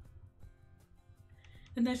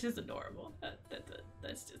 And that's just adorable.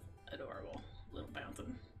 That's just adorable. Little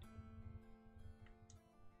bouncing.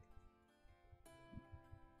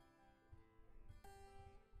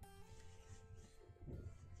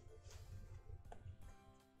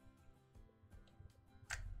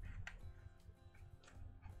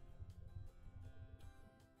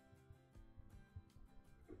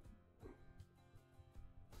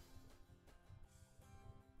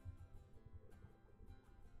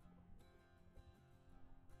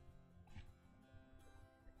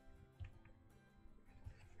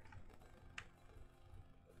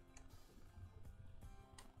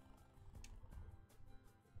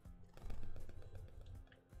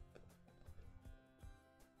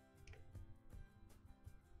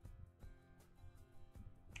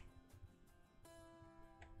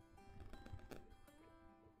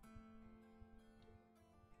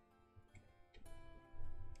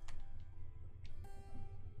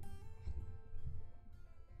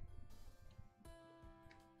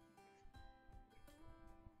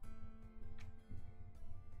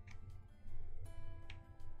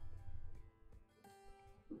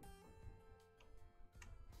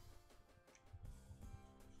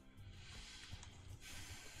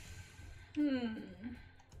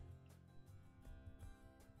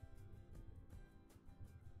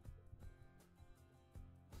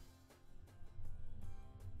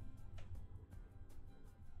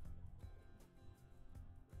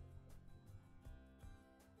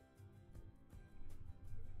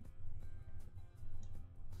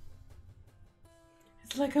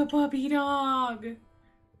 It's like a puppy dog.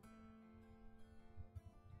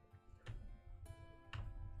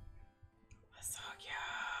 That's so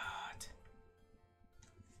cute.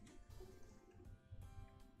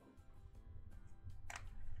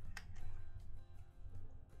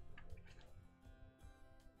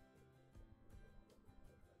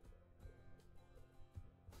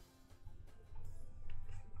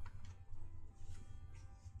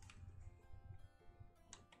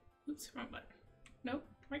 Oops, wrong button. Nope,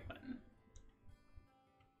 right button.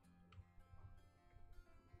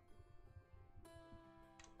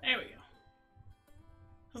 There we go.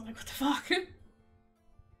 I was like, what the fuck?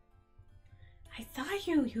 I saw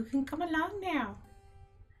you. You can come along now.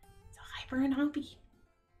 So hyper and happy.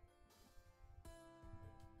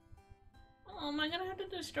 Oh, am I gonna have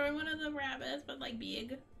to destroy one of the rabbits, but like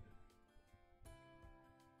big?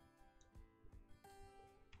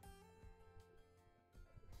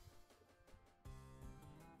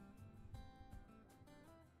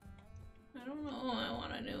 I don't know how I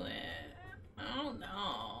want to do it. I don't know.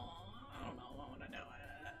 I don't know how I want to do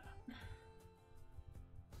it.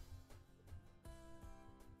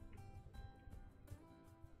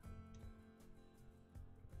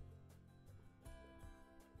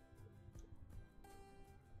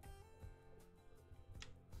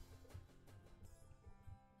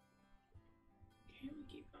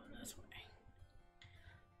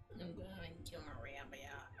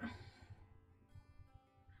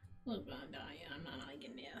 Look, I'm dying. I'm not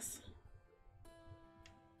liking this.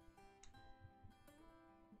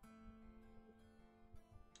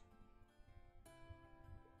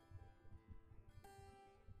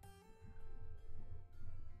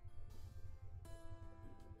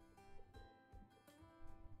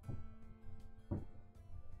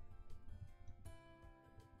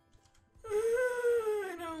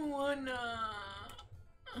 I don't wanna.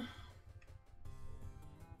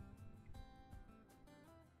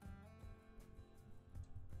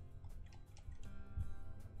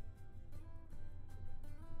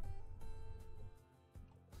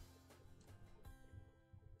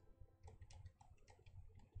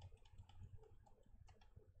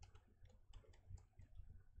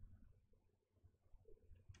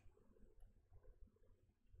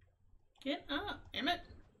 Get up, damn it.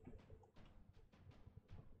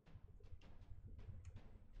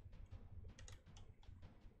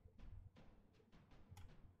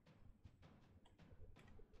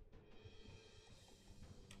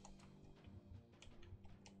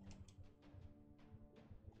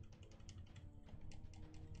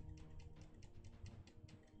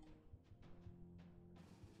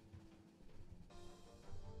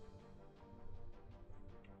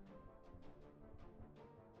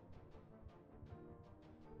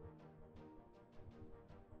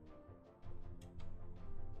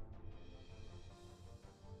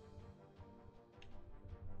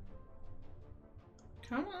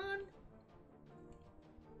 Come on.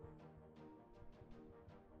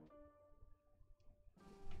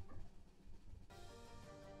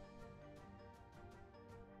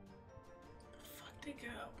 The fuck to go?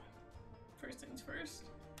 First things first.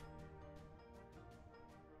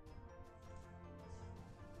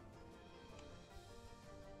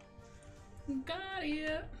 Got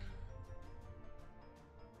it.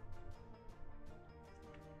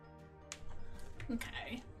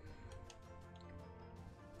 Okay.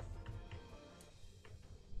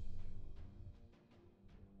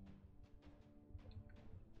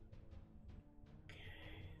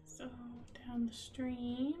 So down the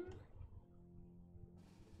stream.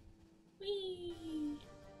 Whee!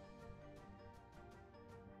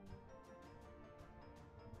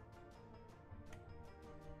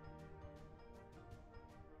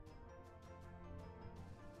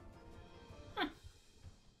 Huh.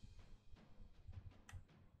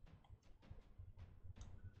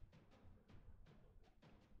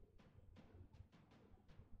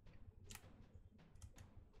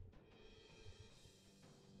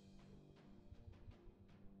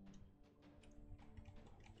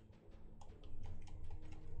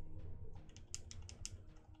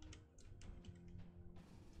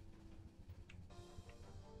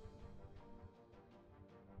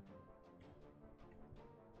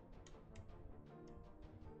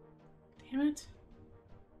 Damn it.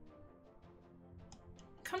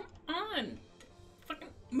 Come on! Fucking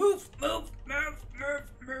move, move, move, move,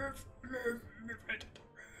 move, move, move it.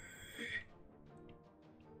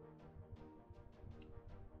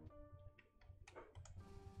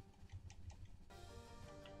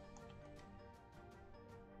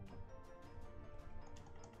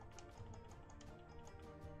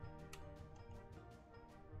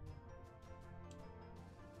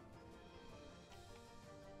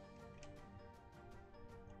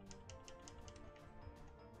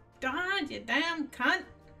 God, you damn cunt!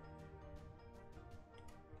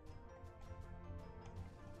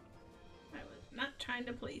 I was not trying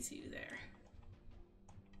to place you there.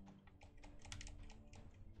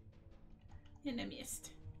 And I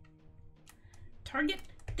missed. Target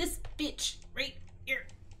this bitch right here.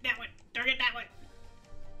 That one. Target that one.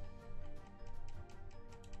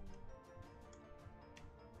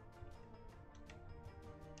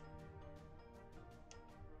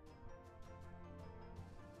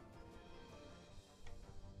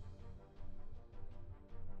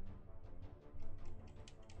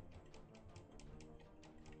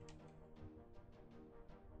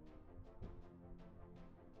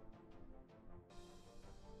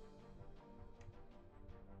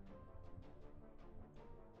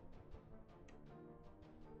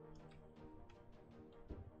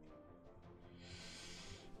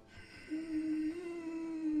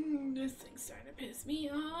 This thing's starting to piss me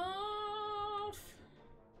off.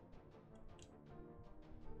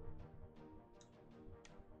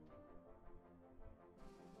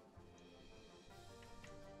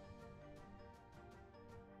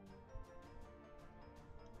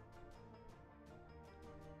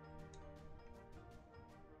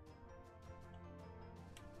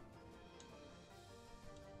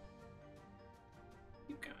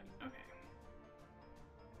 You got it. Okay.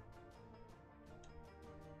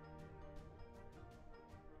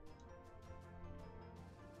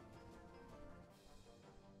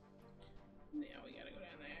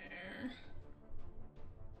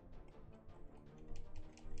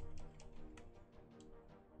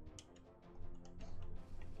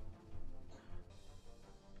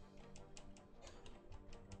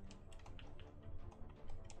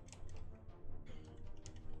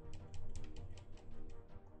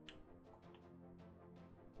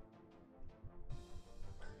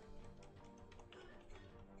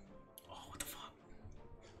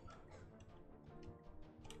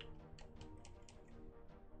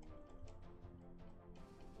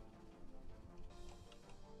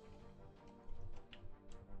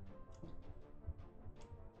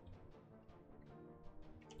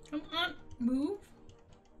 Come on, move.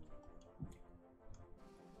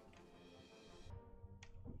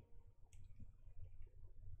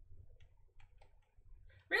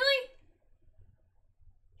 Really?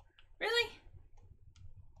 Really?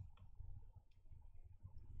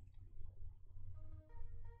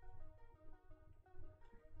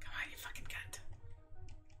 Come on, you fucking cunt.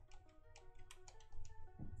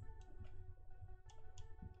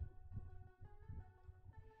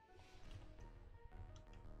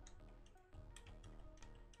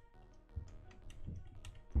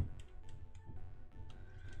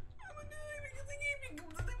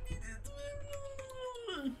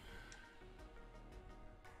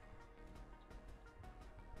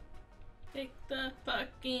 Take the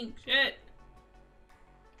fucking shit.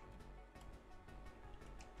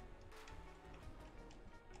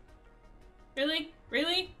 Really?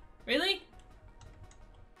 Really? Really?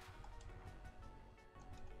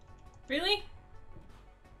 Really?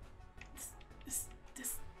 This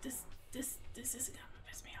is gonna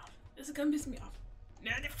piss me off. This is gonna piss me off.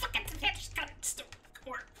 No, the fucking just got it. Still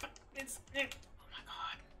work. Fuck. It's. Oh my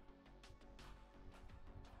god.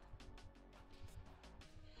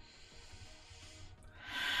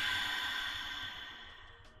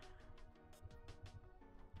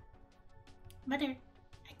 Mother,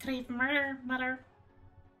 I crave murder, mother.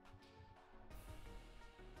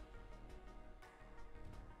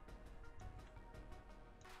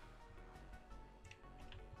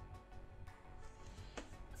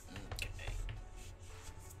 Okay.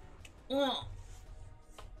 Well,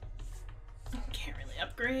 can't really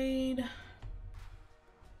upgrade.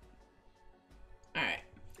 Alright,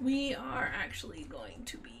 we are actually going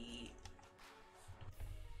to be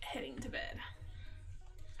heading to bed.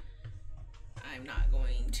 I'm not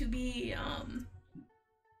going to be,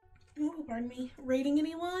 pardon me, rating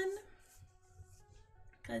anyone,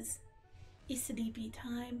 because it's sleepy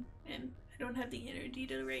time, and I don't have the energy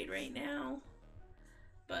to raid right now,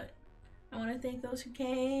 but I want to thank those who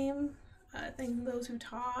came, thank those who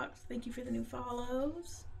talked, thank you for the new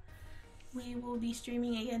follows. We will be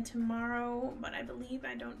streaming again tomorrow, but I believe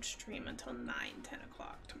I don't stream until 9-10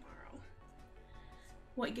 o'clock tomorrow.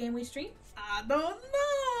 What game we stream? I don't know.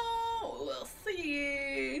 We'll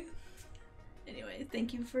see. Anyway,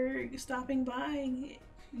 thank you for stopping by. If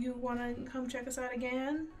you want to come check us out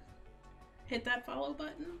again, hit that follow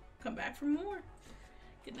button. Come back for more.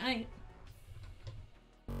 Good night.